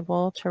finally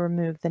able to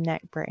remove the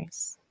neck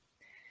brace.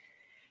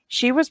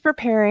 She was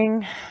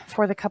preparing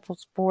for the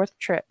couple's fourth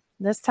trip,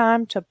 this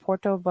time to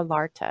Puerto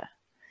Vallarta.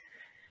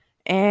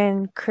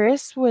 And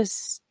Chris was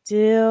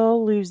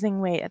still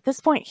losing weight. At this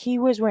point, he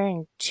was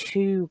wearing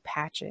two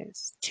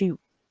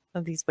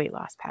of these weight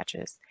loss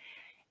patches.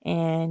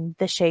 And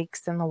the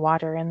shakes and the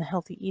water and the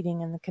healthy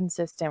eating and the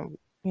consistent,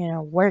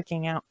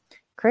 working out.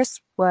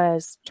 Chris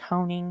was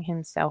toning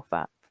himself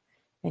up,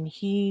 and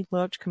he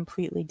looked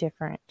completely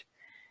different.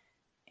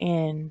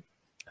 And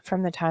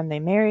from the time they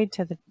married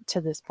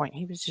to this point,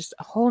 he was just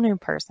a whole new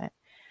person.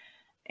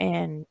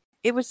 And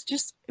it was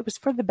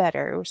for the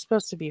better. It was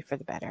supposed to be for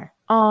the better.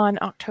 On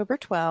October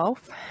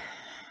 12th,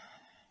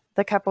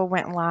 the couple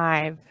went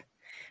live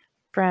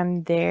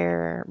from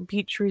their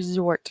beach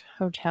resort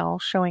hotel,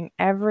 showing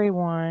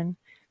everyone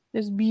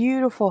this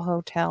beautiful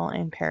hotel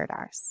in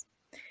paradise.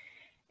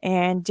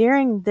 And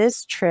during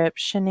this trip,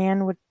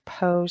 Shanann would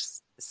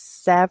post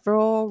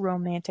several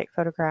romantic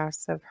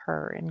photographs of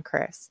her and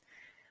Chris.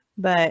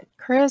 But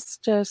Chris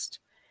just,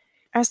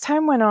 as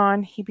time went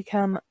on, he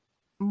became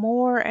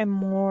more and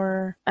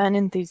more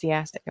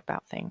unenthusiastic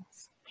about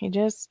things. He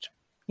just,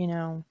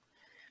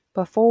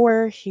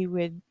 before he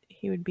would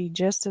be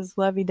just as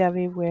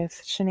lovey-dovey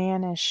with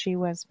Shanann as she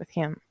was with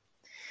him.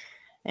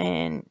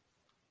 And,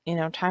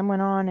 time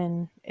went on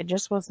and it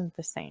just wasn't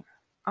the same.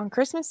 On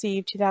Christmas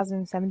Eve,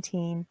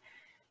 2017,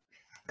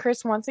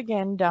 Chris once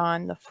again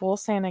donned the full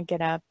Santa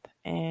getup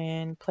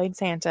and played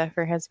Santa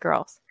for his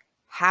girls.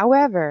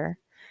 However,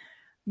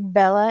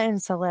 Bella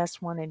and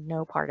Celeste wanted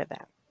no part of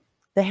that.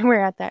 They were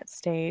at that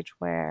stage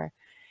where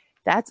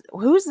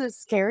who's the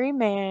scary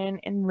man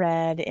in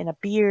red and a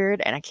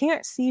beard and I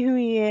can't see who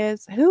he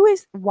is.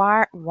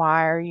 Why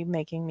are you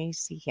making me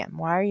see him?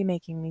 Why are you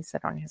making me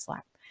sit on his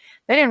lap?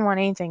 They didn't want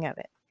anything of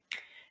it.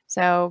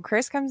 So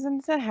Chris comes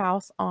into the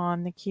house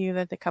on the cue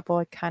that the couple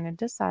had kind of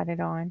decided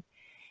on.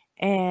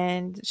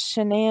 And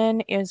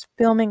Shanann is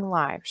filming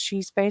live.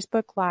 She's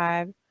Facebook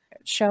Live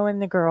showing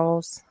the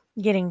girls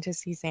getting to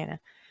see Santa.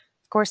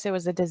 Of course, it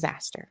was a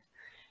disaster.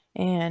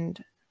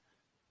 And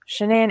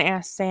Shanann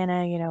asked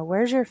Santa,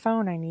 where's your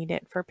phone? I need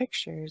it for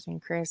pictures.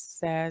 And Chris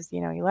says,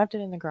 you left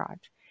it in the garage.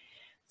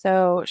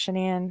 So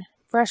Shanann,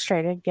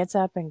 frustrated, gets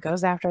up and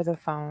goes after the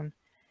phone.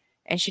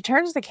 And she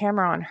turns the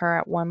camera on her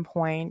at one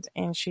point,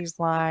 and she's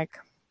like,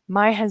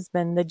 my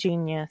husband, the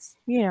genius,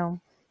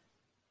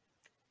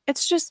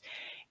 it's just,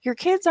 your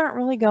kids aren't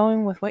really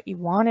going with what you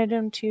wanted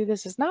them to.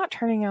 This is not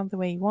turning out the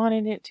way you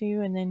wanted it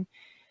to. And then,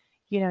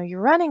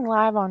 you're running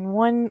live on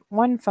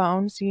one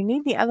phone, so you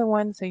need the other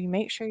one, so you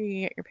make sure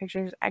you get your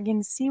pictures. I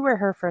can see where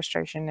her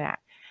frustration is at.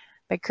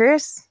 But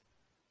Chris,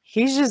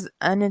 he's just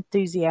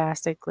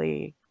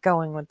unenthusiastically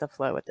going with the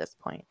flow at this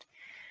point.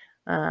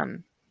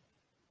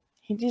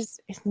 He just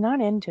is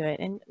not into it,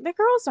 and the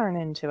girls aren't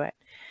into it.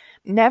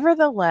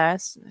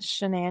 Nevertheless,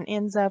 Shanann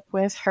ends up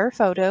with her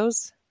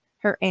photos,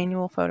 her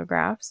annual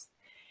photographs,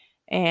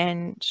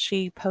 and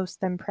she posts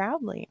them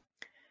proudly.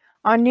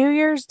 On New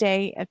Year's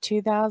Day of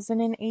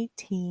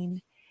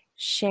 2018,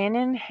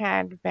 Shanann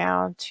had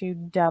vowed to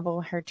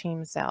double her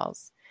team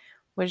sales,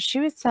 which she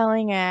was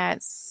selling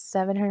at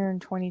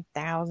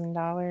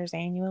 $720,000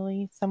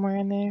 annually, somewhere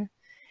in there.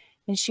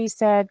 And she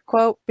said,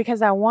 quote,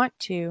 because I want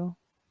to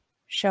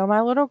show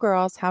my little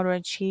girls how to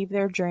achieve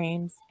their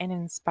dreams and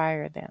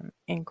inspire them,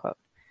 end quote.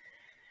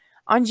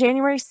 On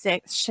January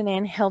 6th,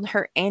 Shanann held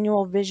her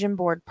annual vision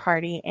board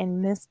party,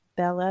 and Miss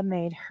Bella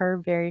made her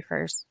very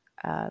first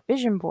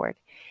vision board.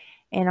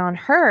 And on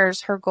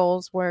hers, her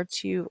goals were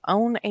to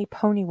own a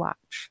pony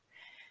watch,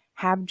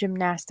 have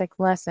gymnastic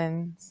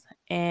lessons,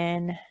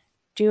 and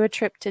do a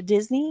trip to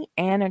Disney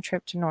and a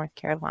trip to North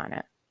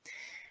Carolina.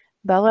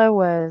 Bella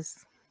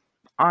was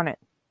on it.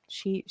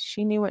 She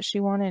knew what she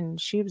wanted, and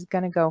she was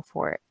going to go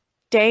for it.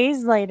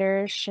 Days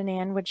later,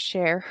 Shanann would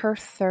share her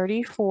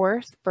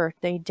 34th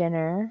birthday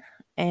dinner.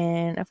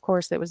 And of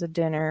course, it was a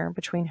dinner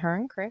between her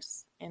and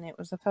Chris. And it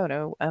was a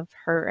photo of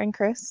her and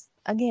Chris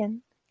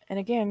again. And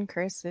again,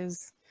 Chris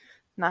is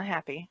not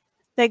happy.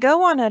 They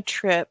go on a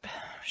trip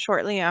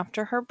shortly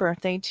after her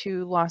birthday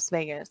to Las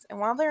Vegas. And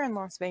while they're in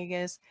Las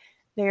Vegas,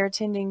 they're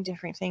attending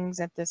different things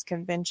at this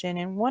convention.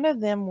 And one of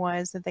them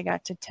was that they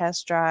got to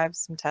test drive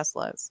some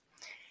Teslas.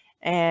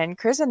 And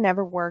Chris had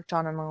never worked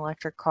on an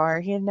electric car.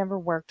 He had never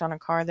worked on a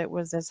car that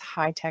was as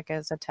high-tech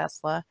as a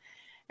Tesla.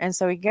 And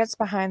so he gets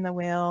behind the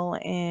wheel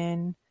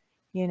and,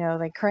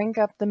 they crank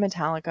up the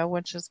Metallica,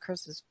 which is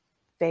Chris's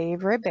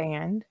favorite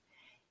band.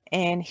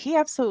 And he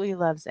absolutely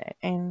loves it.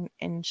 And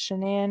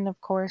Shanann, of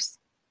course,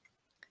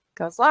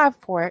 goes live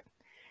for it.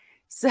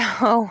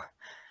 So,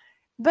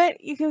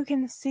 but you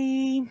can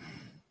see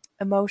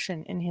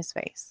emotion in his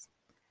face.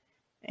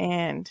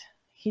 And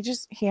he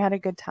had a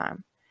good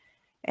time.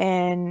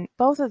 And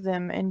both of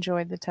them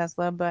enjoyed the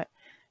Tesla, but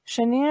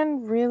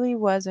Shanann really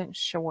wasn't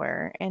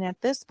sure. And at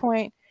this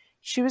point,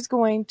 she was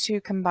going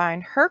to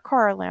combine her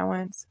car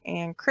allowance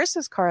and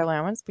Chris's car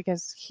allowance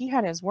because he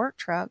had his work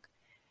truck.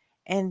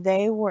 And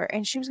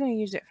she was going to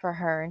use it for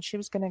her, and she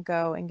was going to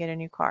go and get a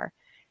new car.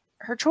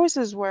 Her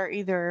choices were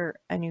either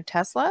a new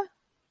Tesla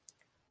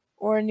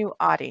or a new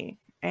Audi,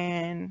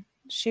 and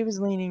she was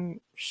leaning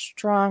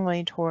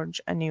strongly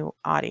towards a new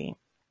Audi.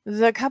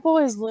 The couple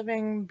is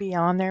living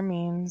beyond their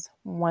means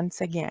once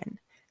again.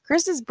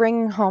 Chris is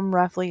bringing home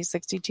roughly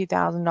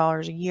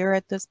 $62,000 a year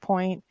at this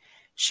point.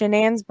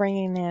 Shanann's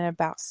bringing in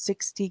about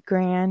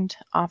 $60,000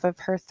 off of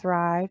her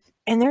Thrive,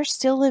 and they're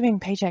still living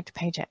paycheck to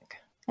paycheck.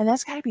 And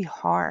that's got to be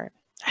hard.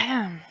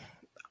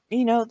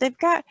 They've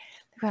got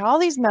all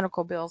these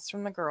medical bills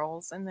from the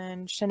girls, and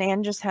then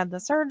Shanann just had the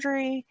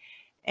surgery,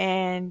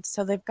 and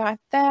so they've got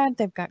that.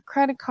 They've got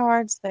credit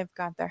cards. They've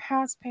got their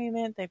house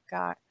payment. They've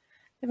got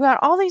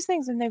all these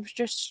things, and they've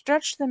just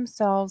stretched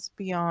themselves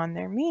beyond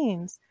their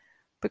means.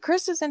 But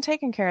Chris isn't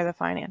taking care of the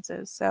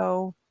finances,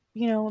 so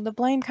the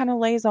blame kind of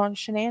lays on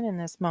Shanann in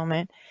this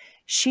moment.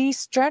 She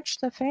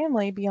stretched the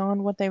family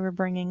beyond what they were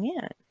bringing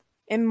in.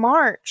 In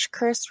March,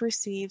 Chris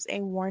receives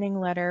a warning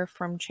letter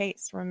from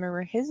Chase.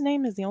 Remember, his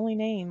name is the only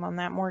name on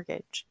that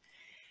mortgage.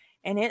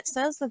 And it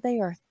says that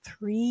they are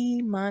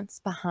 3 months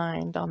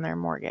behind on their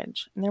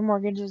mortgage. And their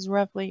mortgage is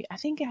roughly, I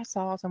think I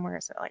saw somewhere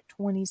it said like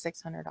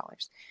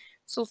 $2,600.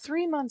 So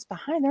 3 months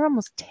behind, they're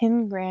almost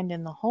 $10,000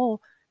 in the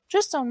hole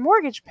just on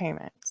mortgage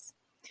payments.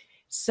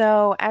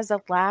 So as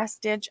a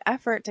last-ditch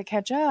effort to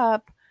catch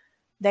up,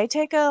 they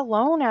take a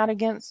loan out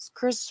against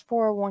Chris'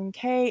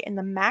 401k in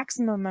the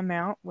maximum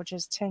amount, which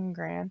is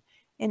 $10,000,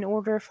 in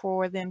order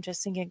for them to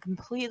sink it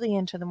completely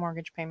into the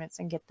mortgage payments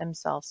and get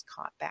themselves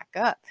caught back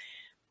up.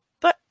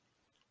 But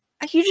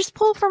you just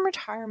pull from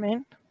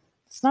retirement.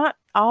 It's not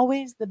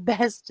always the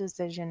best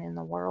decision in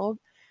the world.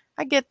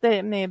 I get that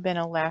it may have been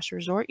a last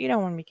resort. You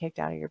don't want to be kicked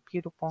out of your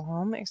beautiful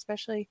home,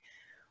 especially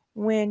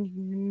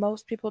when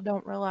most people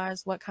don't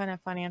realize what kind of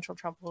financial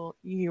trouble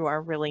you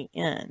are really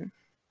in.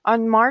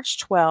 On March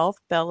 12th,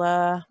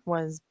 Bella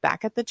was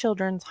back at the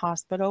Children's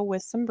Hospital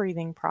with some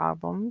breathing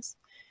problems.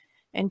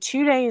 And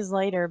 2 days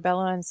later,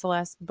 Bella and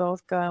Celeste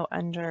both go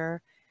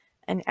under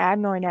an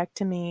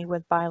adenoidectomy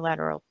with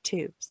bilateral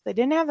tubes. They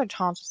didn't have their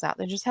tonsils out.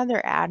 They just had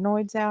their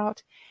adenoids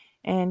out,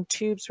 and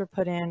tubes were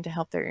put in to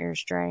help their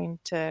ears drain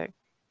to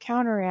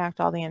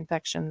counteract all the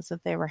infections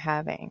that they were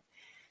having.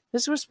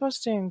 This was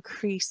supposed to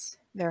increase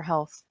their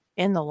health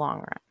in the long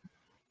run.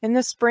 In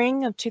the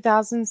spring of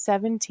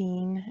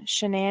 2017,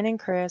 Shanann and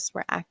Chris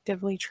were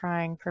actively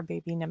trying for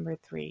baby number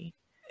 3.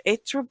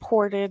 It's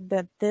reported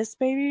that this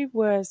baby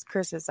was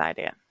Chris's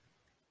idea.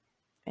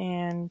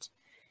 And,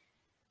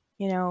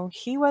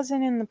 he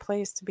wasn't in the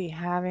place to be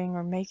having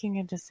or making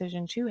a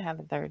decision to have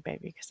a third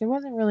baby because he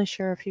wasn't really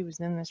sure if he was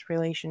in this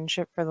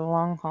relationship for the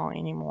long haul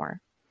anymore.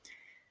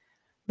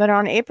 But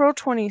on April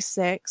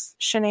 26th,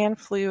 Shanann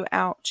flew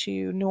out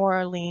to New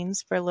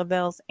Orleans for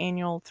LaBelle's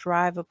annual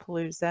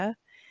Thrive-A-Palooza.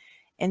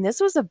 And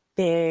this was a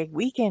big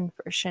weekend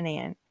for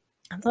Shanann.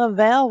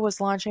 LaBelle was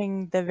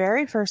launching the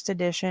very first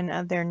edition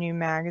of their new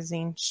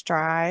magazine,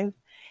 Strive.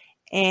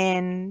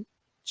 And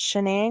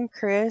Shanann,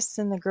 Chris,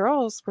 and the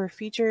girls were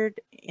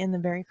featured in the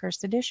very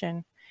first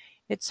edition.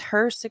 It's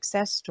her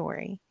success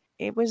story.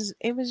 It was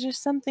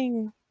just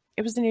something,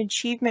 it was an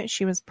achievement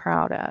she was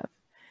proud of.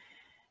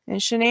 And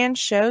Shanann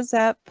shows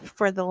up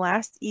for the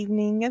last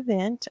evening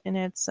event, and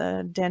it's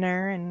a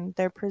dinner, and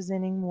they're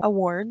presenting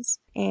awards.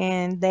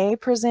 And they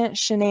present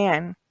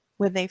Shanann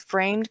with a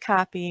framed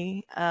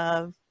copy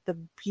of the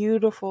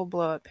beautiful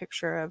blow-up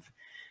picture of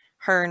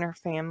her and her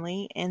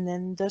family, and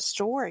then the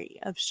story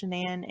of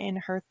Shanann and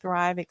her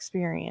Thrive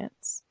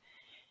experience.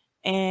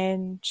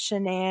 And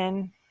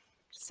Shanann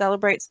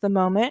celebrates the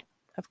moment,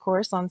 of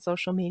course, on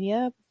social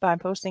media by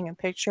posting a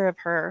picture of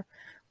her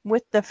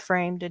with the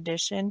framed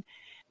edition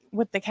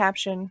with the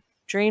caption,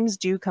 "Dreams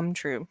do come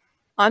true."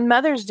 On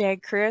Mother's Day,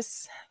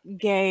 Chris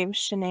gave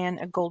Shanann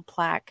a gold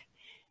plaque,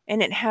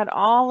 and it had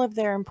all of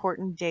their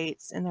important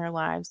dates in their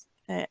lives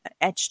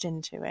etched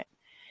into it.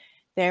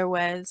 There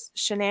was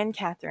Shanann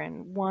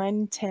Catherine,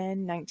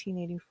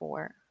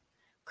 1/10/1984.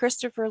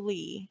 Christopher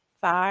Lee,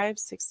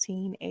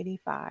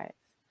 5/16/85.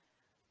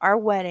 Our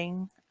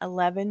wedding,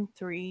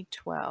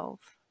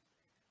 11/3/12.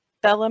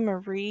 Bella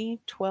Marie,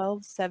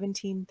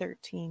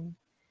 12/17/13.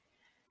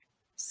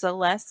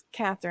 Celeste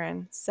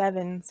Catherine,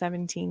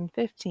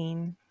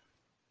 7/17/15.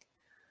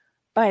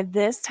 By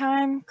this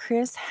time,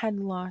 Chris had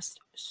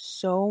lost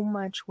so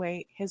much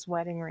weight, his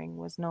wedding ring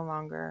was no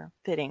longer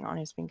fitting on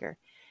his finger.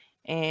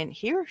 And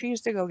he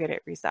refused to go get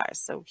it resized.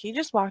 So he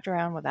just walked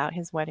around without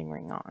his wedding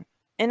ring on.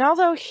 And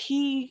although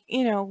he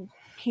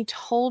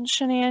told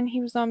Shanann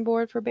he was on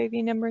board for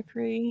baby number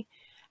 3,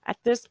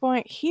 at this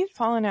point, he'd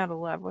fallen out of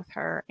love with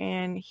her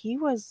and he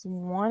was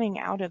wanting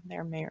out of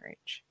their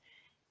marriage.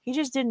 He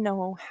just didn't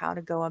know how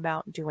to go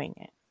about doing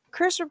it.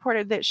 Chris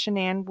reported that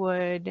Shanann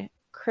would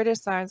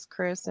criticize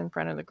Chris in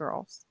front of the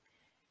girls.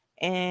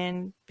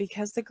 And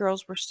because the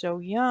girls were so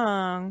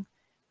young,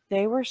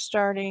 they were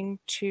starting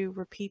to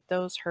repeat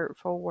those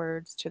hurtful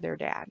words to their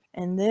dad.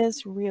 And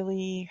this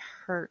really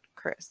hurt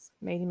Chris,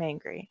 made him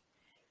angry.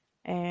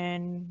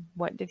 And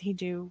what did he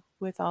do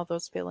with all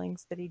those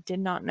feelings that he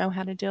did not know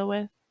how to deal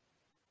with?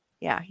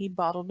 Yeah, he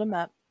bottled them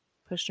up,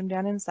 pushed them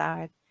down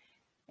inside,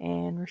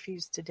 and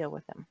refused to deal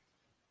with them.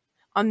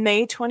 On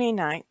May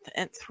 29th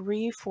at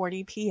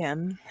 3:40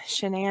 p.m.,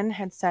 Shanann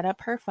had set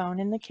up her phone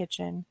in the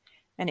kitchen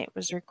and it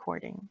was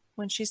recording.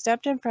 When she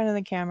stepped in front of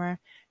the camera,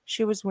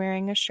 she was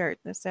wearing a shirt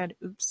that said,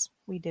 "Oops,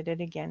 we did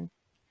it again."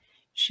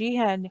 She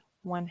had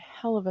one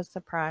hell of a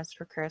surprise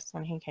for Chris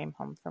when he came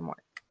home from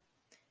work.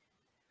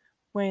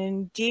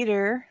 When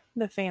Dieter,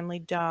 the family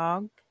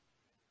dog,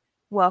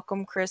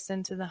 welcomed Chris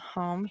into the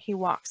home, he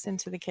walks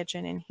into the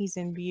kitchen and he's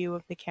in view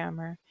of the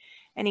camera.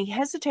 And he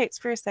hesitates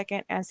for a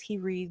second as he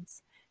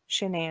reads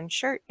Shanann's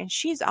shirt, and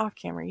she's off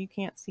camera. You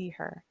can't see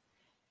her.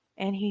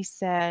 And he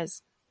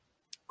says,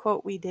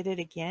 quote, "We did it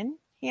again?"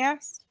 he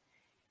asked.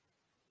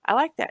 "I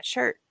like that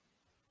shirt."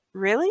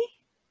 "Really?"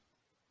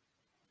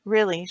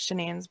 "Really,"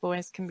 Shanann's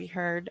voice can be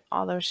heard,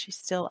 although she's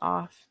still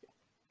out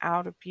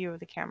of view of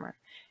the camera.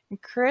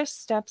 And Chris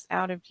steps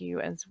out of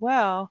view as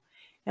well,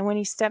 and when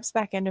he steps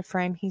back into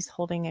frame, he's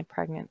holding a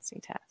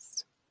pregnancy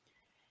test.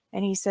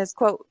 And he says,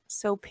 quote,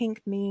 "So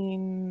pink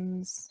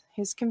means..."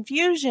 His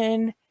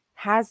confusion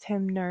has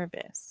him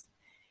nervous.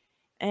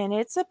 And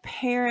it's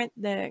apparent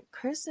that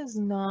Chris is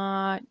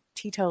not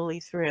totally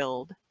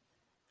thrilled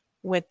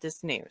with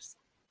this news.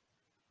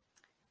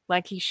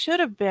 Like he should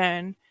have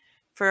been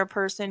for a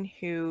person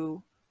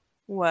who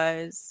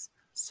was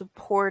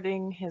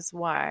supporting his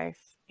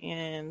wife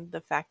in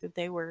the fact that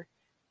they were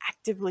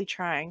actively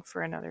trying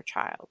for another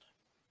child.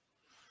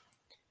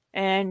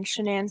 And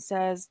Shanann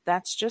says,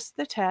 "That's just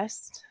the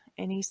test."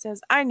 And he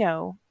says, "I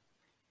know.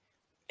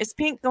 Is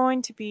pink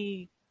going to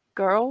be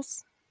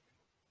girls?"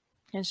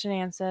 And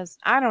Shanann says,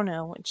 "I don't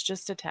know. It's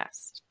just a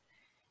test."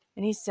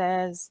 And he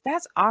says,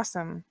 "That's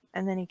awesome."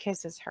 And then he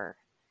kisses her.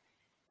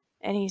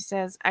 And he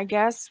says, "I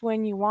guess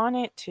when you want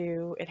it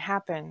to, it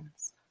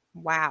happens."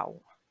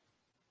 Wow.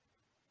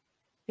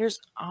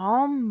 There's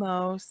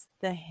almost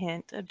the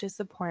hint of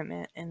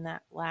disappointment in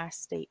that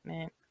last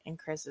statement in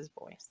Chris's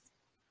voice.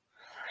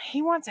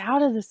 he wants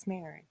out of this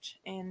marriage.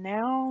 And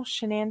now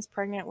Shanann's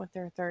pregnant with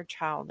their third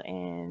child,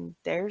 and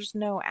there's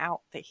no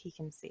out that he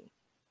can see.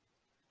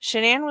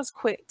 Shanann was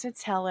quick to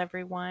tell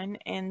everyone,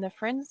 and the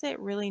friends that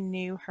really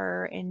knew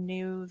her and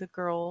knew the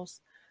girls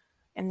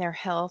and their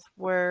health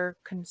were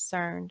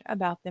concerned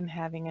about them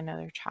having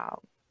another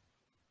child.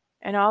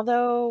 And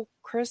although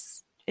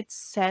it's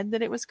said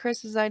that it was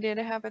Chris's idea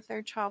to have a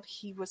third child,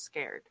 he was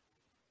scared.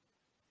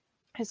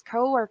 His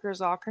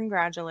co-workers all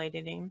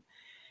congratulated him,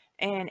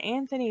 and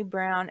Anthony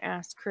Brown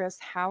asked Chris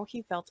how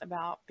he felt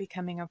about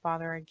becoming a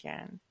father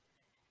again.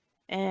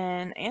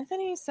 And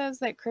Anthony says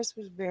that Chris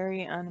was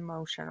very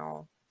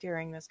unemotional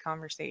during this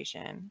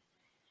conversation.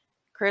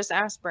 Chris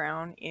asked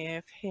Brown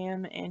if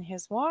him and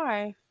his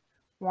wife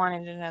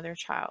wanted another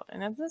child.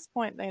 And at this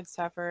point, they had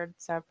suffered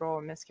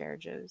several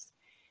miscarriages.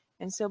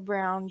 And so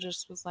Brown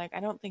just was like,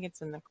 I don't think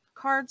it's in the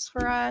cards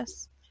for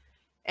us.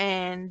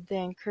 And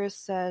then Chris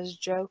says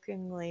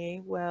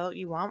jokingly, well,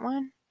 you want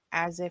one?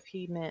 As if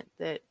he meant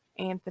that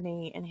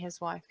Anthony and his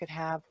wife could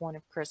have one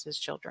of Chris's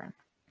children.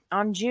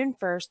 On June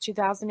 1st,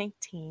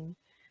 2018,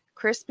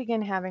 Chris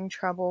began having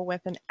trouble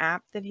with an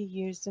app that he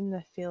used in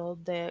the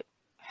field that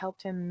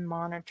helped him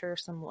monitor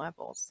some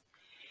levels.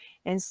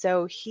 And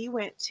so he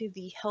went to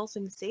the health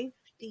and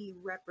safety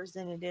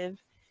representative,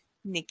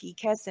 Nikki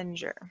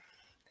Kessinger.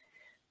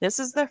 This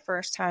is the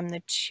first time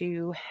the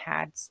two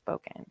had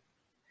spoken.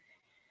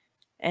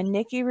 And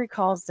Nikki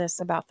recalls this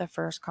about the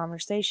first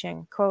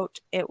conversation. Quote,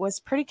 it was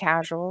pretty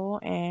casual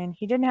and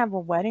he didn't have a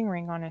wedding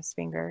ring on his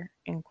finger,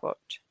 end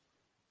quote.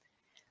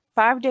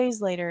 5 days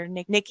later,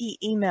 Nikki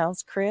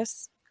emails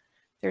Chris,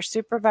 their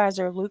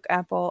supervisor Luke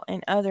Apple,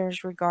 and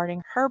others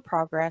regarding her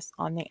progress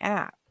on the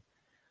app.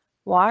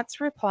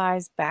 Watts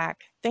replies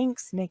back,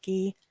 thanks,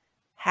 Nikki.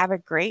 Have a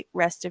great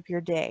rest of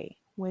your day,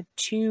 with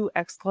 2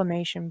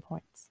 exclamation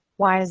points.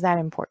 Why is that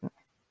important?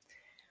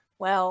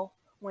 Well,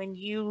 when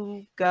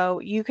you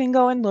can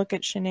go and look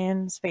at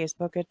Shanann's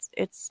Facebook.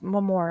 It's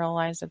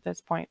memorialized at this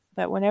point.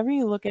 But whenever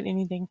you look at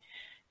anything,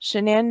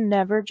 Shanann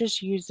never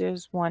just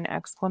uses 1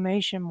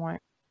 exclamation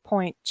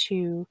point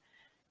to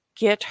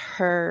get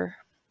her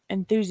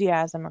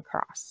enthusiasm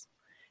across.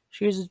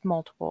 She uses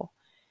multiple.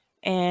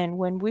 And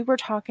when we were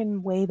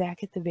talking way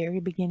back at the very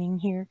beginning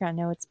here, I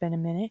know it's been a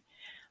minute,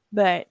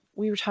 but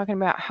we were talking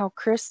about how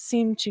Chris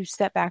seemed to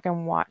step back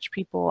and watch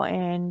people,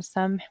 and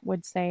some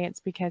would say it's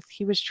because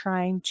he was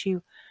trying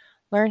to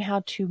learn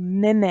how to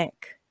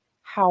mimic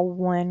how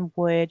one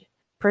would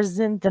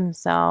present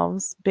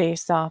themselves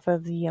based off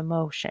of the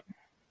emotion.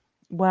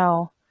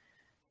 Well,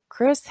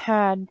 Chris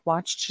had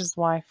watched his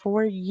wife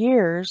for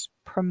years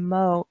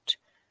promote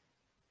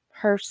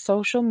her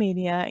social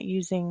media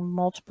using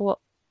multiple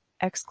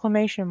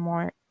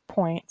exclamation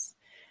points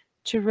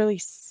to really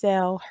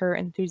sell her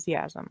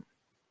enthusiasm.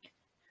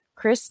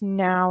 Chris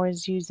now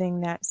is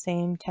using that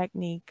same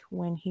technique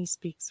when he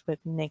speaks with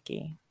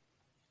Nikki.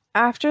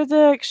 After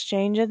the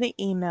exchange of the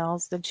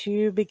emails, the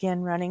two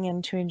begin running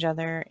into each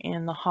other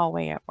in the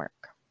hallway at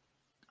work.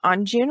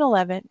 On June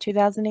 11,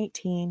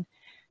 2018,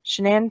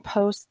 Shanann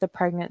posts the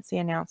pregnancy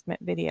announcement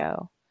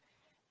video.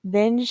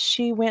 Then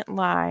she went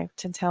live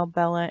to tell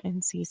Bella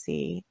and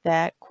Cece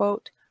that,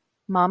 quote,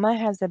 Mama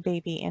has a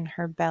baby in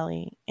her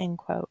belly, end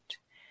quote.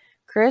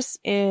 Chris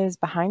is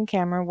behind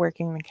camera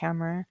working the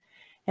camera,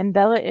 and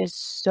Bella is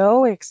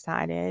so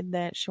excited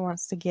that she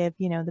wants to give,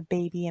 the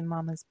baby in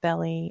Mama's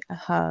belly a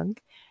hug.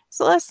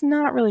 Celeste's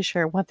not really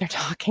sure what they're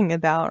talking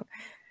about.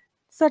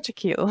 Such a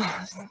cute.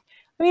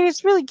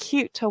 It's really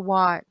cute to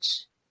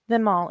watch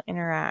them all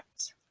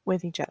interact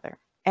with each other.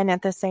 And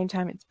at the same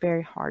time, it's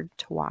very hard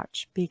to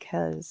watch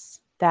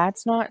because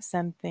that's not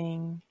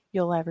something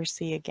you'll ever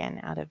see again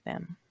out of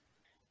them.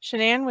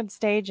 Shanann would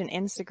stage an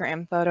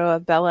Instagram photo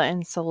of Bella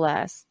and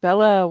Celeste.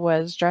 Bella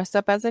was dressed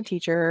up as a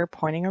teacher,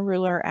 pointing a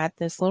ruler at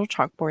this little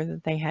chalkboard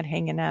that they had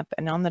hanging up.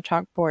 And on the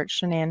chalkboard,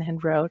 Shanann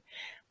had wrote,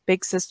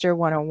 Big Sister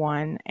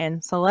 101.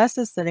 And Celeste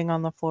is sitting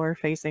on the floor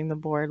facing the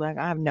board like,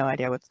 I have no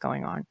idea what's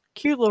going on.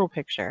 Cute little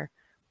picture.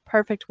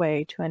 Perfect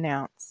way to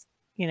announce,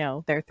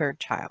 their third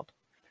child.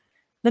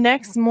 The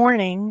next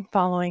morning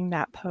following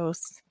that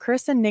post,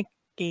 Chris and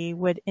Nikki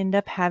would end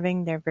up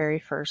having their very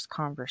first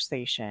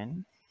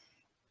conversation.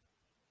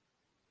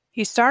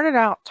 He started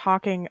out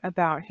talking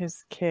about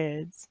his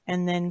kids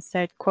and then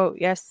said, quote,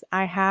 yes,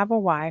 I have a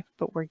wife,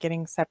 but we're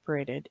getting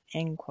separated,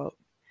 end quote.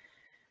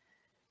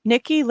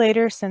 Nikki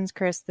later sends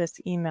Chris this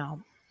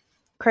email.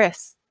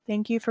 Chris,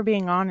 thank you for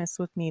being honest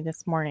with me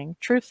this morning.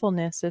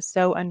 Truthfulness is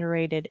so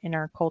underrated in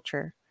our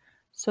culture.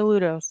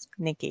 Saludos,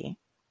 Nikki.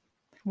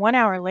 1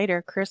 hour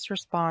later, Chris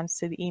responds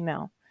to the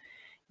email.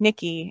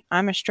 Nikki,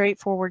 I'm a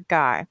straightforward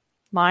guy.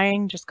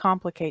 Lying just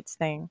complicates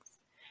things.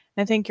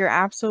 I think you're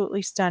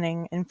absolutely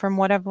stunning, and from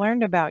what I've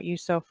learned about you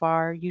so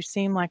far, you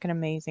seem like an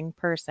amazing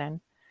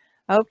person.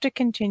 I hope to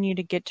continue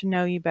to get to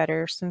know you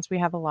better since we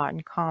have a lot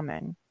in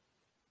common.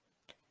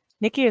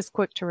 Nikki is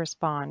quick to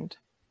respond.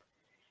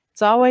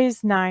 It's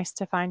always nice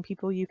to find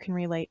people you can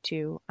relate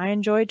to. I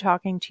enjoyed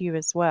talking to you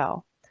as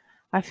well.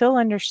 I feel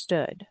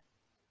understood.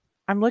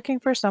 I'm looking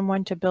for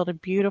someone to build a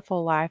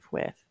beautiful life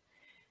with.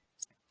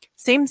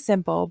 Seems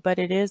simple, but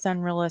it is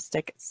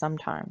unrealistic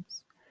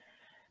sometimes.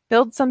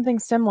 Build something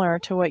similar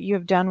to what you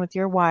have done with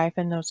your wife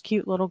and those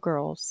cute little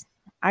girls.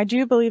 I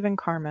do believe in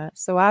karma,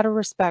 so out of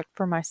respect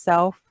for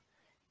myself,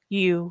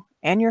 you,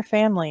 and your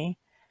family,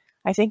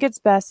 I think it's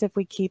best if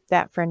we keep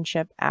that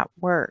friendship at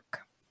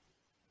work.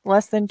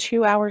 Less than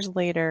 2 hours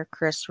later,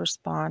 Chris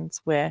responds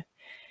with,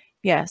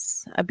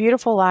 yes, a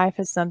beautiful life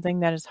is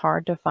something that is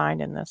hard to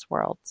find in this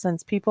world,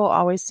 since people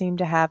always seem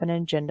to have an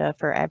agenda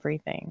for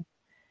everything.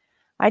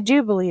 I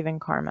do believe in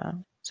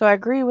karma, so I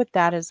agree with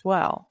that as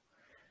well.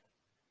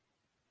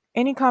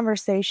 Any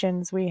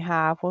conversations we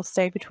have will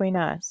stay between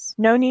us.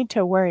 No need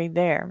to worry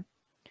there.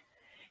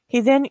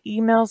 He then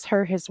emails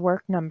her his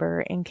work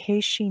number in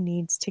case she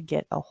needs to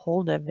get a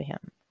hold of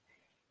him.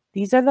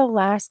 These are the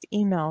last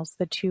emails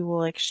the two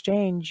will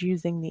exchange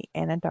using the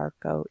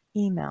Anadarko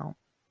email.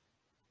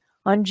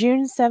 On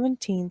June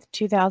 17,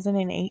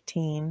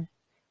 2018,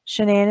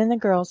 Shanann and the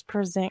girls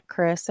present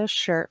Chris a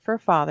shirt for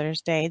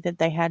Father's Day that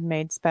they had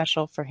made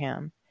special for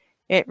him.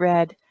 It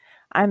read,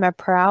 I'm a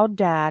proud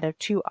dad of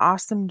 2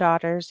 awesome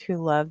daughters who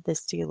love the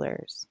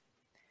Steelers.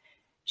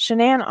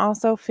 Shanann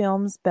also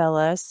films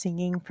Bella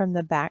singing from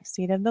the back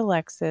seat of the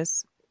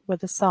Lexus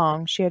with a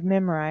song she had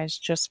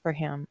memorized just for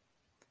him.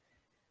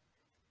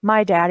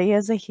 My daddy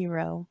is a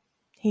hero.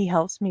 He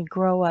helps me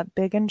grow up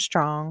big and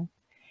strong.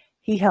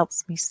 He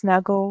helps me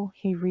snuggle.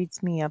 He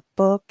reads me a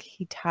book.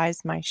 He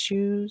ties my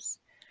shoes.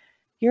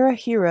 You're a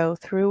hero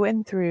through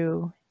and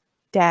through.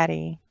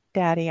 Daddy,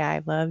 Daddy,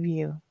 I love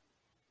you.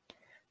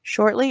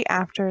 Shortly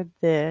after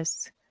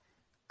this,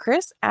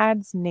 Chris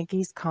adds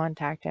Nikki's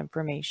contact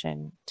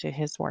information to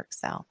his work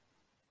cell.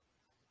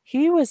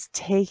 He was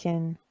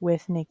taken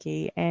with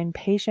Nikki and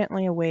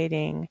patiently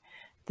awaiting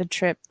the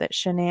trip that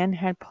Shanann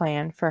had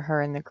planned for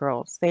her and the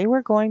girls. They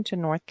were going to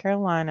North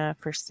Carolina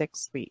for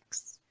 6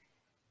 weeks.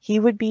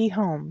 He would be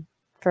home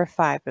for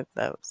 5 of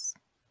those.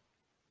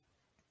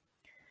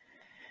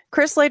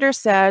 Chris later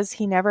says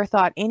he never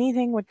thought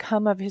anything would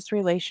come of his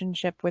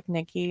relationship with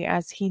Nikki,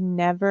 as he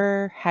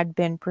never had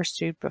been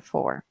pursued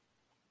before.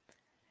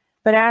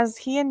 But as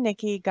he and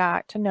Nikki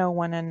got to know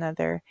one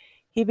another,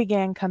 he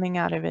began coming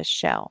out of his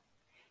shell.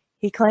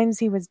 He claims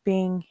he was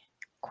being,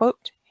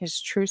 quote, his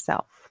true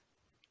self.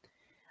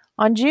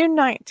 On June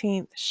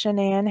 19th,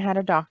 Shanann had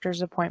a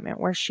doctor's appointment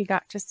where she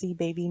got to see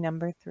baby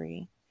number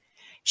 3.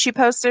 She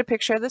posted a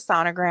picture of the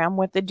sonogram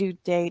with the due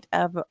date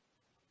of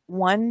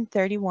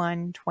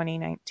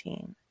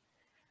 1/31/2019.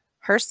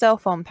 Her cell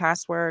phone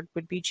password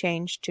would be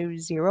changed to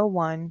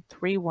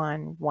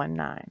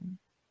 013119.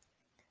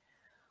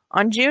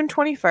 On June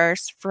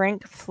 21st,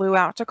 Frank flew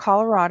out to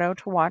Colorado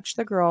to watch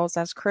the girls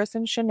as Chris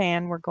and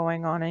Shanann were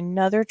going on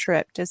another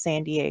trip to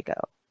San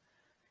Diego.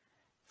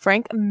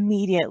 Frank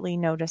immediately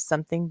noticed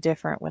something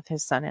different with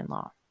his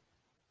son-in-law.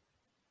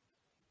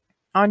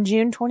 On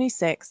June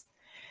 26th,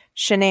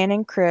 Shanann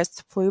and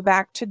Chris flew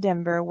back to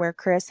Denver, where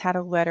Chris had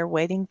a letter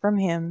waiting for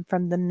him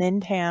from the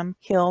Windham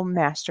Hill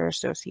Master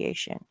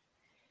Association.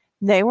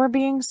 They were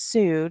being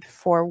sued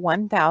for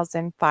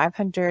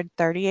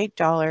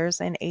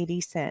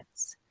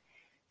 $1,538.80.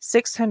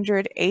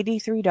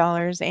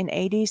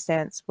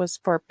 $683.80 was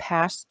for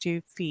past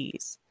due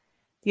fees.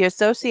 The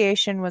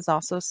association was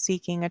also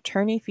seeking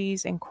attorney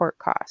fees and court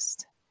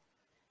costs.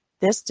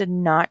 This did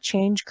not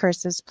change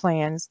Chris's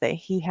plans that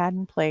he had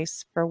in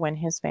place for when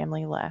his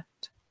family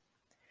left.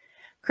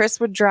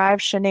 Chris would drive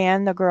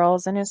Shanann, the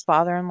girls, and his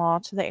father-in-law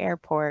to the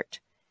airport,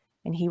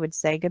 and he would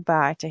say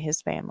goodbye to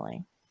his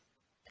family.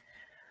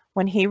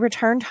 When he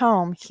returned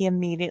home, he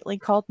immediately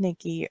called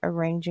Nikki,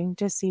 arranging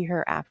to see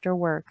her after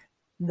work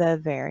the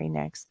very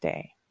next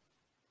day.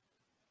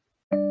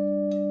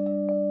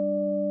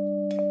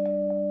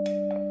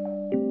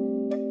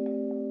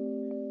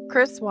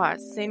 Chris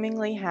Watts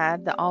seemingly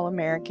had the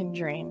all-American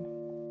dream.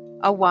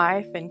 A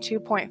wife and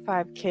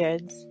 2.5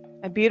 kids,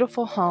 a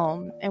beautiful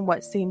home, and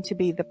what seemed to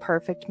be the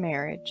perfect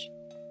marriage.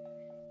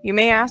 You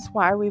may ask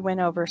why we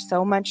went over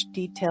so much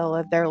detail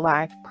of their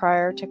life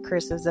prior to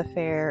Chris's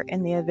affair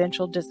and the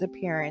eventual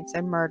disappearance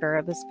and murder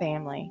of his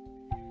family.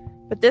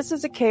 But this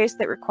is a case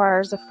that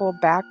requires a full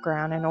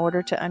background in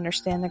order to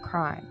understand the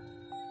crime.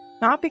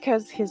 Not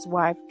because his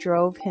wife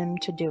drove him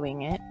to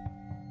doing it,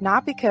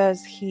 not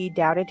because he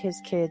doubted his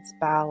kids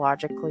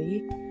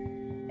biologically,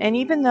 and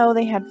even though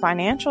they had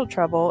financial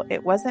trouble,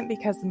 it wasn't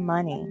because of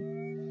money.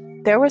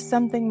 There was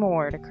something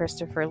more to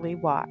Christopher Lee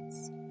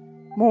Watts,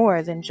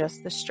 more than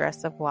just the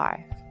stress of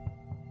life.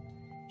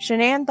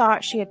 Shanann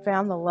thought she had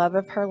found the love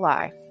of her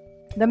life,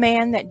 the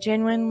man that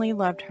genuinely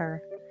loved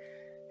her,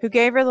 who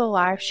gave her the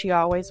life she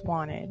always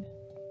wanted.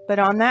 But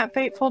on that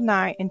fateful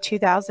night in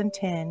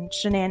 2010,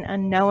 Shanann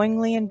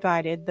unknowingly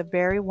invited the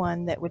very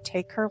one that would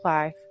take her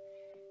life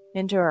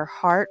into her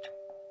heart,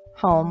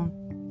 home,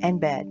 and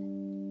bed.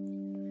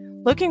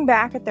 Looking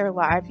back at their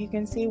life, you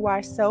can see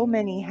why so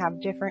many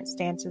have different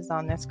stances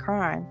on this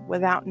crime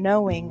without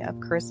knowing of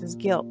Chris's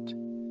guilt.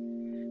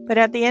 But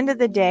at the end of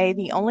the day,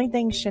 the only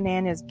thing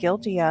Shanann is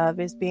guilty of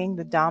is being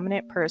the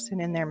dominant person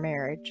in their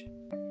marriage.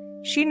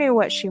 She knew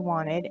what she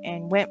wanted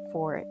and went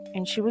for it,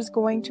 and she was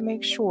going to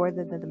make sure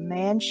that the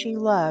man she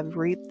loved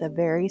reaped the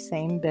very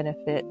same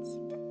benefits.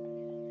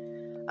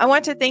 I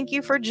want to thank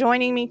you for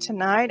joining me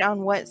tonight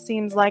on what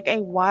seems like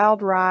a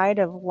wild ride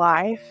of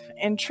life,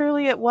 and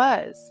truly it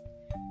was.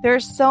 There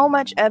is so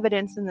much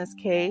evidence in this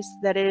case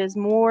that it is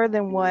more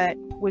than what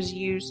was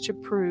used to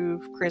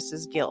prove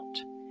Chris's guilt.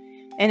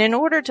 And in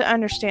order to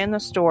understand the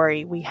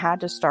story, we had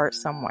to start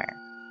somewhere.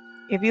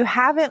 If you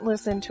haven't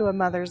listened to A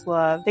Mother's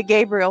Love, the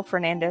Gabriel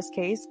Fernandez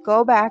case,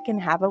 go back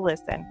and have a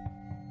listen.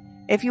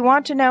 If you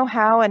want to know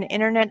how an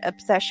internet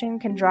obsession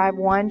can drive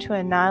one to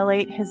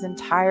annihilate his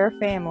entire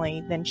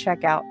family, then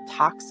check out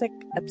Toxic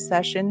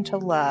Obsession to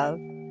Love.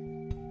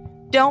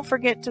 Don't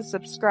forget to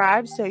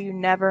subscribe so you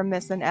never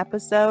miss an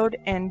episode,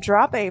 and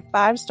drop a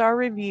 5-star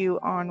review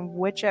on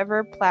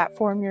whichever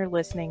platform you're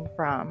listening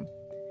from.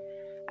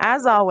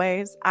 As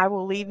always, I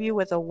will leave you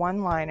with a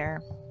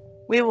one-liner.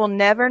 We will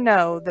never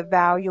know the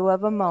value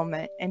of a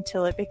moment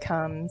until it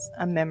becomes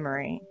a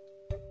memory.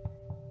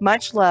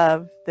 Much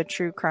love, the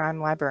True Crime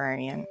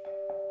Librarian.